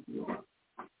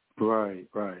 Right.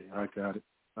 I got it.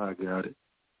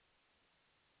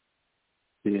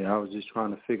 Yeah, I was just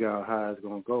trying to figure out how it's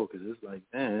going to go because it's like,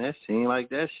 man, that seems like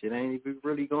that shit ain't even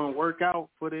really going to work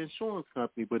out for the insurance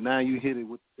company. But now you hit it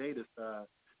with the data side,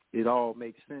 it all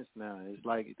makes sense now. It's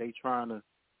like they trying to,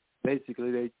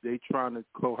 basically they trying to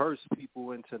coerce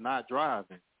people into not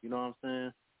driving. You know what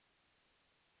I'm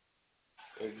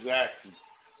saying? Exactly.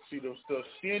 See, the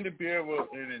standard bearer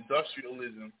in industrial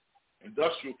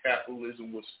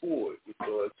capitalism was Ford with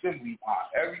the assembly line.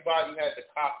 Everybody had to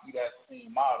copy that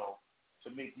same model to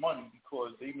make money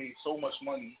because they made so much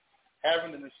money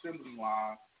having an assembly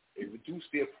line. They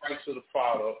reduced their price of the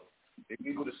product. They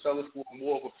were able to sell it for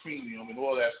more of a premium and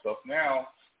all that stuff. Now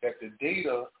that the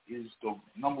data is the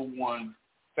number one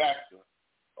factor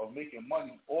of making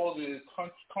money, all the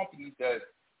companies that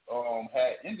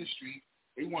had industry,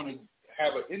 they want to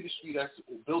have an industry that's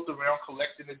built around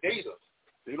collecting the data.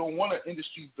 They don't want an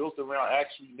industry built around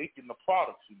actually making the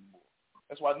products anymore.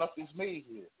 That's why nothing's made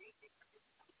here.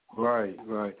 Right.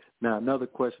 Now another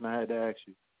question I had to ask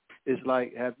you. It's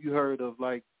like, have you heard of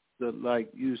like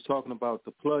you was talking about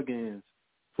the plugins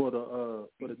for the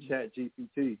Chat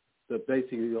GPT,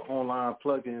 basically the online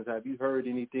plugins. Have you heard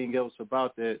anything else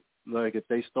about that? Like if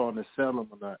they starting to sell them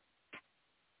or not?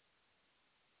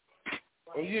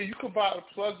 Oh yeah, you can buy the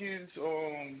plugins.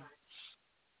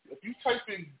 If you type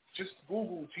in just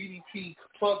Google GDP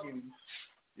plugins,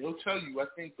 it'll tell you. I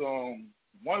think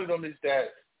one of them is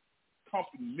that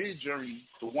company Midjourney,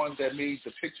 the ones that made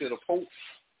the picture of the Pope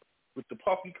with the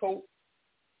puffy coat.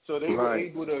 So they were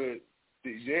able to.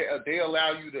 They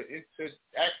allow you to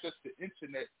access the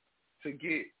internet to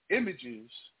get images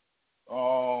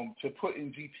to put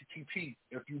in GTP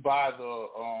if you buy the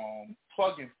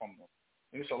plugin from them.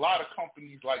 And there's a lot of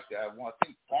companies like that. Well, I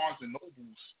think Barnes and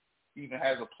Nobles even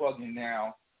has a plugin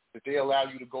now that they allow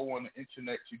you to go on the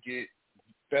internet to get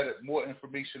more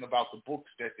information about the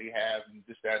books that they have and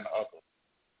this, that, and the other.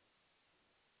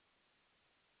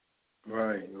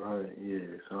 Right,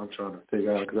 yeah. So I'm trying to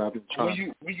figure out because I've been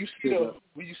trying. When you see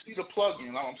the plugin,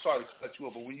 I'm sorry to cut you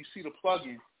off, but when you see the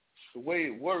plugin, the way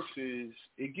it works is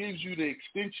it gives you the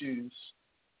extensions.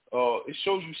 It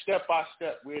shows you step by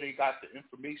step where they got the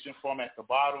information from at the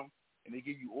bottom, and they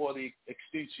give you all the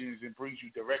extensions and brings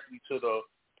you directly to the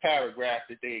paragraph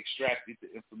that they extracted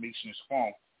the information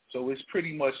from. So it's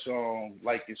pretty much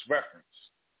like it's reference.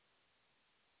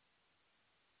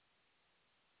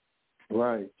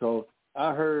 Right. So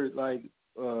I heard like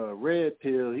Red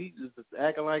Pill, he just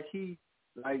acting like he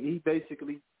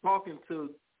basically talking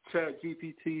to Chat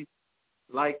GPT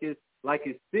like it's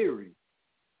theory.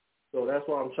 So that's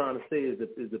what I'm trying to say is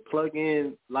the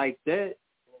plug-in like that?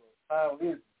 How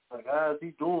is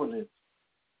he doing this?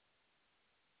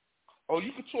 Oh,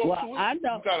 you can talk to it. I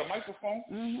know. You got a microphone?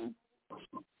 Mm-hmm.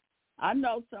 I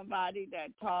know somebody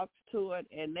that talks to it,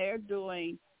 and they're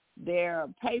doing their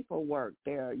paperwork,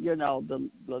 their, the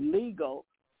legal,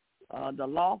 the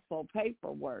lawful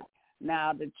paperwork.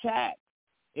 Now the chat,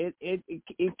 it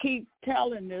keeps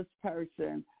telling this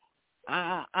person,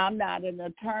 I'm not an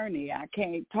attorney. I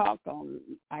can't talk on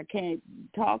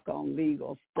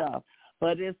legal stuff.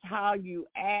 But it's how you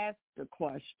ask the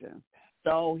questions.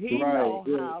 So he knows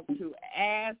how to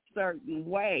ask certain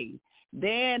way.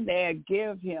 Then they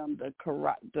give him the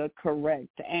correct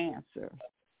answer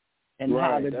and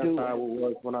how to do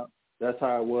it. That's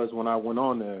how it was when I went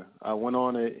on there. I went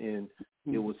on it and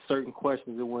it was certain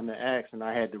questions it wanted to ask, and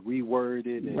I had to reword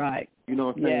it. And, you know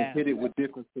what I'm saying? Hit it with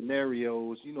different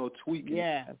scenarios, tweak it.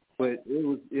 Yeah. But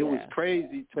it was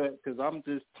crazy because I'm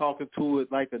just talking to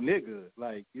it like a nigga,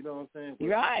 like, you know what I'm saying?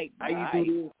 But how you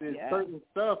do this and certain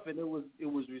stuff, and it was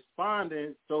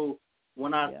responding. So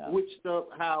when I switched up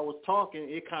how I was talking,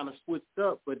 it kind of switched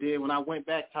up. But then when I went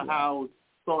back to how I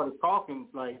started talking,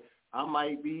 like I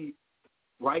might be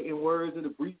writing words and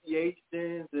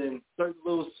abbreviations and certain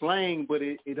little slang, but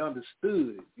it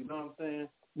understood. You know what I'm saying?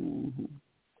 Mm-hmm.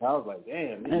 I was like,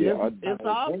 damn. And it's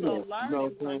also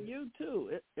learning from you, too.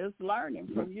 It's learning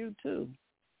from you, too.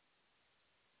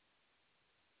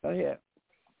 Go ahead.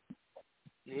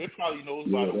 Yeah, it probably knows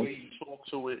by the way you talk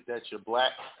to it that you're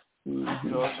black. Mm-hmm.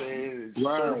 You know what I'm saying?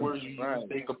 Certain words you use,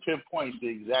 they can pinpoint the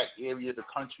exact area of the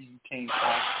country you came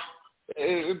from.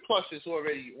 And plus, it's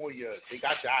already on they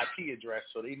got your IP address,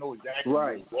 so they know exactly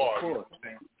where you are. You know what I'm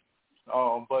saying?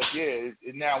 But yeah,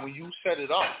 now when you set it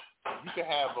up, you can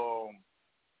have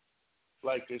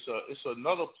like it's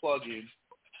another plugin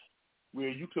where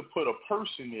you could put a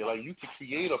person there. Like you could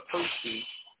create a person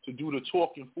to do the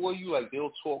talking for you. Like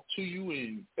they'll talk to you,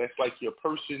 and that's like your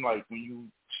person. Like when you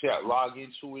log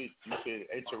into it, you can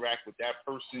interact with that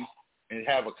person and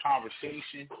have a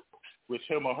conversation with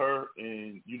him or her,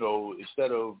 and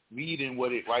instead of reading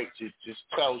what it writes, it just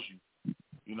tells you.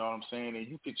 You know what I'm saying? And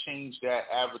you could change that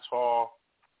avatar.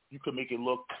 You could make it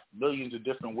look millions of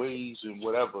different ways and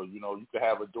whatever. You know, you could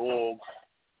have a dog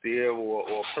there or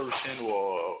a person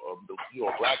or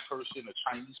a black person, a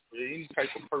Chinese, any type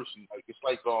of person. Like it's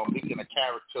like making a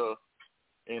character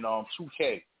in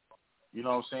 2K. You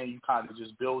know what I'm saying? You kind of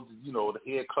just build, you know, the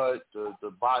haircut,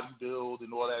 the body build,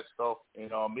 and all that stuff,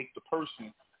 and make the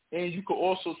person. And you could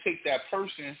also take that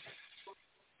person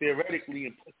theoretically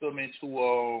and put them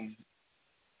into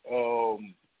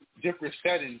different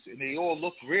settings, and they all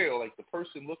look real. Like the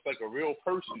person looks like a real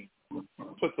person.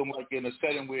 Put them like in a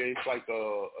setting where it's like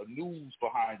a news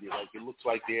behind it. Like it looks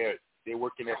like they're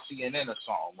working at CNN or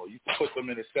something. Or you can put them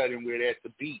in a setting where they're at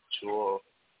the beach, or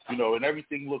you know, and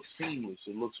everything looks seamless.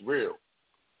 It looks real.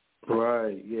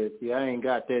 Right. Yeah. See, I ain't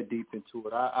got that deep into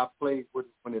it. I played with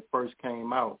it when it first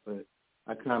came out, but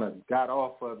I kind of got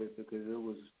off of it because it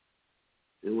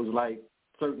was like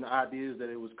certain ideas that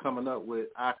it was coming up with.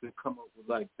 I could come up with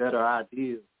like better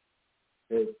ideas.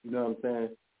 That, you know what I'm saying?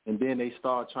 And then they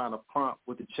start trying to prompt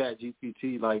with the chat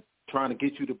GPT, like trying to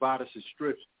get you to buy the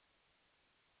subscription.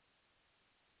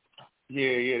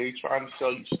 Yeah, they trying to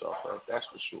sell you stuff. That's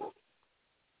for sure.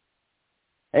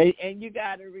 And you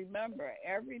got to remember,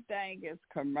 everything is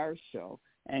commercial,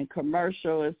 and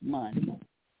commercial is money.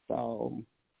 So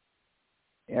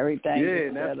everything. Yeah,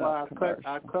 and that's why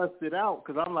I cussed it out,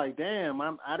 because I'm like, damn,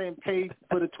 I didn't pay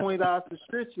for the $20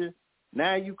 subscription.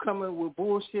 Now you coming with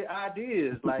bullshit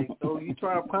ideas, like, so you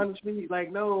try to punish me?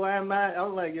 Like, no, I'm not. I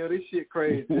was like, yo, this shit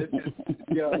crazy.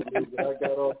 Yo, I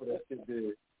got off of that shit,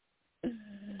 dude.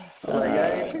 Like,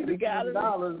 I ain't paid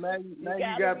 $20. Now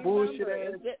you got bullshit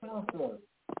ass.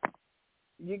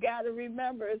 You got to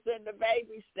remember, it's in the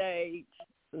baby stage,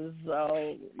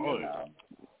 so you know.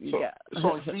 It's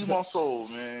only 3 months old,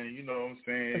 man. You know what I'm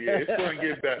saying? Yeah, it's gonna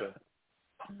get better.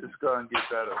 It's gonna get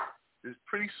better. It's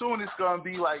pretty soon. It's gonna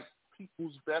be like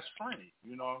people's best friend.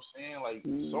 You know what I'm saying? Like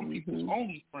some people's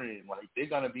only friend. Like they're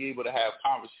gonna be able to have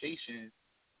conversations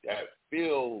that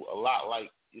feel a lot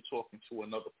like you're talking to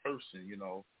another person. You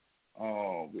know,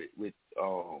 with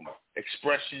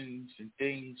expressions and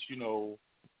things. You know.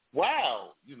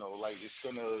 Wow, you know, like it's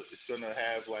gonna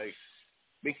have like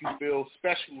make you feel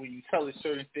special when you tell it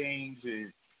certain things,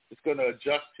 and it's gonna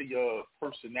adjust to your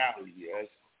personality.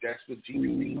 That's what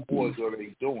GPT-4 is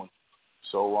already doing.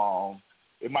 So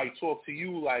it might talk to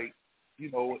you like,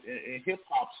 you know, in hip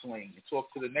hop slang, and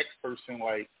talk to the next person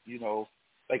like, you know,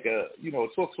 like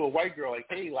talk to a white girl like,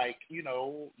 hey, like, you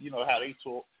know how they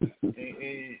talk, and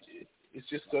it's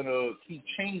just gonna keep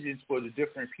changing for the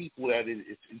different people that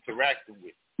it's interacting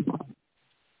with.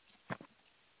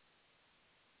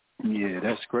 Yeah,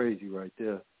 that's crazy right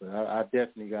there. But I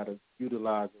definitely got to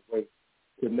utilize a way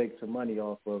to make some money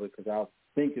off of it, because I was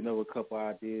thinking of a couple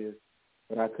ideas,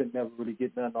 but I could never really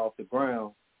get nothing off the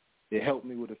ground. It helped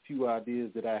me with a few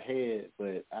ideas that I had,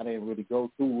 but I didn't really go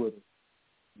through with it.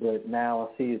 But now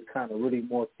I see it's kind of really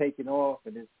more taking off,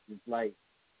 and it's like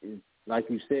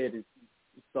you said, it's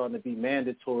starting to be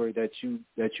mandatory that you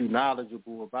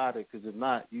knowledgeable about it, because if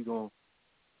not, you're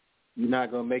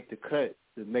not gonna make the cut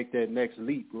to make that next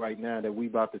leap right now that we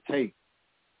about to take.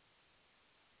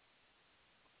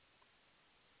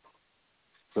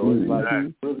 So it's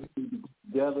like really be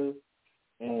together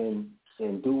and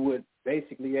do what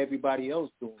basically everybody else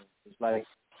doing. It's like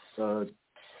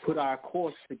put our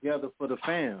course together for the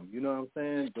fam. You know what I'm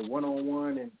saying? The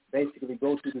one-on-one, and basically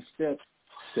go through the steps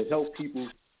to help people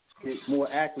get more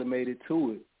acclimated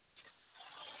to it.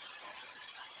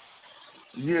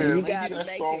 Yeah, you got to that's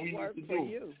make all it we work need to for do.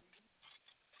 you.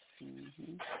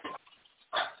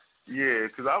 Yeah,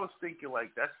 because I was thinking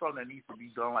like that's something that needs to be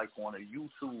done like on a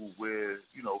YouTube where,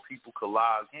 you know, people could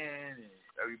log in and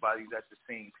everybody's at the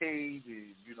same page,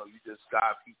 and you know, you just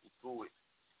guide people through it.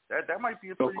 That might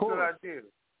be a pretty good idea.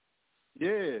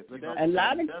 Yeah, but a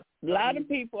lot of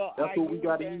people that's are what we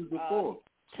got to using, use it for.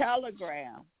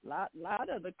 Telegram. Lot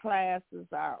of the classes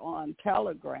are on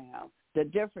Telegram. The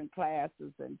different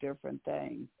classes and different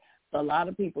things. So a lot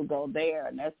of people go there,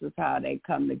 and that's just how they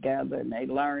come together and they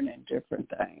learn in different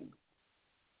things.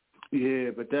 Yeah,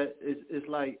 but that it's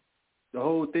like the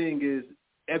whole thing is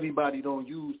everybody don't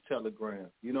use Telegram.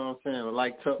 You know what I'm saying?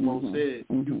 Like TUTMOSE said,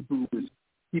 YouTube is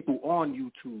people on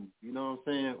YouTube. You know what I'm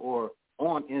saying? Or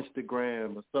on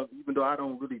Instagram or something. Even though I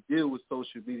don't really deal with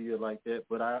social media like that,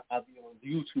 but I be on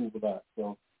YouTube a lot.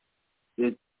 So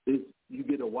it you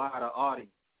get a wider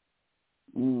audience.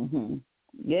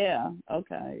 Yeah.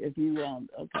 Okay. If you want.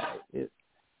 Okay.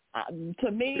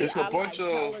 To me, it's I like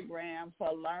Telegram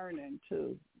for learning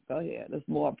too. Go ahead. It's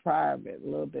more private, a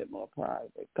little bit more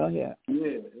private. Go ahead.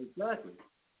 Yeah, exactly.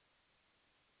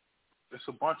 it's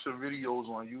a bunch of videos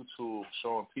on YouTube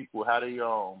showing people how they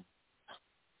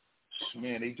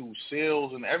they do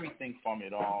sales and everything from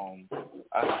it.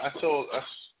 I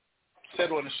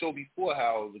said on the show before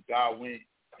how the guy went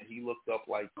and he looked up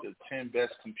like the 10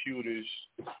 best computers,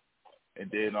 and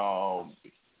then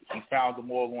he found them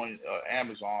all on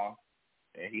Amazon,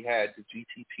 and he had the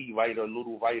GTP write a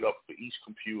little write-up for each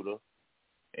computer,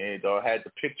 and had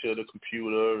the picture of the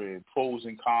computer and pros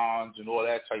and cons and all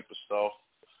that type of stuff,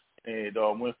 and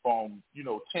went from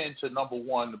 10 to number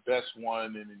 1, the best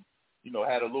one, and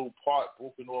had a little part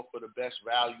broken off for the best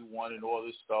value one and all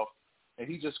this stuff. And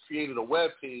he just created a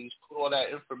web page, put all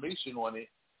that information on it.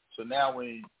 So now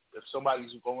if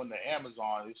somebody's going to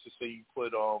Amazon, it's to say you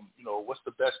put, what's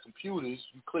the best computers,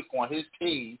 you click on his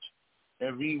page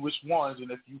and read which ones.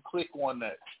 And if you click on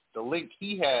the link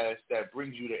he has that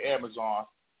brings you to Amazon,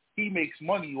 he makes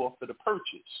money off of the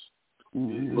purchase.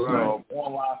 Mm-hmm. It's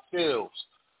online sales.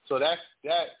 So that.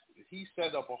 He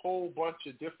set up a whole bunch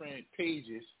of different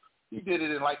pages. He did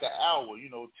it in like an hour,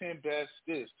 10 best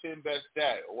this, 10 best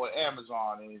that, or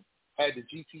Amazon, and had the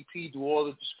GTP do all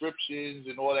the descriptions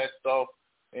and all that stuff,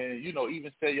 and,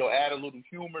 even say, add a little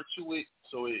humor to it,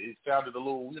 so it sounded a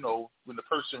little, when the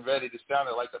person read it, it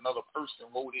sounded like another person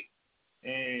wrote it,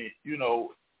 and,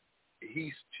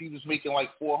 he was making like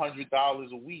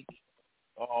 $400 a week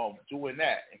doing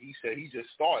that, and he said he just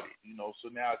started, so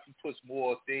now if he puts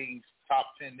more things, top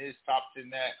 10 this, top 10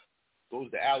 that, goes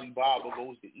to Alibaba,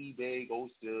 goes to eBay, goes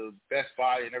to Best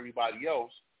Buy and everybody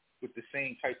else with the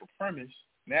same type of premise,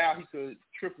 now he could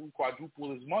triple,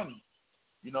 quadruple his money.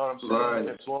 You know what I'm saying? Right.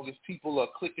 As long as people are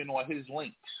clicking on his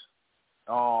links.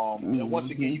 And once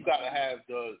again, you gotta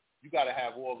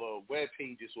have all the web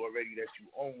pages already that you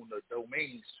own the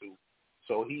domains to.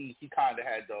 So he kind of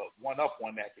had the one up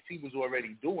on that because he was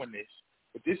already doing this.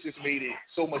 But this just made it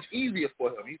so much easier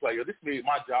for him. He's like, this made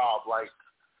my job like.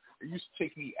 It used to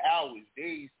take me hours,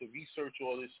 days to research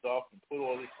all this stuff and put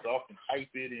all this stuff and type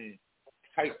it and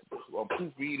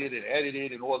proofread it and edit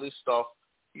it and all this stuff.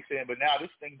 He's saying, but now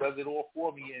this thing does it all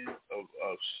for me, and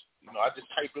I just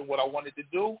type in what I wanted to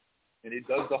do, and it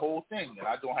does the whole thing, and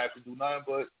I don't have to do nothing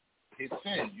but hit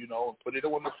send, and put it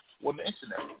on the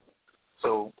internet.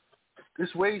 So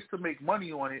there's ways to make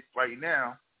money on it right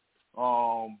now,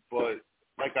 but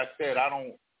like I said, I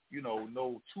don't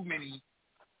know too many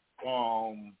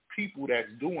people that's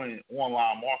doing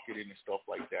online marketing and stuff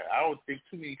like that. I don't think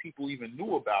too many people even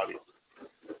knew about it.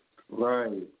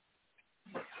 Right.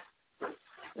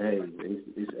 Hey,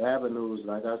 it's avenues.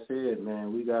 Like I said,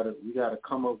 man, we gotta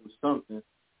come up with something,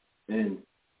 and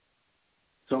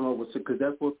come up with, because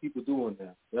that's what people doing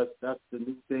now. That's the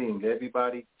new thing.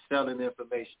 Everybody selling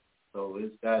information. So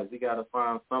we gotta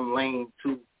find some lane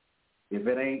too. If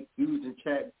it ain't using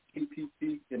Chat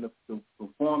GPT in the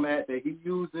format that he's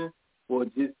using, or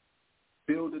just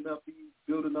building up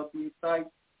these sites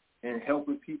and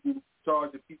helping people,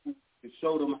 charging people to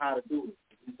show them how to do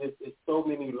it. It's so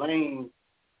many lanes.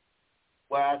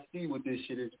 What I see with this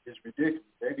shit is ridiculous.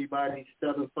 Everybody's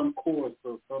selling some course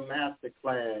or some master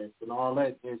class and all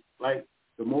that. It's like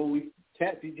the more we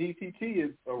Chat GPT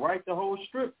is write the whole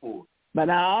script for it. But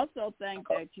I also think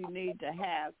that you need to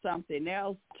have something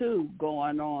else too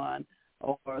going on,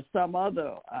 or some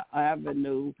other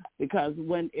avenue, because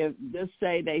if just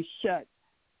say they shut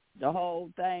the whole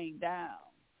thing down,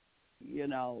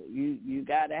 you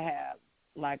got to have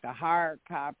like a hard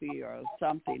copy or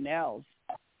something else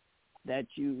that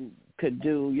you could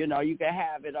do. You could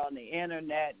have it on the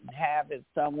internet and have it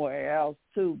somewhere else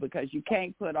too, because you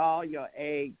can't put all your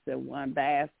eggs in one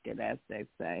basket, as they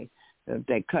say, if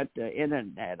they cut the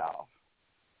internet off.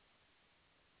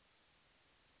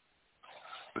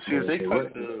 But see, if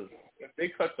they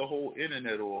cut the whole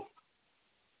internet off,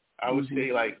 I would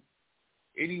say like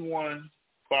anyone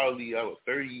probably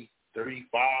 30,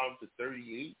 35 to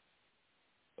 38,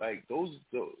 like those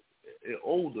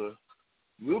older,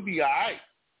 we'll be all right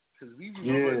because we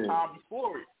remember the time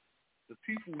before it. The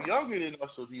people younger than us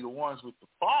will be the ones with the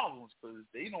problems because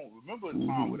they don't remember a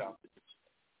time without the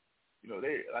internet.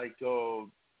 They like.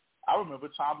 I remember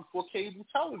time before cable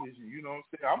television, what I'm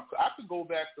saying? I could go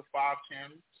back to 5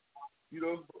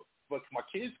 channels, but my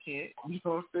kids can't,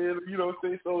 what I'm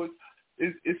saying? So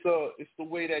it's the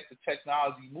way that the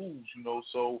technology moves,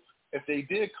 So if they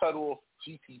did cut off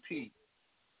GTP,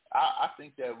 I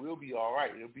think that we'll be all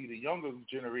right. It'll be the younger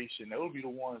generation. That will be the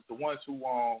ones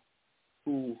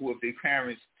who if their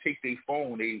parents take their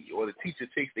phone, or the teacher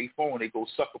takes their phone, they go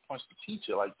sucker punch the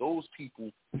teacher. Like those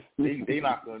people, they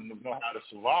not gonna know how to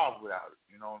survive without it.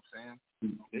 You know what I'm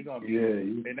saying? They're gonna be,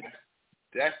 and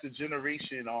that's the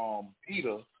generation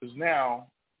beater. Because now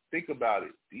think about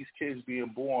it. These kids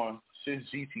being born since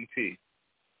GTP.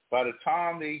 By the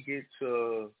time they get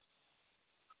to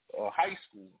high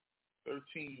school,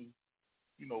 13,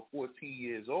 14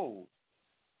 years old,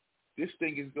 this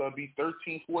thing is going to be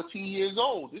 13, 14 years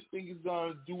old. This thing is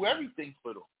going to do everything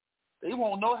for them. They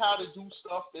won't know how to do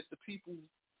stuff that the people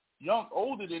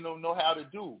older than them know how to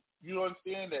do. You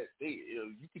understand that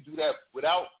you can do that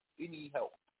without any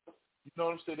help. You know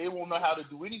what I'm saying? They won't know how to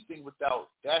do anything without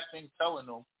that thing telling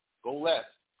them, go left,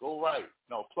 go right,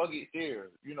 no, plug it there.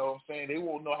 You know what I'm saying? They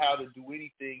won't know how to do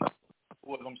anything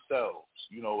for themselves,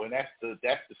 and that's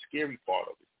the scary part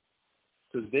of it.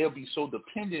 Because they'll be so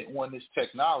dependent on this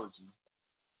technology,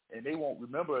 and they won't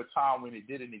remember a time when it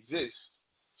didn't exist.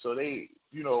 So they,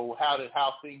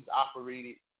 how things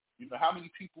operated. How many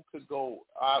people could go,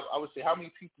 I would say how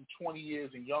many people 20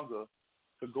 years and younger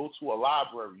could go to a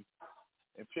library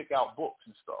and pick out books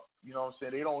and stuff. You know what I'm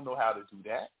saying? They don't know how to do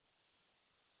that.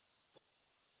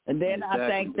 And then I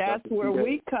think that's where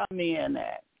we come in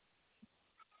at.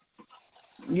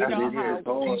 You know how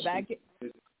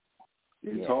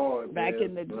it's hard. Back man.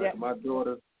 in the day, my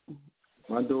daughter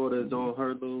is on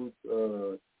her little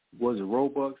was it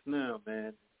Robux now,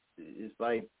 man. It's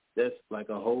like that's like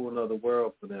a whole other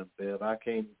world for them, Bev. I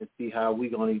can't even see how we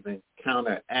gonna even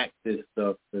counteract this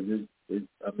stuff because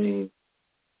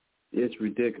it's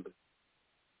ridiculous.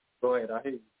 Go ahead, I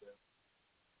hear you,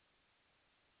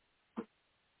 Bev.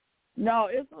 No,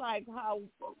 it's like how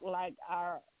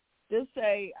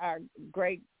our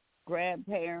great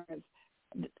grandparents,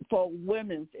 for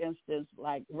women's instance,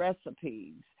 like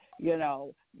recipes,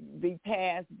 be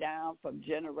passed down from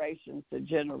generations to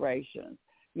generations.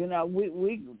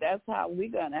 We that's how we're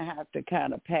gonna have to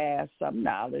kind of pass some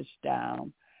knowledge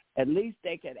down. At least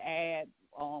they could add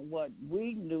on what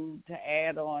we knew to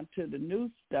add on to the new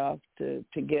stuff to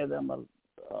give them a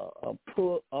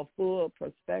full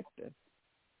perspective.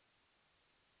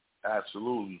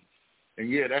 Absolutely. And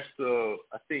yeah, that's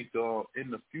I think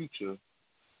in the future,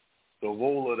 the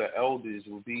role of the elders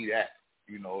will be that,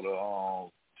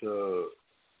 to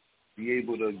be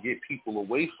able to get people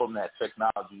away from that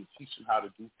technology and teach them how to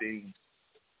do things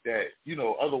that,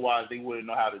 otherwise they wouldn't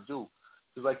know how to do.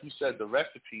 Because like you said, the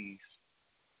recipes,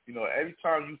 every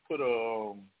time you put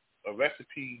a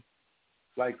recipe,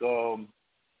 like,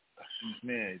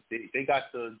 they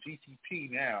got the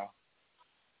GTP now.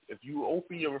 If you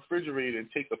open your refrigerator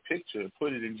and take a picture and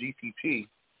put it in GTP,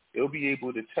 it'll be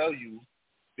able to tell you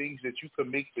things that you can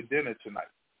make for dinner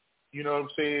tonight. You know what I'm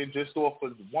saying? Just off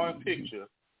of one picture,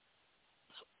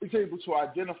 it's able to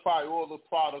identify all the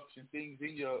products and things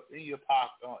in your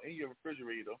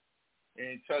refrigerator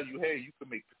and tell you, hey, you can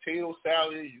make potato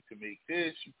salad, you can make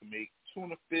this, you can make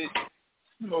tuna fish.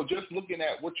 Just looking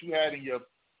at what you had in your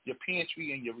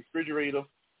pantry and your refrigerator.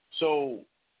 So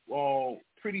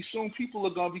pretty soon people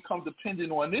are going to become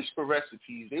dependent on this for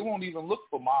recipes. They won't even look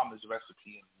for mama's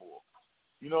recipe anymore.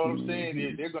 You know what I'm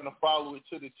saying? They're going to follow it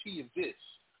to the T of this.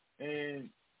 And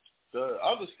the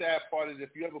other sad part is if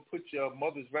you ever put your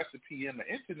mother's recipe in the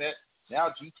internet, now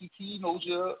GTP knows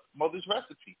your mother's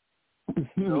recipe.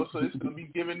 So it's going to be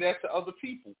giving that to other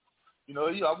people.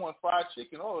 I want fried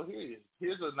chicken. Oh,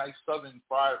 here's a nice southern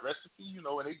fried recipe, and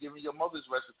they're giving your mother's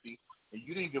recipe, and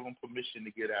you didn't give them permission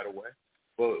to get that away.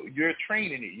 But you're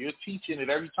training it. You're teaching it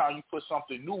every time you put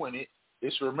something new in it.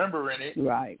 It's remembering it.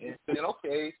 Right. And saying,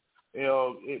 okay,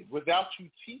 without you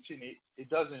teaching it, it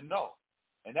doesn't know.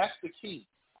 And that's the key,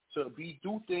 to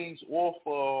do things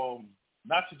off,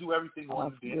 not to do everything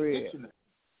on the internet.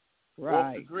 Right.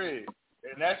 Off the grid.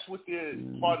 And that's what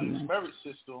the part of this merit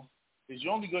system is.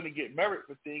 You're only going to get merit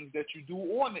for things that you do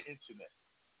on the internet.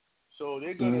 So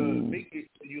they're going to make it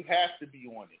so you have to be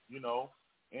on it,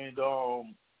 And,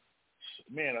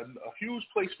 man, a huge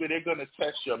place where they're going to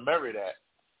test your merit at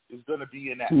is going to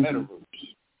be in that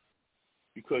metaverse,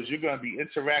 because you're going to be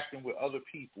interacting with other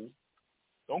people.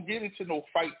 Don't get into no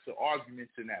fights or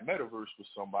arguments in that metaverse with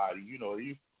somebody. You know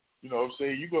what I'm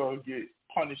saying? You're going to get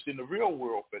punished in the real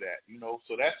world for that,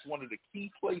 So that's one of the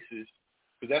key places,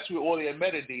 because that's where all their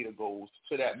metadata goes,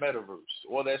 to that metaverse.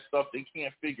 All that stuff they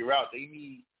can't figure out. They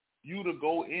need you to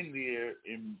go in there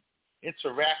and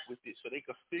interact with it so they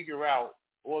can figure out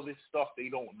all this stuff they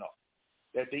don't know,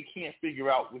 that they can't figure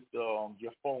out with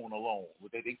your phone alone,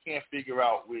 that they can't figure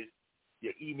out with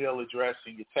your email address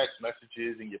and your text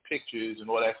messages and your pictures and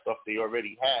all that stuff they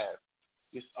already have.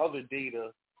 This other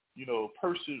data,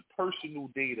 personal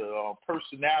data,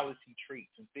 personality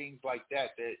traits and things like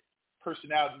that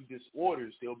personality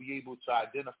disorders they'll be able to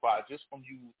identify just from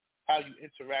how you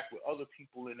interact with other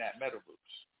people in that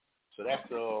metaverse. So that's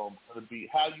going to be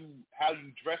how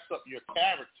you dress up your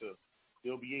character.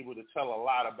 They'll be able to tell a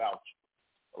lot about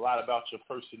a lot about your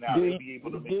personality. They'll be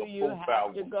able to make a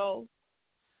profile.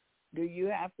 Do you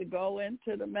have to go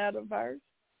into the metaverse?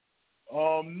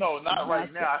 No, not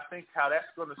right now. I think how that's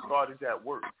going to start is at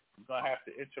work. You're going to have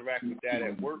to interact with that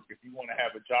at work if you want to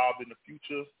have a job in the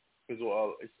future, because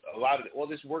it's a lot of all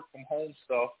this work from home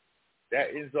stuff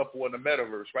that ends up on the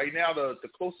metaverse. Right now, the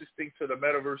closest thing to the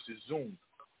metaverse is Zoom,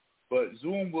 but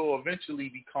Zoom will eventually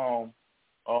become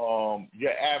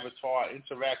your avatar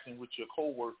interacting with your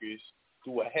coworkers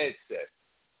through a headset,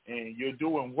 and you're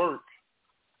doing work.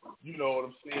 You know what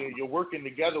I'm saying? You're working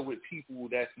together with people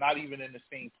that's not even in the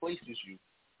same place as you.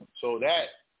 So that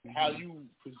how you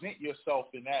present yourself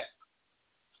in that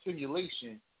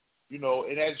simulation, you know,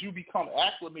 and as you become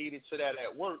acclimated to that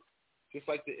at work, just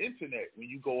like the internet, when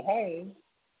you go home,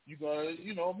 you're going to,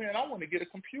 you know, man, I want to get a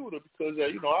computer because,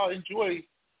 you know, I enjoy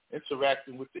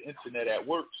interacting with the internet at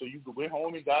work. So you went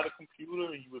home and got a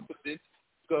computer and you would put this.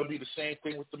 It's going to be the same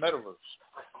thing with the metaverse.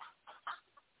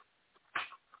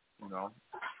 You know,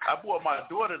 I bought my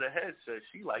daughter the headset.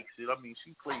 She likes it. I mean,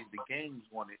 she plays the games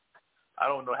on it. I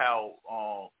don't know how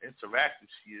interactive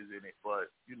she is in it, but,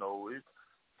 you know,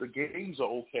 the games are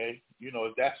okay, you know,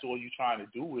 if that's all you're trying to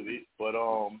do with it. But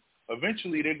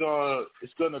eventually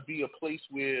it's going to be a place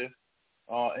where,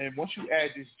 and once you add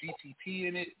this GTP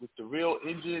in it with the real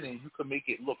engine and you can make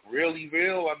it look really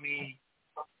real, I mean,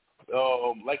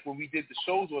 like when we did the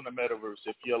shows on the metaverse,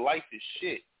 if your life is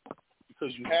shit,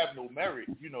 because you have no merit,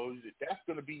 you know, that's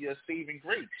going to be your saving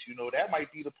grace. You know, that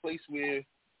might be the place where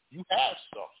you have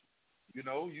stuff. You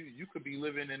know, you could be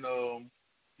living in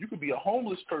you could be a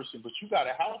homeless person, but you got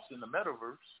a house in the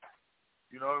metaverse.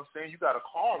 You know what I'm saying? You got a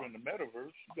car in the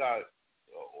metaverse. You got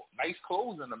nice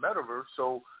clothes in the metaverse.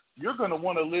 So you're going to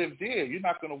want to live there. You're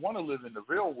not going to want to live in the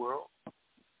real world,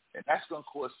 and that's going to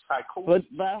cause psychosis.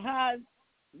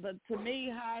 But to me,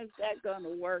 how is that going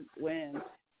to work when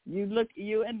you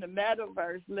in the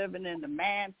metaverse living in the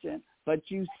mansion, but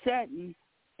you sitting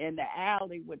in the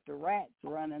alley with the rats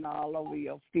running all over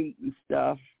your feet and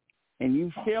stuff, and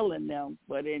you feeling them,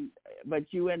 but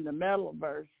you in the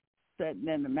metaverse sitting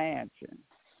in the mansion.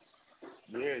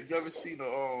 Yeah, you ever seen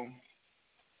y'all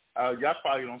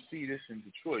probably don't see this in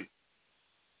Detroit.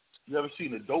 You ever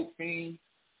seen a dope fiend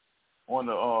on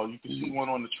the you can see one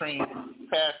on the train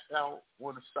passed out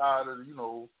on the side of the, you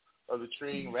know, of the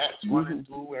train, rats running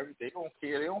through everything. They don't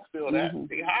care. They don't feel that.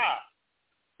 They high.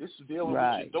 This is dealing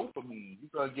with your dopamine. You're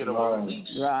gonna get a release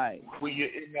when you're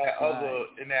in that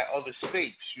other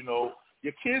space. You know,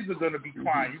 your kids are gonna be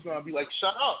crying. You're gonna be like,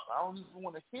 "Shut up! I don't even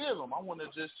want to hear them. I want to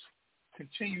just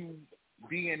continue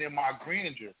being in my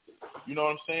grandeur." You know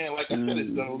what I'm saying? Like I said,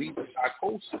 it's gonna lead to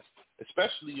psychosis,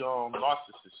 especially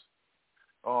narcissists.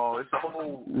 It's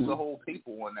a whole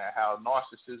paper on that, how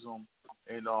narcissism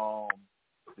and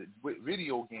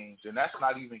video games, and that's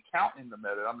not even counting the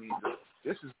meta. I mean,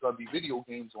 this is going to be video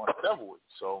games on steroids.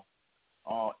 So,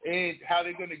 and how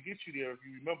they're going to get you there, if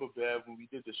you remember, Bev, when we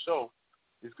did the show,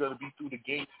 is going to be through the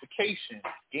gamification.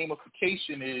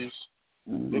 Gamification is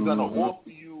they're going to offer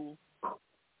you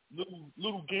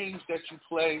little games that you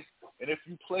play, and if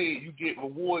you play it, you get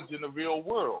rewards in the real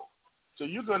world. So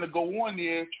you're going to go on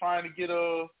there trying to get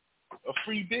a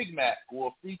free Big Mac or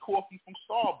a free coffee from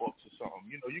Starbucks or something.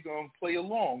 You know, you're going to play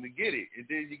along to get it, and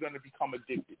then you're going to become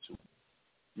addicted to it,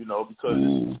 you know, because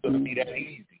it's going to be that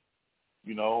easy,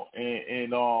 you know.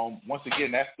 And once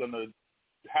again, that's going to,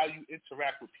 how you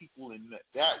interact with people in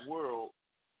that world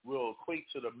will equate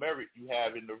to the merit you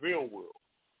have in the real world.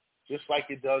 Just like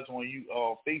it does on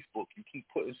Facebook. You keep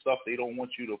putting stuff they don't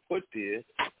want you to put there,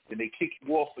 and they kick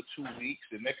you off for 2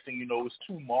 weeks, and next thing you know it's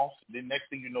 2 months, and then next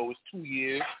thing you know it's 2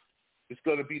 years. It's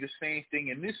going to be the same thing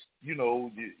in this, you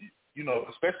know,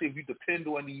 especially if you depend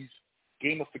on these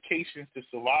gamifications to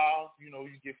survive. You know,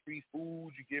 you get free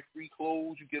food, you get free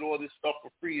clothes, you get all this stuff for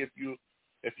free. If you're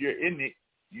in it,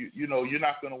 you know, you're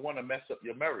not going to want to mess up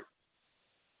your merit.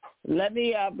 Let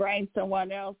me bring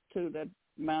someone else to the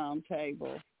round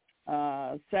table.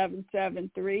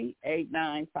 773-895.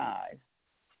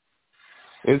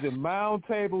 Is it mound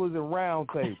table? Is it round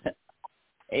table?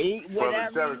 Brother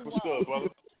Derek, what's good, brother?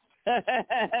 I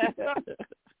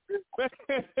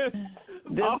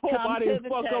hope I didn't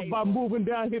fuck up by moving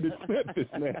down here to Memphis,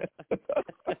 man.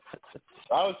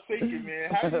 I was thinking,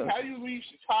 man, how you leave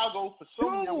Chicago for so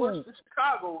many works to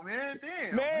Chicago, man?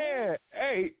 Damn, man.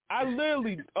 Hey, I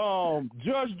literally,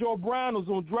 Judge Joe Brown was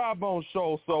on Dry Bone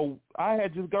Show, so I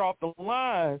had just got off the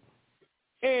line,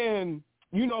 and,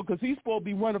 you know, because he's supposed to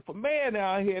be running for mayor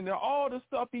down here, and all the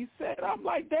stuff he said, I'm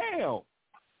like, damn.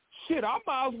 Shit, I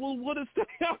might as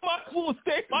well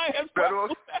stay my ass.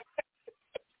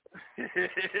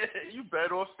 You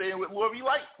better off staying with Lori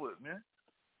Lightfoot, man.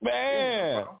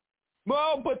 Man.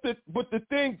 Well, but the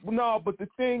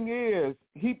thing is,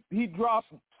 he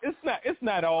dropped. It's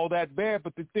not all that bad.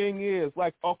 But the thing is,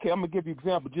 like, okay, I'm gonna give you an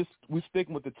example. Just we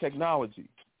sticking with the technology.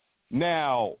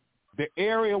 Now, the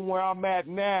area where I'm at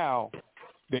now,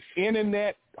 the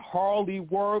internet hardly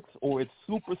works, or it's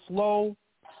super slow.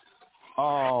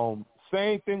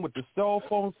 Same thing with the cell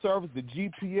phone service. The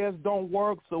GPS don't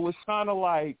work, so it's kind of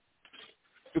like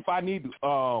if I need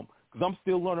because I'm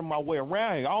still learning my way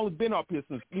around here. I've only been up here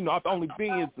since I've only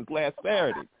been here since last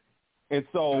Saturday, and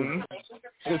so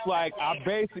it's like I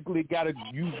basically got to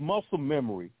use muscle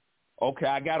memory. Okay,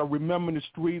 I got to remember the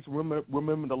streets,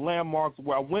 remember the landmarks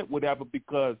where I went, whatever,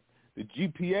 because the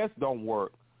GPS don't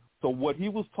work. So what he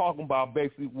was talking about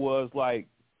basically was like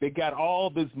they got all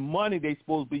this money they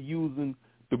supposed to be using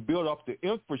to build up the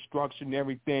infrastructure and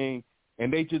everything,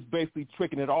 and they just basically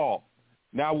tricking it off.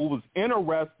 Now, what was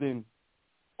interesting,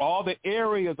 all the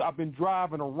areas I've been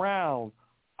driving around,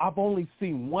 I've only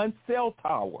seen one cell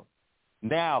tower.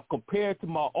 Now, compared to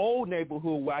my old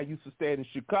neighborhood where I used to stay in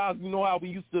Chicago, you know how we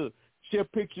used to share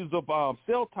pictures of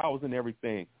cell towers and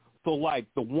everything. So, like,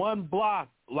 the one block,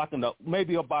 like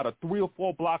maybe about a 3 or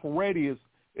 4 block radius,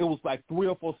 it was like 3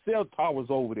 or 4 cell towers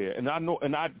over there. And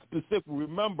I specifically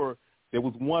remember there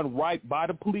was one right by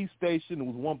the police station, there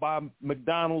was one by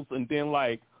McDonald's, and then,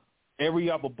 like, every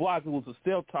other block, it was a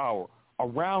cell tower.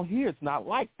 Around here, it's not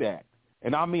like that.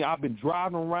 And, I mean, I've been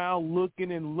driving around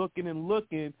looking and looking and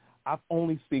looking. I've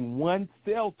only seen one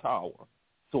cell tower.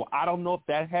 So I don't know if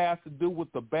that has to do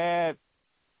with the bad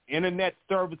internet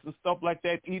service and stuff like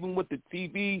that, even with the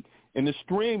TV and the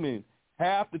streaming.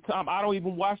 Half the time, I don't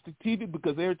even watch the TV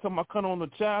because every time I come on the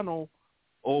channel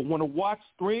or want to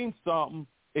stream something,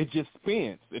 it just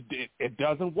spins. It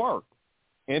doesn't work.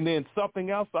 And then something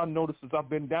else I noticed since I've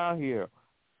been down here,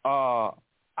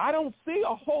 I don't see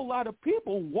a whole lot of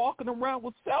people walking around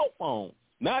with cell phones.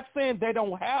 Not saying they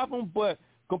don't have them, but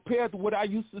compared to what I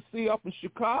used to see up in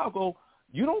Chicago,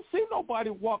 you don't see nobody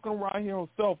walking around here on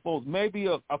cell phones. Maybe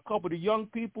a couple of the young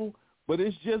people, but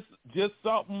it's just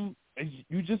something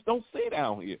you just don't see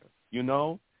down here,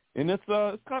 And it's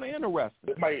kind of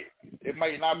interesting. It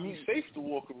might not be safe to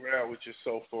walk around with your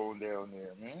cell phone down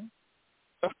there, man.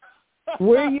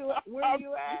 Where you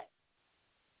at?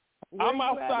 I'm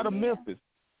outside of Memphis.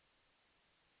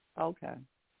 Okay.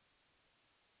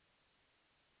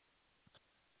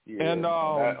 Yeah, and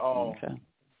okay.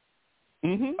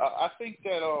 Mm-hmm. I think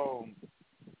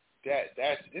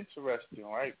that's interesting,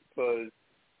 right? Because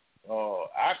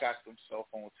I got them cell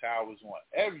phone towers on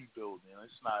every building.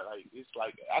 It's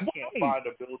like I can't find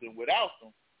a building without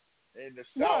them. In the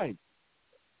South,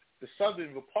 the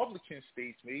Southern Republican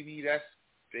states, maybe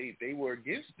they were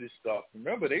against this stuff.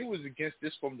 Remember, they was against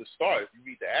this from the start. If you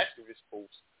read the activist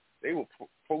posts, they were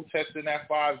protesting that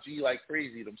 5G like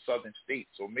crazy, them Southern states.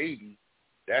 So maybe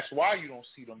that's why you don't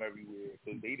see them everywhere,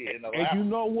 because they didn't allow. And you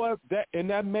know what?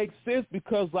 That makes sense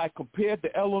because, like, compared to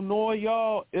Illinois,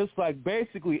 y'all, it's like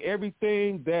basically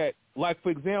everything that, like, for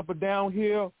example, down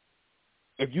here,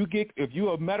 if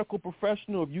you're a medical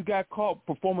professional, if you got caught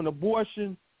performing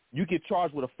abortion, you get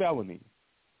charged with a felony.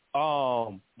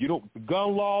 The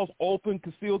gun laws, open,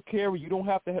 concealed carry, you don't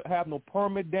have to have no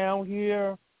permit down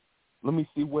here. Let me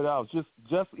see what else.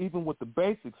 Just even with the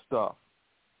basic stuff.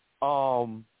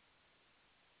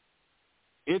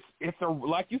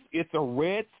 It's a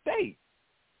red state.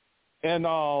 And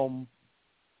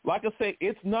like I say,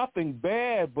 it's nothing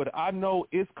bad, but I know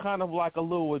it's kind of like a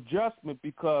little adjustment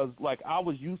because, like, I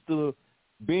was used to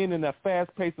being in that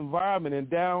fast-paced environment, and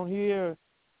down here,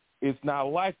 it's not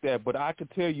like that. But I can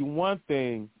tell you one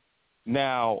thing.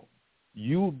 Now,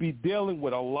 you'll be dealing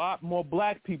with a lot more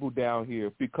black people down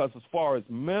here because as far as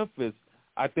Memphis,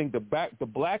 I think the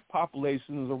black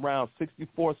population is around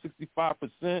 64,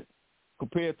 65%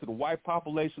 compared to the white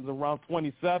population is around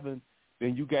 27.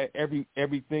 Then you got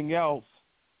everything else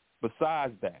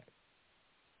besides that,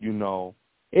 Isn't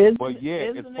But yeah,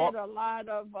 it a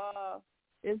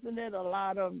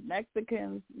lot of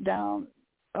Mexicans down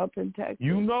up in Texas?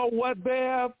 You know what,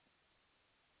 Bev?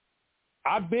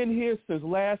 I've been here since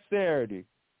last Saturday.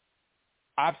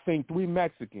 I've seen 3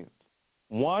 Mexicans.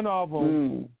 One of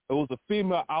them, it was a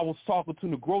female I was talking to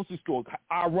in the grocery store.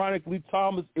 Ironically,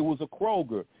 Thomas, it was a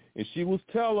Kroger. And she was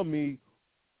telling me,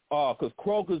 because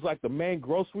Kroger's like the main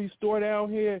grocery store down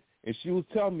here, and she was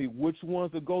telling me which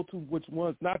ones to go to, which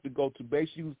ones not to go to.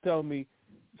 Basically, she was telling me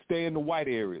stay in the white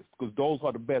areas because those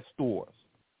are the best stores.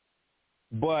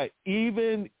 But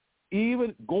even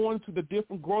going to the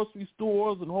different grocery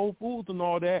stores and Whole Foods and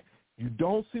all that, you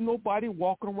don't see nobody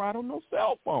walking around on no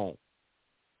cell phone.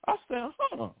 I said,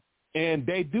 And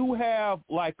they do have,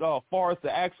 like, far as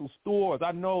the actual stores,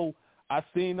 I know I've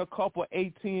seen a couple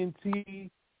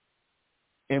AT&T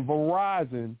and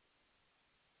Verizon,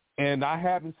 and I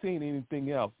haven't seen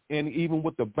anything else. And even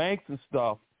with the banks and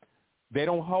stuff, they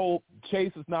don't hold,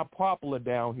 Chase is not popular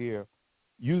down here.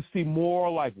 You see more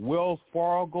like Wells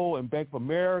Fargo and Bank of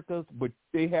America, but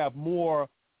they have more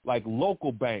like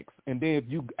local banks. And then if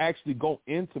you actually go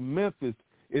into Memphis,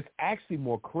 it's actually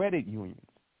more credit unions.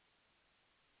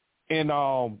 And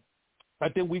I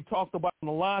think we talked about on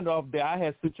the line the other day, I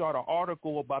had sent y'all an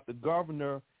article about the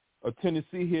governor of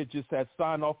Tennessee here just had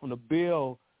signed off on a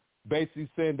bill basically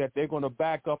saying that they're going to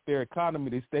back up their economy,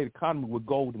 their state economy, with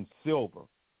gold and silver.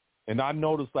 And I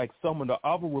noticed like some of the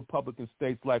other Republican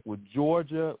states, like with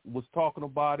Georgia was talking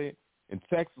about it, and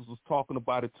Texas was talking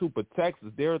about it too. But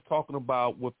Texas, they're talking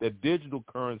about with their digital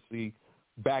currency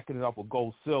backing it up with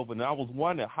gold, silver. And I was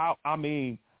wondering how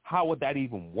would that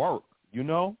even work, you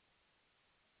know?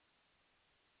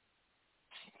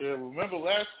 Yeah, remember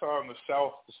last time the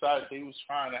South decided they was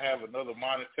trying to have another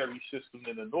monetary system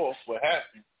in the North. What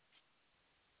happened?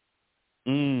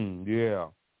 Yeah.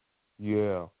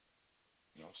 You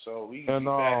know, so we get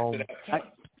back to that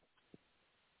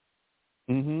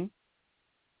point.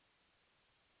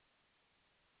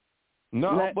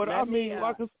 No, but I mean,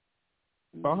 like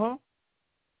go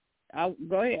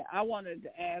ahead. I wanted to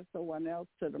add someone else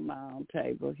to the round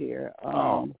table here.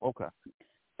 Okay.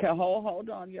 Hold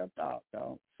on your thought,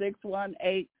 though.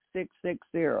 618-660.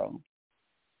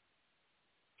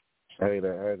 Hey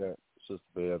there, Sister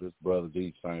Bell. This Brother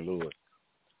D, St. Louis.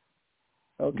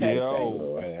 Okay, St.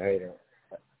 Louis. Hey there.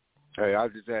 Hey, I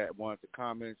just wanted to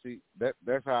comment. See,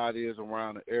 that's how it is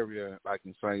around the area, like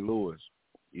in St. Louis.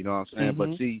 You know what I'm saying?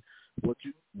 But see, what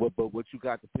you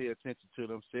got to pay attention to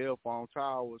them cell phone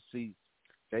towers. See,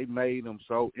 they made them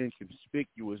so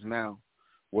inconspicuous now,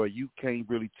 where you can't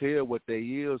really tell what they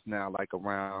is now, like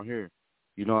around here.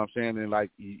 You know what I'm saying? And like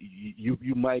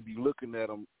you might be looking at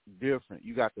them different.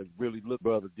 You got to really look,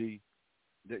 Brother D.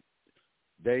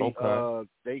 They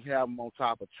have them on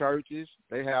top of churches.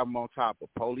 They have them on top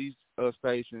of police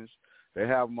stations. They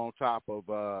have them on top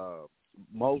of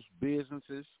most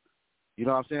businesses. You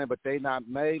know what I'm saying? But they not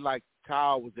made like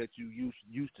towers that you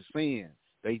used to seeing.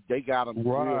 They got them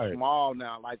real small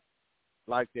now, like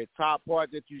that top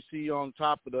part that you see on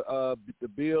top of the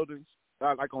buildings,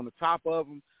 like on the top of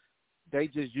them. They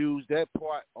just use that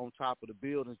part on top of the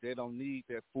buildings. They don't need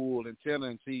that full antenna.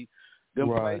 And see, them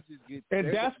places get.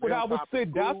 And that's what I was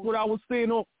saying. That's what I was saying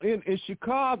in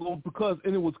Chicago because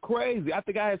it was crazy. I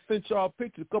think I had sent y'all a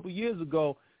picture a couple of years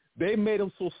ago. They made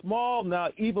them so small now.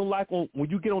 Even like when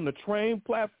you get on the train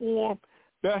platform,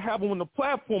 they'll have them on the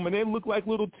platform and they look like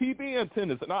little TV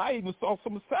antennas. And I even saw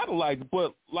some satellites.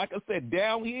 But like I said,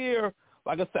 down here,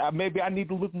 like I said, maybe I need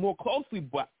to look more closely,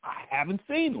 but I haven't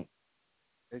seen them.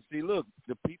 And see, look,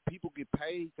 the people get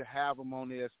paid to have them on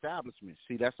their establishment.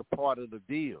 See, that's a part of the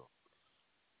deal.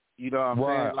 You know what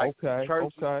I'm saying? Like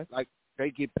churches, like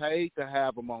they get paid to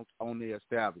have them on their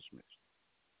establishments.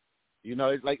 You know,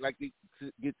 it's like they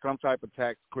get some type of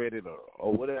tax credit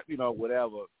or whatever. You know,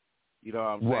 whatever. You know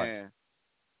what I'm saying?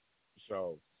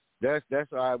 So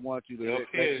that's how I want you to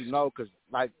let you know, because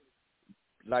like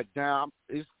down,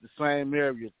 it's the same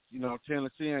area. You know,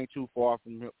 Tennessee ain't too far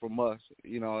from us.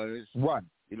 You know, it's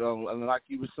You know, and like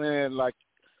you were saying, like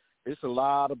it's a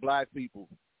lot of black people.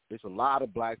 It's a lot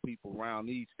of black people around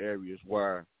these areas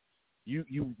where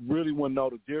you really wouldn't know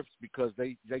the difference because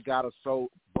they got us so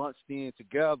bunched in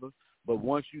together. But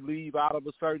once you leave out of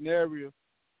a certain area,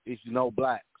 it's no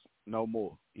blacks no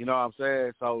more. You know what I'm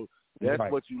saying? So that's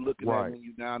what you're looking at when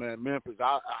you're down there in Memphis.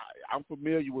 I'm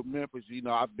familiar with Memphis. You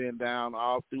know, I've been down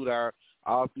all through there,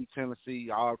 all through Tennessee,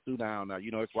 all through down there.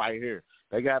 You know, it's right here.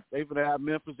 They gonna have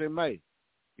Memphis in May.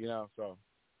 You know, so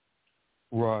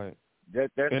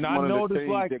that's and I noticed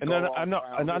like, I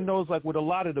noticed like with a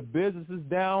lot of the businesses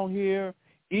down here,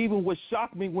 even what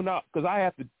shocked me because I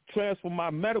have to transfer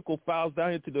my medical files down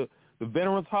here to the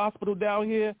Veterans Hospital down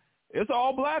here. It's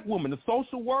all black women. The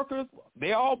social workers,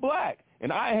 they all black.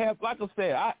 And I have, like I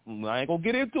said, I ain't going to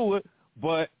get into it,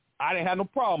 but I didn't have no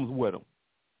problems with them,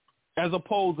 as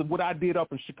opposed to what I did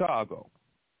up in Chicago.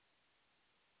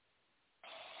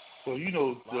 Well, you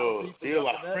know, they're a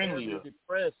lot friendlier.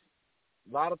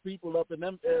 A lot of people up in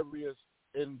them areas,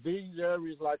 in these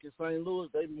areas like in St. Louis,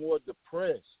 they more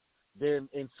depressed than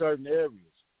in certain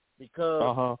areas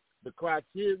because the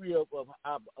criteria of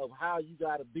how you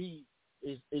got to be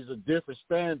is a different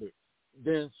standard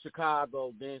than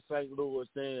Chicago, than St. Louis,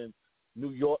 than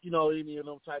New York, you know, any of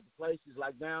them type of places.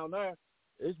 Like down there,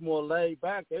 it's more laid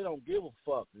back. They don't give a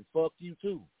fuck, and fuck you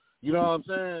too. You know what I'm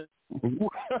saying?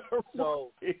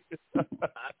 So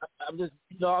I'm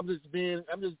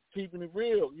just keeping it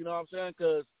real. You know what I'm saying?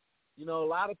 Because a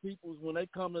lot of people, when they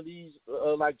come to these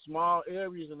like small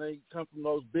areas and they come from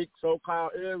those big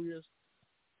so-called areas,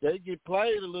 they get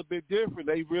played a little bit different.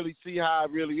 They really see how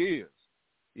it really is.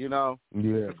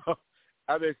 Yeah.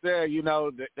 As they said,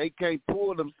 they can't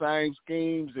pull them same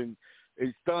schemes and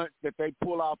stunts that they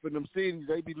pull off in them cities.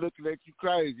 They be looking at you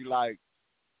crazy like,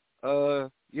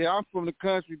 yeah, I'm from the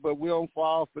country, but we don't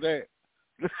fall for that.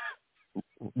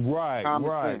 Right. Yeah, you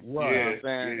know what I'm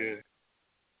saying?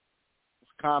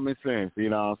 It's common sense, you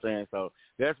know what I'm saying? So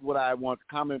that's what I want to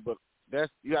comment, but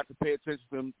you have to pay attention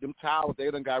to them towers. They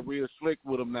done got real slick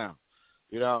with them now,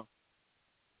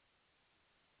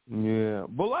 Yeah,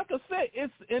 but like I said,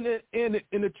 it's in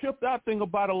the tripped out thing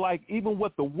about it. Like even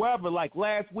with the weather, like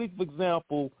last week, for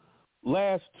example,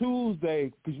 last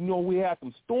Tuesday, because we had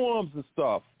some storms and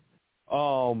stuff.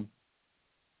 All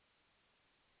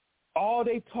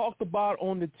they talked about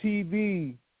on the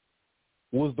TV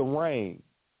was the rain,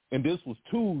 and this was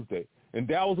Tuesday, and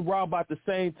that was around about the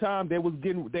same time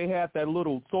they had that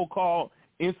little so-called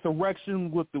insurrection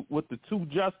with the two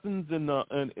Justins in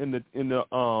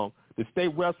the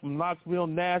state reps from Knoxville,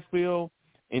 Nashville,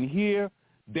 and here.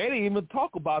 They didn't even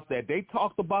talk about that. They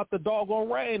talked about the doggone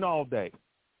rain all day.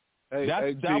 That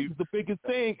was the biggest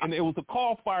thing, and it was a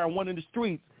call fire in one of the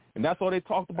streets. And that's all they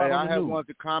talked about on the news. I had wanted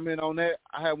to comment on that.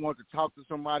 I had wanted to talk to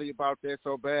somebody about that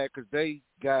so bad because they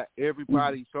got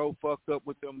everybody so fucked up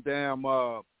with them damn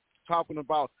talking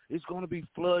about it's going to be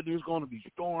flooding, it's going to be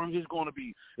storms, you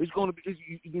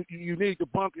need to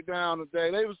bunker down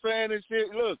today. They were saying this shit.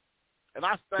 Look, and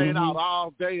I stayed out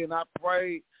all day and I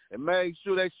prayed and made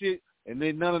sure that shit, and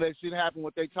then none of that shit happened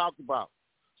what they talked about.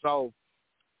 So,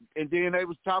 and then they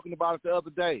was talking about it the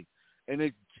other day, and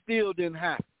it still didn't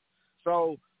happen.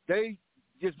 So they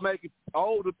just make it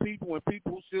older people and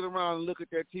people who sit around and look at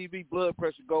their TV, blood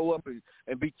pressure go up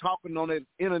and be talking on that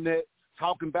internet,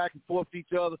 talking back and forth to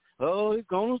each other. Oh, it's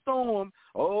going to storm.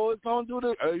 Oh, it's going to do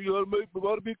this. Hey, you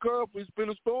got to be careful. It's been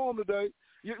a storm today.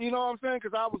 You know what I'm saying?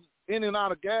 Because I was in and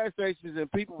out of gas stations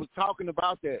and people was talking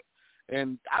about that.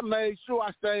 And I made sure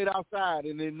I stayed outside,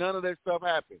 and then none of that stuff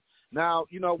happened. Now,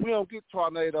 we don't get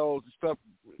tornadoes and stuff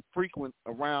frequent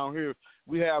around here.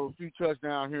 We have a few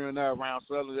touchdowns here and there around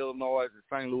Southern Illinois and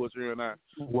St. Louis here and there.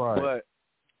 Right. But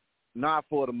not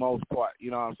for the most part,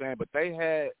 you know what I'm saying? But they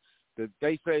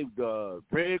saved the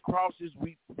Red Crosses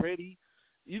ready.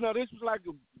 This was like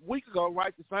a week ago,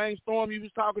 right? The same storm you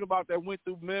was talking about that went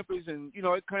through Memphis and,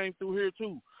 it came through here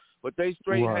too. But they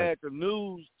straight had the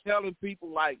news telling people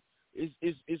like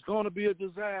it's going to be a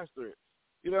disaster.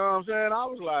 You know what I'm saying? I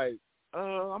was like,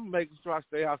 I'm making sure I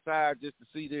stay outside just to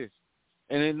see this.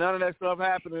 And then none of that stuff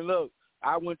happened. And look,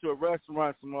 I went to a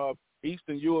restaurant, some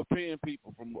Eastern European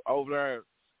people from over there,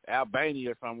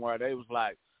 Albania or somewhere. They was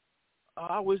like,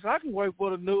 I wish I could wait for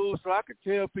the news so I could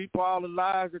tell people all the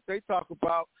lies that they talk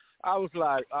about. I was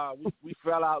like, we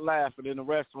fell out laughing in the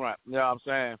restaurant. You know what I'm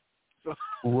saying? So,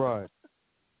 right.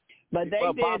 But they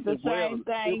did the same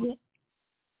thing.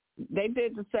 They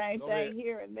did the same thing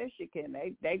here in Michigan.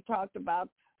 They talked about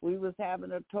we was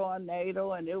having a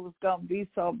tornado and it was going to be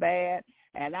so bad.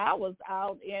 And I was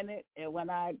out in it. And when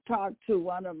I talked to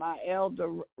one of my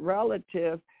elder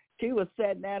relatives, she was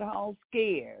sitting at home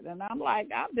scared. And I'm like,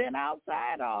 I've been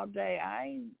outside all day. I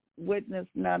ain't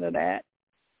witnessed none of that.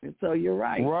 And so you're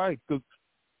right. Right.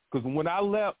 Because when I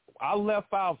left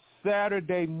out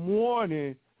Saturday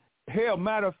morning. Hell,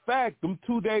 matter of fact, them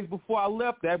 2 days before I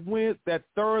left, that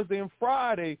Thursday and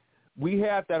Friday, we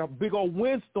had that big old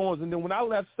windstorms. And then when I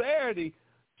left Saturday,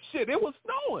 shit, it was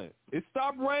snowing. It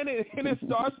stopped raining and it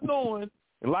started snowing.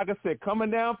 And like I said,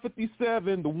 coming down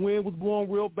 57, the wind was blowing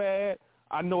real bad.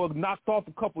 I know it knocked off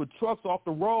a couple of trucks off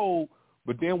the road.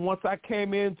 But then once I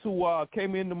came into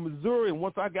Missouri and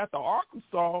once I got to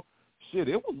Arkansas, shit,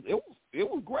 it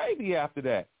was gravy after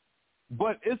that.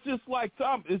 But it's just like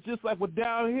Tom. It's just like with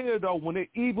down here though. When it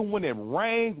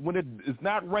rains, when it's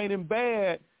not raining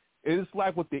bad, it's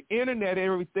like with the internet and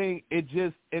everything.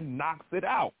 It knocks it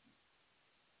out.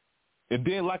 And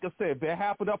then, like I said, if it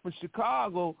happened up in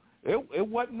Chicago, it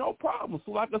wasn't no problem.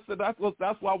 So, like I said, that's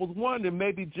why I was wondering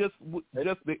maybe just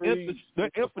the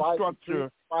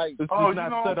infrastructure is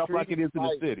not set up like it is in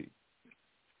the city.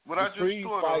 What I just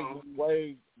thought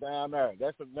way down there.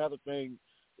 That's another thing.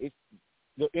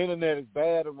 The internet is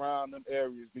bad around them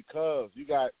areas because you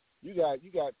got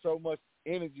so much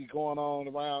energy going on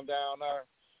around down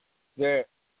there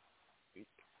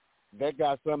that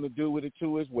got something to do with it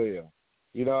too as well.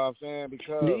 You know what I'm saying?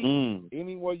 Because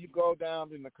anywhere you go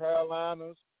down in the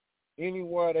Carolinas,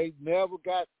 anywhere they never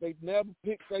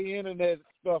picked their internet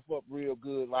stuff up real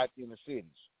good like in the cities.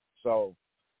 So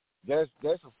that's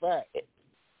a fact.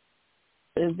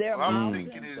 Is there mountains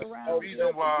around? around?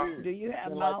 Reason why? Do you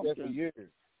have mountains?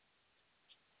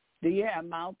 Do you have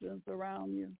mountains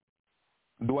around you?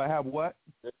 Do I have what?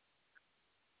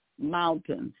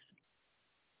 Mountains.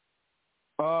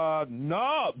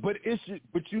 No, but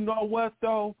you know what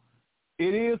though?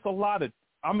 It is a lot of,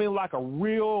 like a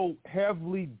real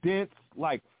heavily dense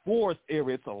like forest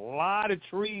area. It's a lot of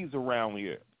trees around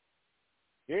here.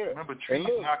 Yeah. Remember, trees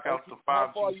knock out the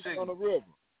 5G signal. How far are you from the river?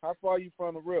 How far are you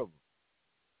from the river?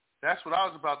 That's what I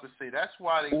was about to say. That's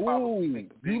why they probably make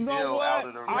a big deal out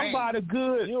of the rain. I'm about to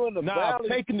good. You're in the valley.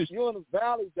 You're in the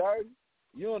valley, Dirty.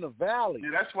 You're in the valley. Yeah,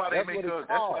 that's why they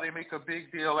make a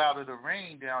big deal out of the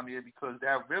rain down there, because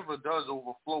that river does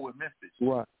overflow in Memphis.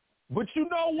 Right. But you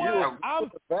know what?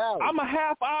 I'm a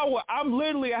half hour. I'm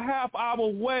literally a half hour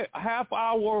away.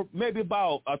 Maybe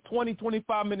about a 20,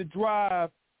 25-minute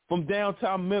drive from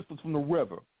downtown Memphis from the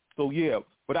river. So yeah.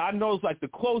 But I know it's like the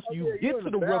closer you get to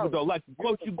the river, though, like the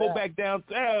closer you go back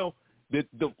downtown, the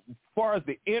far as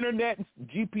the internet and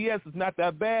GPS is not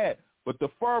that bad. But the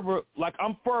further, like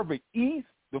I'm further east,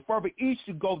 the further east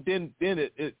you go, then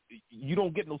it you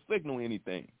don't get no signal or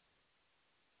anything.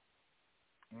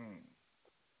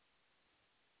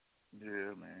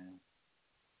 Yeah,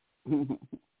 man.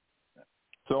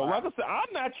 So like I said,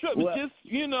 I'm not sure. It's just,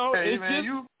 it's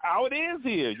just how it is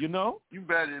here, You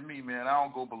better than me, man. I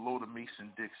don't go below the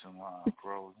Mason-Dixon line,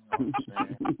 bro. You know what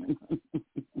I'm saying?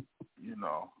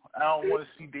 I don't want to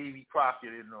see Davy Crockett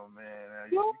in them, man.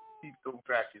 You keep them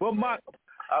brackets. But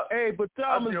but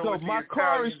Thomas, though, my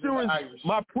car insurance,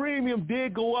 my premium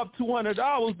did go up $200,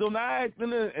 though.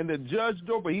 And the judge,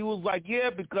 though, but he was like, yeah,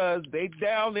 because they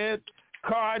down there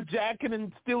carjacking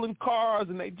and stealing cars,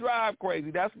 and they drive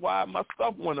crazy. That's why my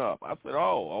stuff went up. I said,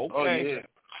 oh, okay.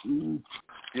 Oh, yeah.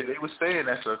 Yeah, they were saying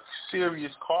that's a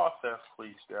serious car theft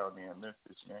place down there in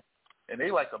Memphis, man. And they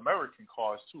like American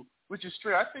cars, too, which is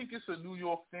straight. I think it's a New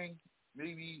York thing,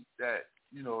 maybe, that,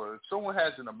 if someone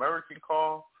has an American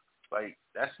car, like,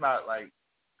 that's not, like,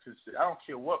 cause I don't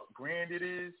care what brand it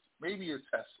is, maybe a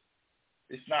Tesla.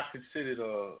 It's not considered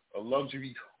a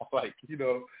luxury car. Like, you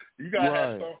got to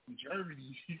have some from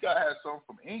Germany. You got to have some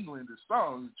from England or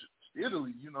some,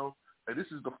 Italy, And this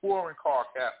is the foreign car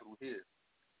capital here.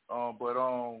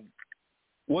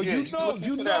 Well, yeah, they're supposed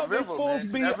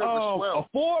to be a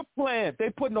Ford plant. They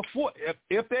putting a Ford,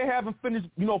 if they haven't finished,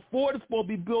 Ford is supposed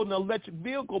to be building an electric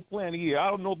vehicle plant here. I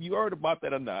don't know if you heard about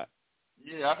that or not.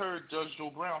 Yeah, I heard Judge Joe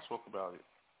Brown talk about it.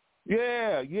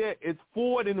 Yeah, it's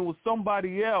Ford and it was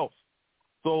somebody else.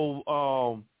 So,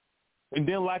 and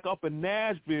then like up in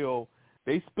Nashville,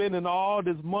 they spending all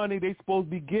this money. They supposed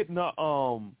to be getting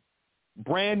a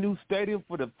brand new stadium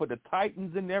for the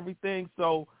Titans and everything.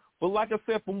 So, but like I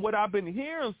said, from what I've been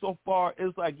hearing so far,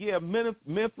 it's like, yeah,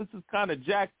 Memphis is kind of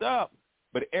jacked up,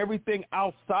 but everything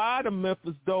outside of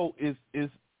Memphis though is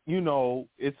it's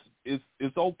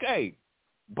okay.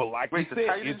 But like you said,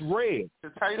 Titans, it's red. The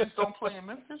Titans don't play in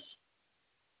Memphis?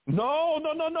 No.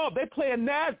 They play in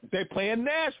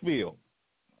Nashville.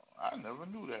 I never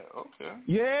knew that. Okay.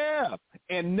 Yeah,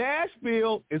 and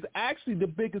Nashville is actually the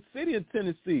biggest city in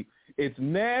Tennessee. It's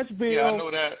Nashville, yeah, I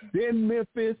know that. Then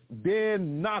Memphis,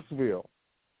 then Knoxville.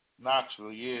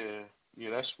 Knoxville, yeah.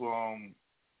 That's where I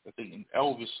think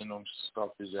Elvis and them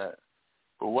stuff is at.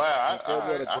 But wow, I thought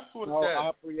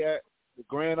that. The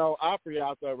Grand Ole Opry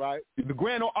out there, right? The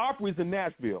Grand Ole Opry is in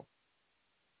Nashville.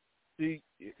 See,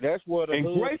 that's what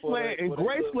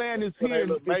Graceland is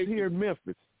here in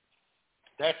Memphis.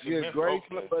 That's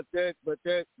Graceland, okay.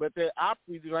 but that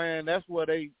Opry land, that's where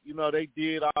they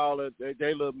did all of they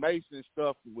little Mason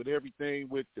stuff with everything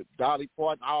with the Dolly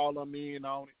Parton, all of them in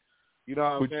on it. You know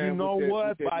what I'm saying? You know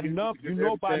what? By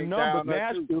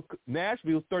numbers,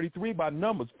 Nashville's 33 by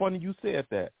numbers. Funny you said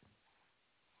that.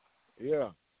 Yeah.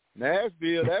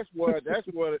 Nashville, that's where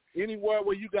anywhere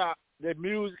where you got that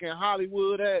music in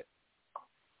Hollywood at,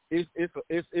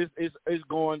 it's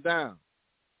going down.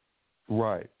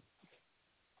 Right.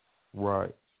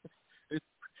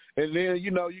 And then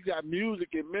you got music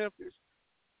in Memphis.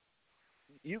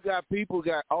 You got people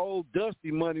got old dusty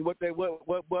money. What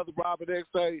Brother Robert X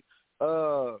say?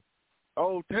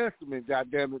 Old Testament,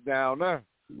 goddamn it, down there.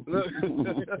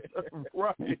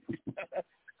 Right.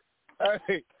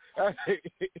 Hey.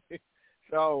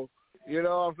 So, you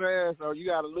know what I'm saying? So you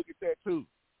got to look at that too.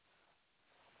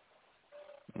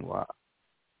 Wow.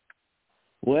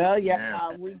 Well,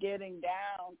 we're getting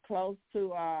down close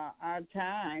to our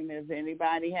time. Does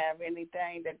anybody have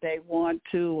anything that they want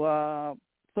to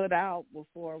put out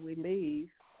before we leave?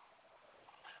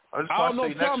 I don't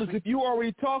know, Thomas, if you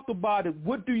already talked about it,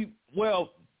 what do you,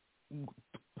 well,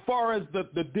 as far as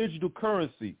the digital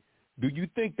currency, do you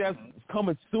think that's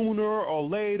coming sooner or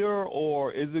later,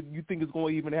 or is it you think it's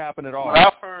going to even happen at all? Well,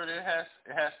 I've heard it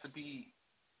has to be,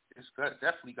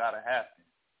 definitely got to happen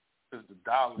because the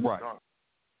dollar's done,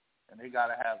 and they got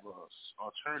to have an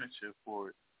alternative for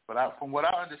it. But from what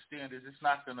I understand is it's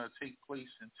not going to take place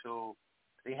until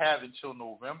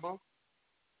November,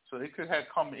 so it could have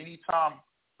come any time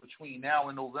between now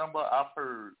and November. I've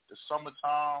heard the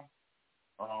summertime,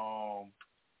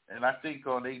 and I think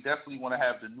they definitely want to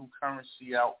have the new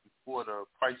currency out before the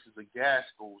prices of gas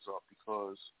goes up,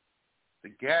 because the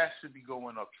gas should be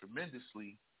going up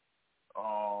tremendously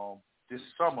this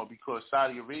summer, because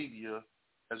Saudi Arabia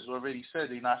has already said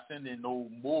they're not sending no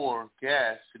more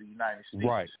gas to the United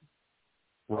States.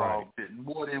 Right.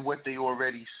 More than what they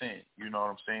already sent. You know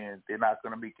what I'm saying? They're not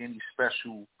going to make any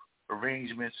special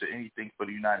arrangements or anything for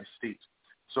the United States.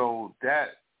 So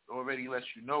that already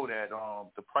lets you know that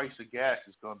the price of gas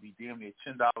is going to be damn near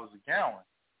 $10 a gallon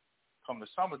come the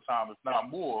summertime, if not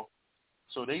more.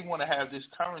 So they want to have this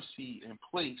currency in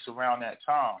place around that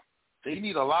time. They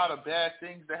need a lot of bad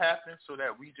things to happen so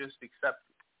that we just accept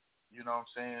it. You know what I'm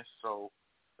saying? So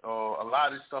a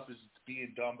lot of this stuff is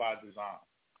being done by design.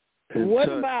 What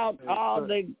about all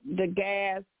the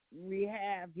gas we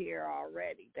have here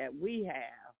already that we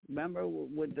have? Remember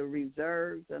with the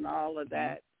reserves and all of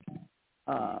that?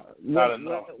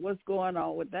 What's going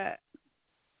on with that?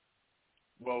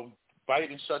 Well,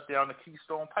 Biden shut down the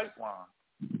Keystone Pipeline,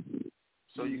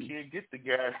 so you can't get the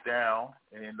gas down.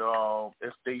 And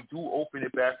if they do open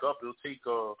it back up, it'll take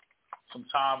some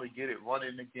time to get it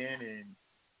running again. And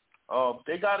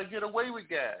they got to get away with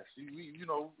gas.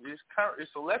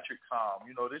 It's electric time.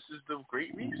 This is the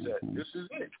Great Reset. This is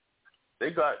it.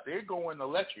 They're going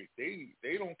electric.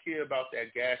 They don't care about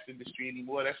that gas industry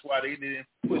anymore. That's why they didn't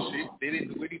push it. They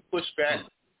didn't really push back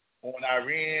on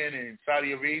Iran and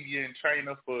Saudi Arabia and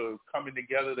China for coming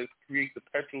together to create the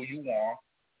petrol yuan.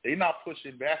 They're not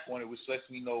pushing back on it, which lets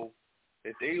me know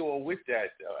that they are with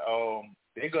that.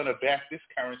 They're going to back this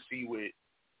currency with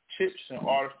chips and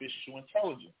artificial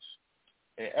intelligence.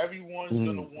 And everyone's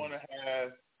going to want to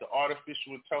have the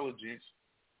artificial intelligence,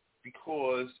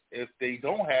 because if they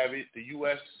don't have it, the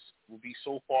U.S. will be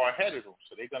so far ahead of them.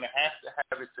 So they're going to have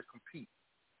it to compete.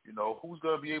 Who's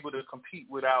going to be able to compete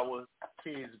with our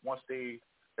kids once if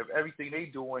everything they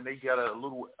doing, they got a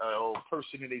little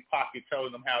person in their pocket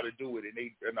telling them how to do it,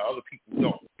 and the other people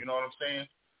don't. You know what I'm saying?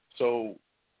 So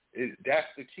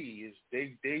that's the key, is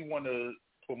they want to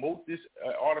promote this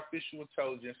artificial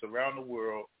intelligence around the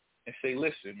world and say,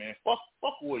 listen, man, fuck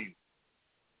oil.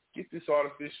 Get this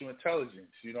artificial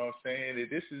intelligence. You know what I'm saying?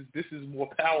 This is more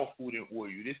powerful than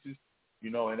oil. This is,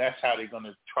 and that's how they're going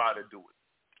to try to do it.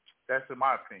 That's in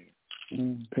my opinion.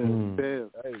 Hey,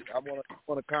 I want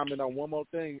to comment on one more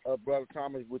thing, Brother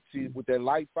Thomas, with that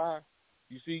light fire.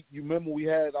 You remember we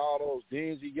had all those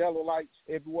dingy yellow lights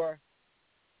everywhere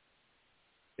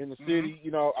in the city,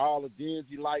 all the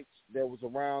dingy lights that was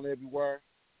around everywhere,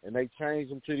 and they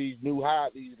changed them to these new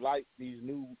LED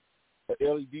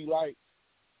lights.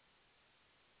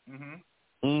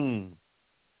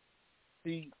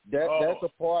 See, that's a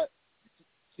part.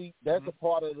 See, that's a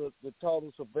part of the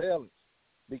total surveillance,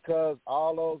 because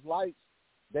all those lights,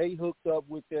 they hooked up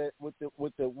with the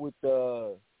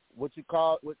what you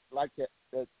call it, with like that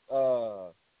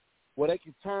where they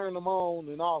can turn them on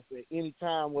and off at any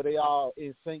time, where they all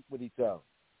in sync with each other.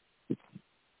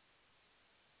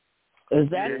 Is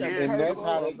that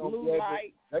blue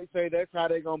light? They say that's how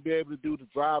they're gonna be able to do the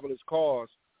driverless cars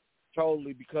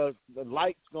totally, because the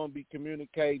light's gonna be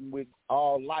communicating with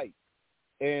all light,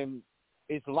 and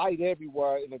it's light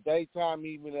everywhere in the daytime,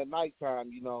 even at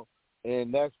nighttime,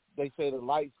 and they say the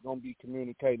light's gonna be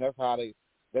communicating. That's gonna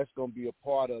be a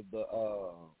part of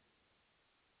the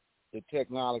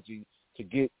technology to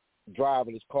get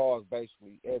driverless cars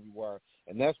basically everywhere,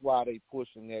 and that's why they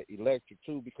pushing that electric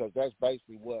too, because that's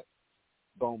basically what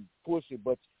gonna push it.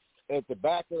 But at the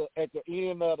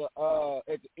end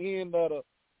of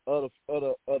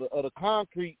the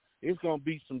concrete, it's gonna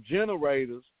be some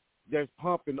generators that's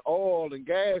pumping oil and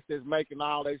gas that's making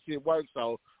all that shit work.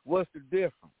 So what's the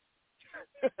difference?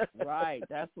 Right,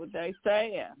 that's what they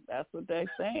saying.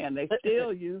 They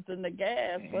still using the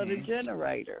gas for the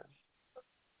generators.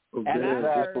 And I heard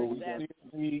that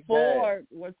Ford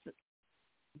was.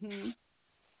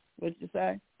 What'd you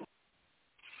say?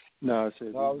 No, I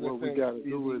said what we got to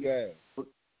do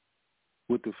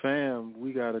with the fam.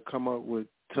 We got to come up with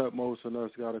TUTMOSE, and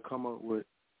us got to come up with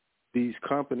these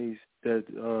companies that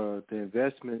the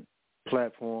investment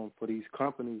platform for these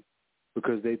companies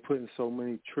because they putting so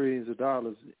many trillions of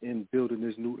dollars in building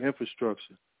this new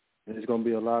infrastructure. And there's going to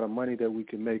be a lot of money that we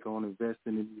can make on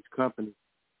investing in these companies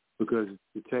because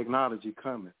the technology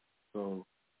coming. So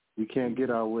we can't get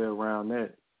our way around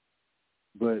that.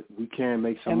 But we can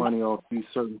make some money off these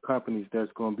certain companies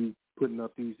that's going to be putting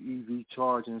up these EV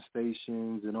charging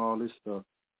stations and all this stuff.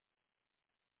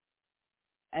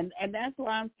 And that's what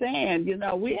I'm saying. You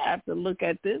know, we have to look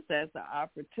at this as an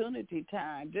opportunity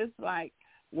time, just like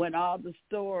when all the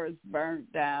stores burnt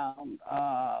down.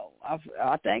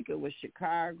 I think it was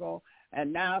Chicago,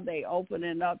 and now they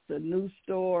opening up the new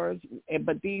stores,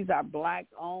 but these are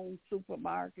black-owned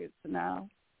supermarkets now.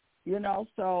 You know,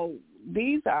 so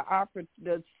these are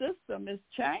the system is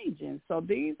changing. So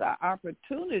these are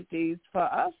opportunities for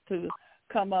us to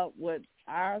come up with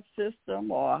our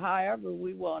system or however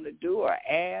we want to do or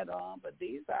add on. But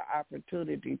these are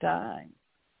opportunity times.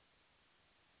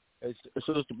 Hey,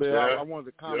 Sister Bell, I wanted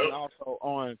to comment also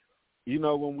on, you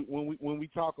know, when we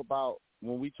talk about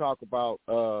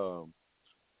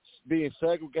being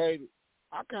segregated,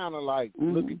 I kind of like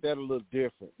look at that a little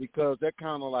different because that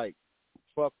kind of like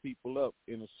fuck people up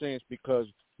in a sense because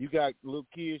you got little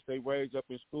kids, they raise up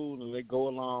in school and they go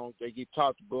along, they get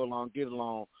taught to go along, get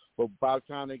along, but by the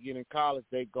time they get in college,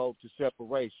 they go to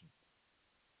separation.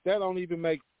 That don't even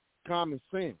make common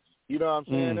sense. You know what I'm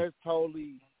saying?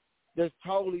 That's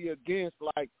totally against,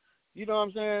 like, you know what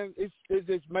I'm saying? It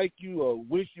just make you a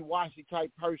wishy-washy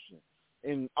type person.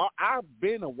 And I've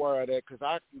been aware of that because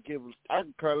I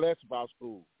can care less about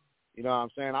school. You know what I'm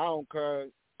saying? I don't care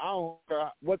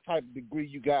what type of degree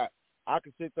you got. I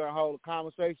can sit there and hold a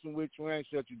conversation with you and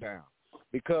shut you down.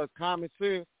 Because common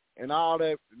sense and all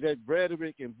that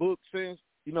rhetoric and book sense,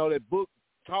 you know, that book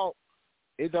talk,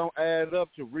 it don't add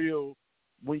up to real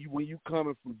when you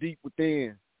coming from deep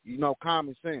within, you know,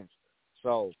 common sense.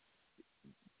 So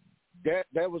that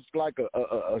was like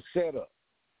a setup,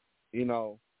 you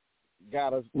know,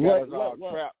 got us all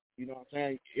trapped. You know what I'm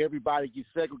saying? Everybody gets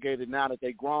segregated now that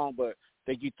they grown, but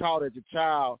they get taught as a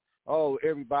child, oh,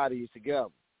 everybody is together.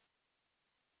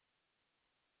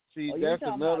 See, that's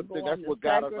another thing. That's what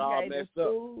got us all messed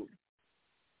up.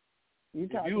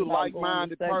 If you a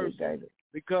like-minded person,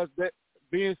 because that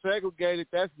being segregated,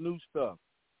 that's new stuff.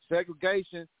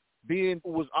 Segregation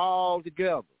was all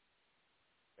together,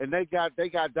 and they got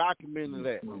documented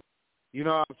that. You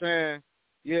know what I'm saying?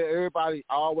 Yeah, everybody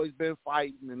always been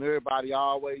fighting, and everybody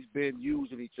always been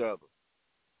using each other.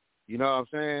 You know what I'm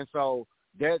saying? So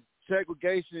that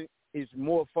segregation is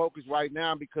more focused right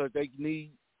now because they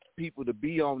need people to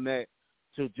be on that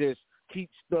to just keep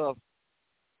stuff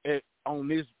on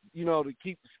this, you know, to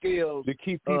keep the scales, to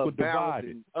keep people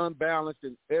divided, and unbalanced,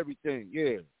 and everything.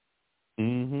 Yeah.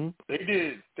 They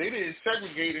didn't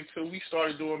segregate until we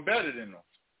started doing better than them.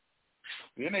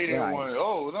 Then they didn't want.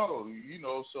 Oh no, you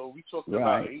know. So we talked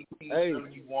about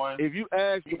 1871. If you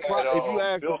ask the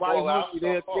right hunky,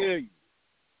 they'll tell you.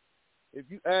 If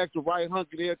you ask the right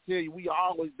hunky, they'll tell you we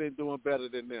always been doing better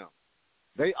than them.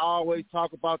 They always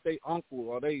talk about their uncle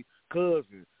or their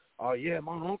cousin. Oh yeah,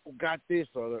 my uncle got this,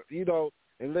 or you know,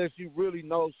 unless you really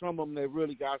know some of them that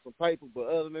really got some paper. But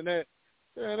other than that,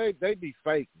 yeah, they be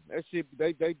faking. That shit,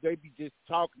 they be just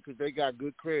talking because they got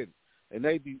good credit, and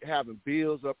they be having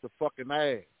bills up the fucking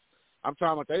ass. I'm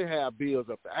talking about they have bills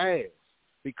up the ass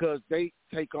because they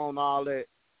take on all that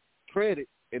credit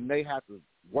and they have to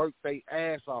work their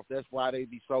ass off. That's why they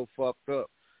be so fucked up.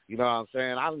 You know what I'm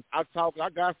saying? I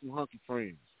got some hunky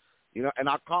friends, you know, and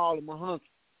I call them a hunky.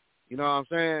 You know what I'm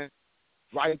saying?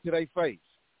 Right to their face.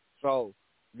 So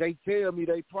they tell me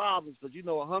their problems because, you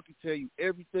know, a hunky tell you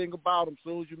everything about them as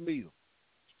soon as you meet them.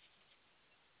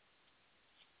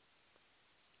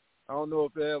 I don't know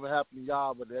if that ever happened to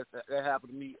y'all, but that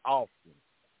happened to me often.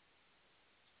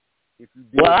 If you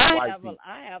deal with white people.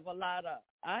 I have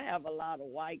a lot of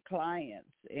white clients,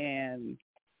 and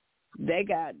they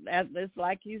got, it's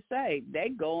like you say, they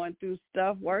going through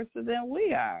stuff worse than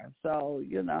we are. So,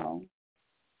 you know,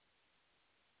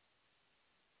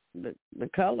 the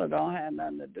color don't have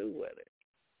nothing to do with it.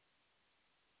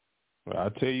 Well,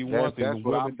 I'll tell you one thing,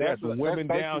 the women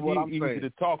down here easy to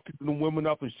talk to the women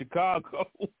up in Chicago.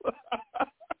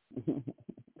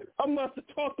 I must have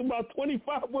talked to about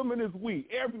 25 women this week,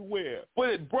 everywhere.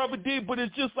 But Brother D, but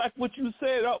it's just like what you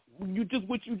said,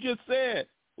 what you just said.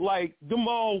 Like them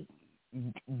all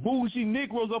bougie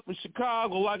Negroes up in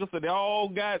Chicago, like I said, a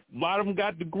lot of them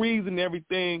got degrees and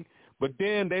everything, but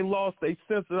then they lost their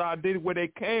sense of identity where they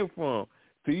came from.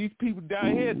 So these people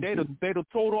down here, they the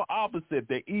total opposite.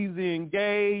 They're easy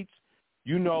engaged.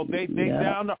 You know, they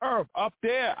down to earth. Up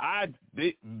there,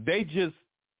 they just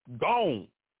gone.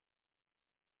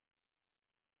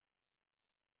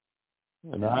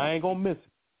 And I ain't gonna miss it.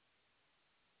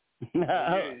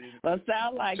 No, well,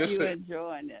 sound like you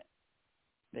enjoying it.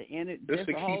 The just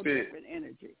a whole different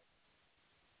energy.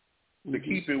 To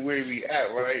keep it where we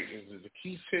at, right, is the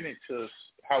key tenet to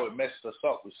how it messed us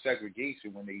up with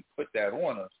segregation when they put that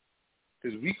on us.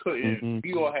 Because we couldn't,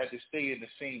 we all had to stay in the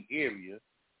same area.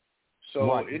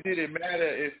 So it didn't matter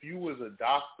if you was a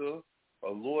doctor,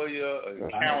 a lawyer, an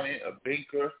accountant, a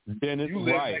banker. You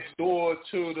lived next door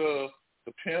to the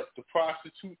pimp, the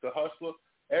prostitute, the hustler.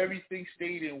 Everything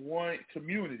stayed in one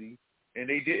community, and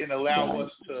they didn't allow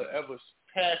us to ever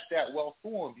pass that wealth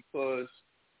on because,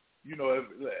 you know,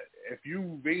 if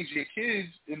you raise your kids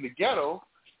in the ghetto,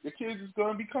 your kids is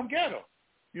going to become ghetto.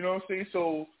 You know what I'm saying?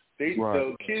 So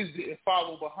the kids didn't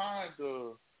follow behind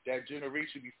that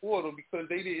generation before them because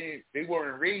they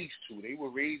weren't raised to. They were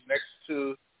raised next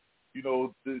to, you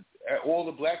know, all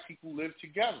the black people lived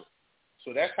together.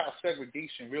 So that's how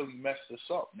segregation really messed us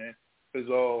up, man. Because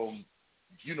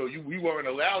you know, we weren't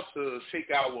allowed to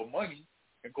take our money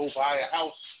and go buy a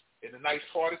house in a nice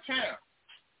part of town.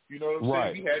 You know what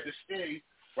I'm saying? We had to stay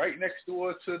right next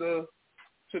door to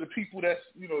the people that's,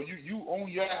 you know, you own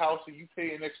your house and you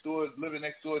paying next door, living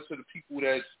next door to the people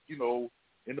that's, you know,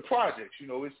 in the projects. You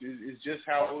know, it's just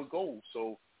how it goes.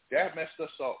 So that messed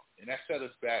us up and that set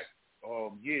us back.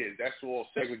 That's all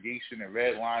segregation and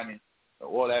redlining and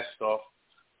all that stuff.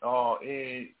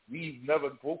 And we've never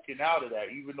broken out of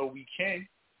that, even though we can.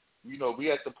 You know,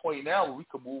 we at the point now where we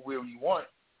can move where we want,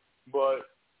 but,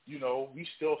 you know, we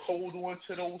still hold on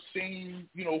to those same,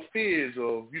 you know, fears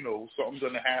of, you know, something's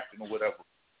going to happen or whatever.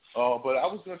 But I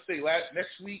was going to say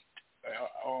next week,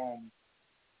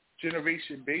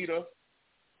 Generation Beta,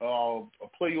 a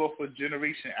playoff for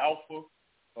Generation Alpha.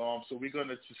 So we're going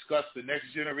to discuss the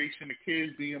next generation of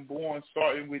kids being born,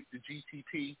 starting with the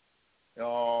GTP.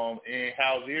 And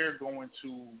how they're going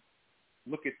to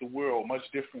look at the world much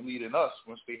differently than us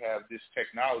once they have this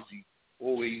technology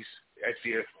always at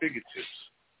their fingertips,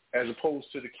 as opposed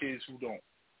to the kids who don't.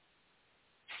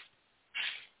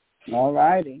 All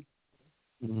righty.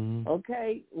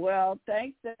 Okay, well,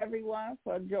 thanks to everyone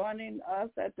for joining us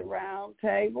at the round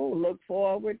table. Look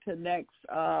forward to next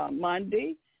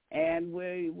Monday. And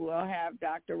we will have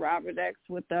Dr. Robert X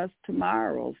with us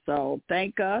tomorrow. So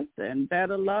thank us and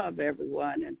better love,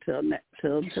 everyone, until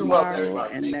tomorrow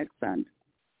and next Sunday.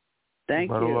 Thank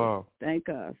you. Love. Thank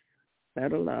us.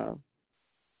 Better love.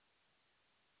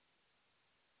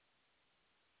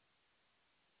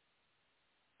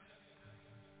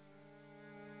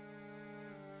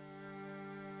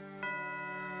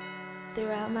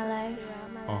 Throughout my life,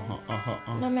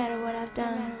 no matter what I've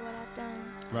done,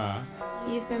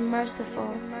 you've been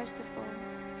merciful,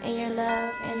 and your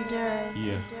love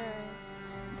endures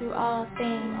through all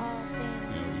things.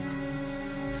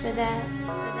 For that,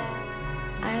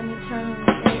 I am eternally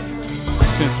grateful.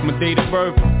 Since my date of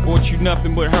birth, bought you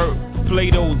nothing but hurt.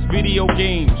 Play-Dohs, video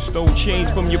games, stole change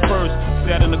from your purse.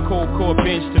 Sat on a cold core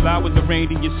bench till I was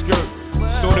arraigned in your skirt.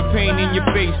 Saw the pain in your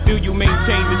face, still you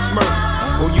maintain the smirk.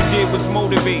 All you did was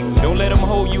motivate, don't let them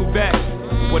hold you back.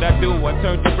 What I do, I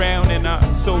turned around and I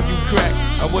sold you crack.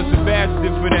 I was a bastard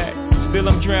for that, still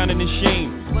I'm drowning in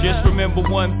shame. Just remember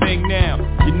one thing now,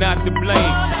 you're not to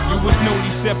blame. You was newly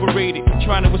separated,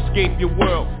 trying to escape your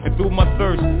world. And through my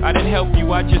thirst, I didn't help you,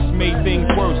 I just made things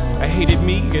worse. I hated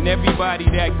me and everybody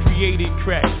that created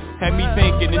crack. Had me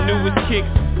thinking the newest kicks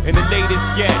and the latest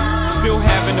gas. Still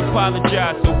haven't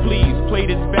apologized, so please play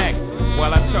this back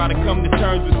while I try to come to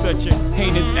terms with such a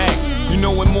heinous act. You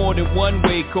know in more than one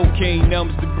way cocaine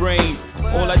numbs the brain.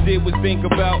 All I did was think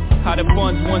about how the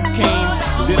funds once came.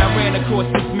 Then I ran across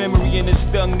this memory and it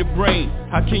stung the brain.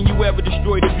 How can you ever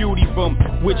destroy the beauty from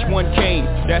which one came?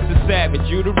 That's a savage,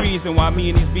 you're the reason why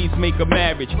me and these beats make a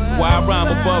marriage. Why I rhyme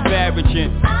above average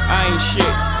and I ain't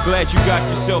shit. Glad you got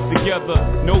yourself together,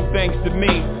 no thanks to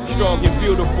me. Strong and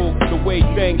beautiful, the way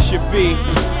things should be.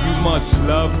 You must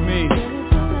love me.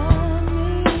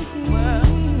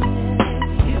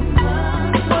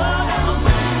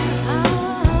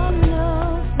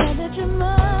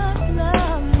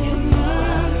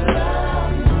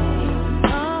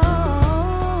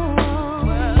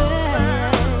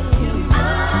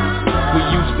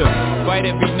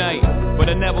 Every night, but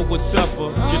I never would suffer.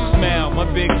 Just smile, my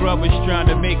big brother's trying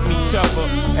to make me tougher.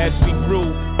 As we grew,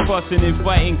 fussing and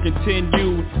fighting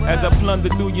continued. As I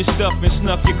plundered through your stuff and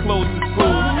snuck your clothes to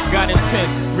school. Got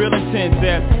intense, real intense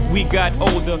as we got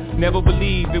older. Never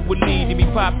believed it would lead to me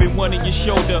popping one in your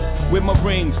shoulder with my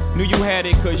rings. Knew you had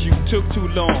it cause you took too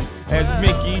long. As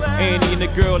Mickey, Annie, and the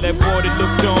girl that bought it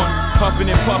looked on, puffing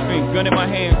and puffing, gun in my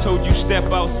hand, told you step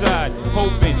outside.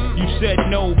 Hoping you said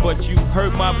no, but you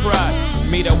hurt my pride.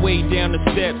 Made our way down the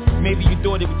steps. Maybe you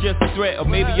thought it was just a threat, or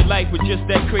maybe your life was just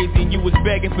that crazy and you was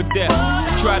begging for death.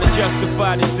 Try to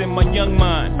justify this in my young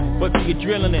mind, but the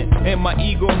adrenaline and my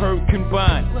ego hurt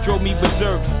combined drove me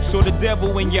berserk. Saw the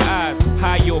devil in your eyes,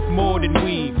 high off more than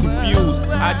weed. Confused,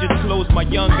 I just closed my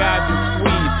young eyes and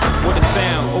squeezed. What a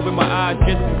sound, open my eyes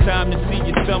just in time to see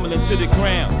you stumbling to the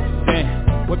ground.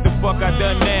 Damn, what the fuck I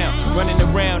done now? Running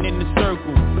around in the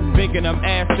circle, thinking I'm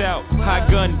ass out.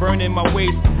 Hot gun burning my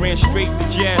waist, ran straight to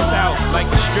Jazz House like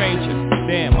a stranger.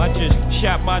 Damn, I just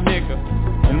shot my nigga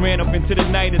and ran up into the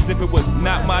night as if it was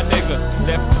not my nigga.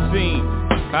 Left the scene,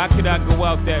 how could I go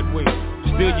out that way?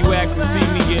 Still you ask to see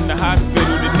me in the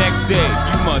hospital the next day.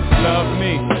 You must love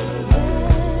me.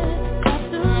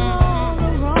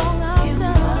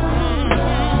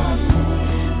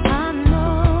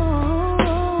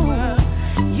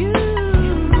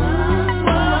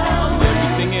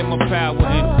 Power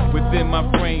and within my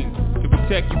brain to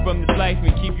protect you from this life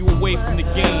and keep you away from the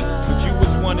game. But you was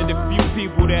one of the few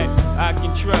people that I can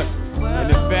trust.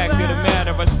 And the fact of the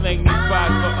matter, I slang these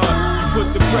vibes for us. You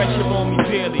put the pressure on me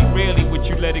daily, rarely would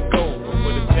you let it go. But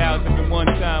for the 1,001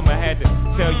 time I had to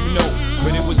tell you no.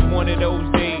 But it was one of those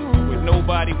days where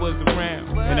nobody was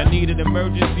around, and I needed an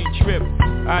emergency trip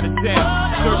out of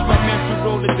town. Search my mental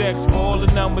Rolodex for all the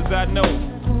numbers I know.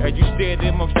 As you stared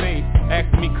in my face,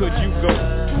 asked me could you go.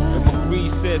 And my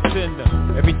breeze said send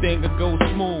her, everything will go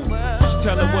smooth. Just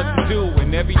tell her what to do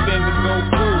and everything will go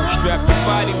cool. Strap your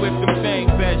body with them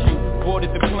things as you boarded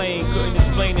the plane. Couldn't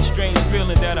explain the strange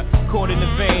feeling that I caught in the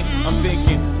vein. I'm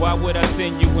thinking, why would I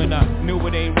send you when I knew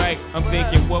it ain't right? I'm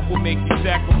thinking, what will make you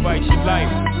sacrifice your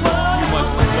life? You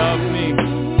must love me.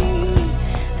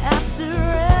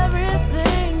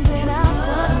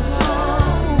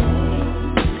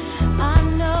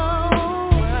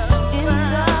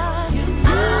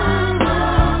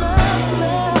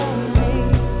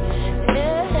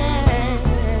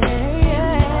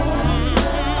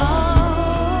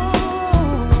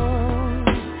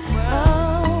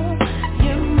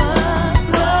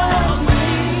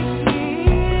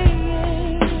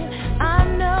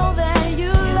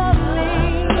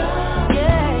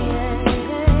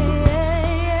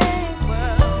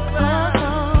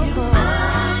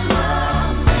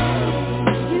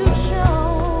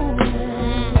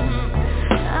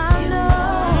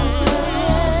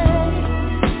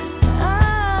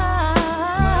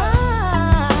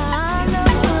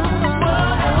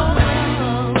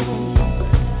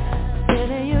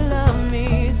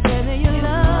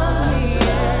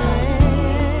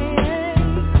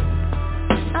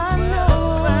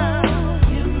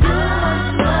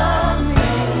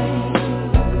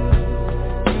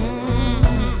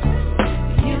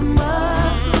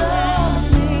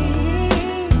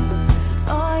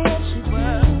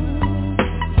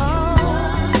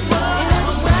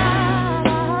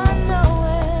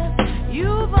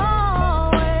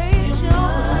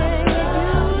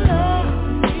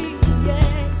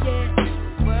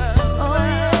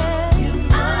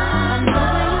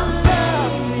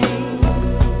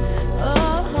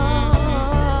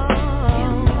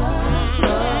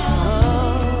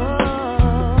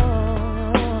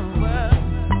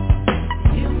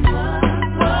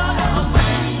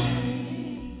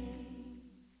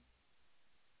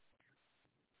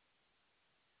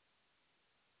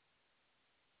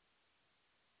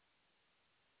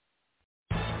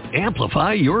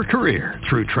 Amplify your career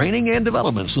through training and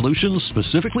development solutions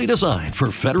specifically designed for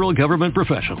federal government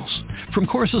professionals. From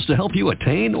courses to help you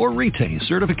attain or retain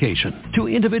certification, to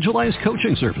individualized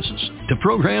coaching services, to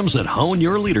programs that hone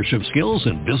your leadership skills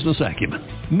and business acumen,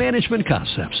 Management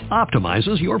Concepts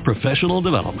optimizes your professional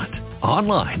development.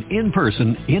 Online, in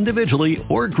person, individually,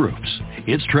 or groups,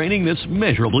 it's training that's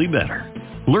measurably better.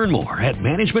 Learn more at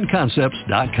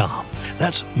managementconcepts.com.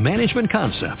 That's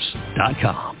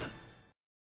managementconcepts.com.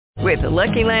 With the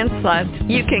Lucky Land Slots,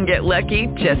 you can get lucky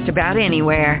just about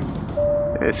anywhere.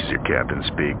 This is your captain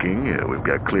speaking. We've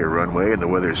got clear runway and the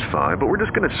weather's fine, but we're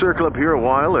just going to circle up here a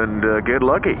while and get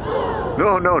lucky.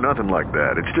 No, nothing like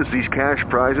that. It's just these cash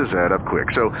prizes add up quick.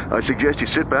 So I suggest you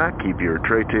sit back, keep your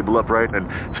tray table upright, and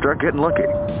start getting lucky.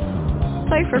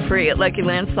 Play for free at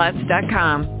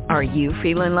LuckyLandSlots.com. Are you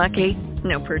feeling lucky?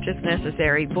 No purchase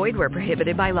necessary. Void where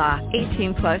prohibited by law.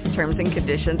 18+ terms and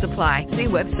conditions apply. See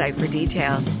website for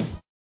details.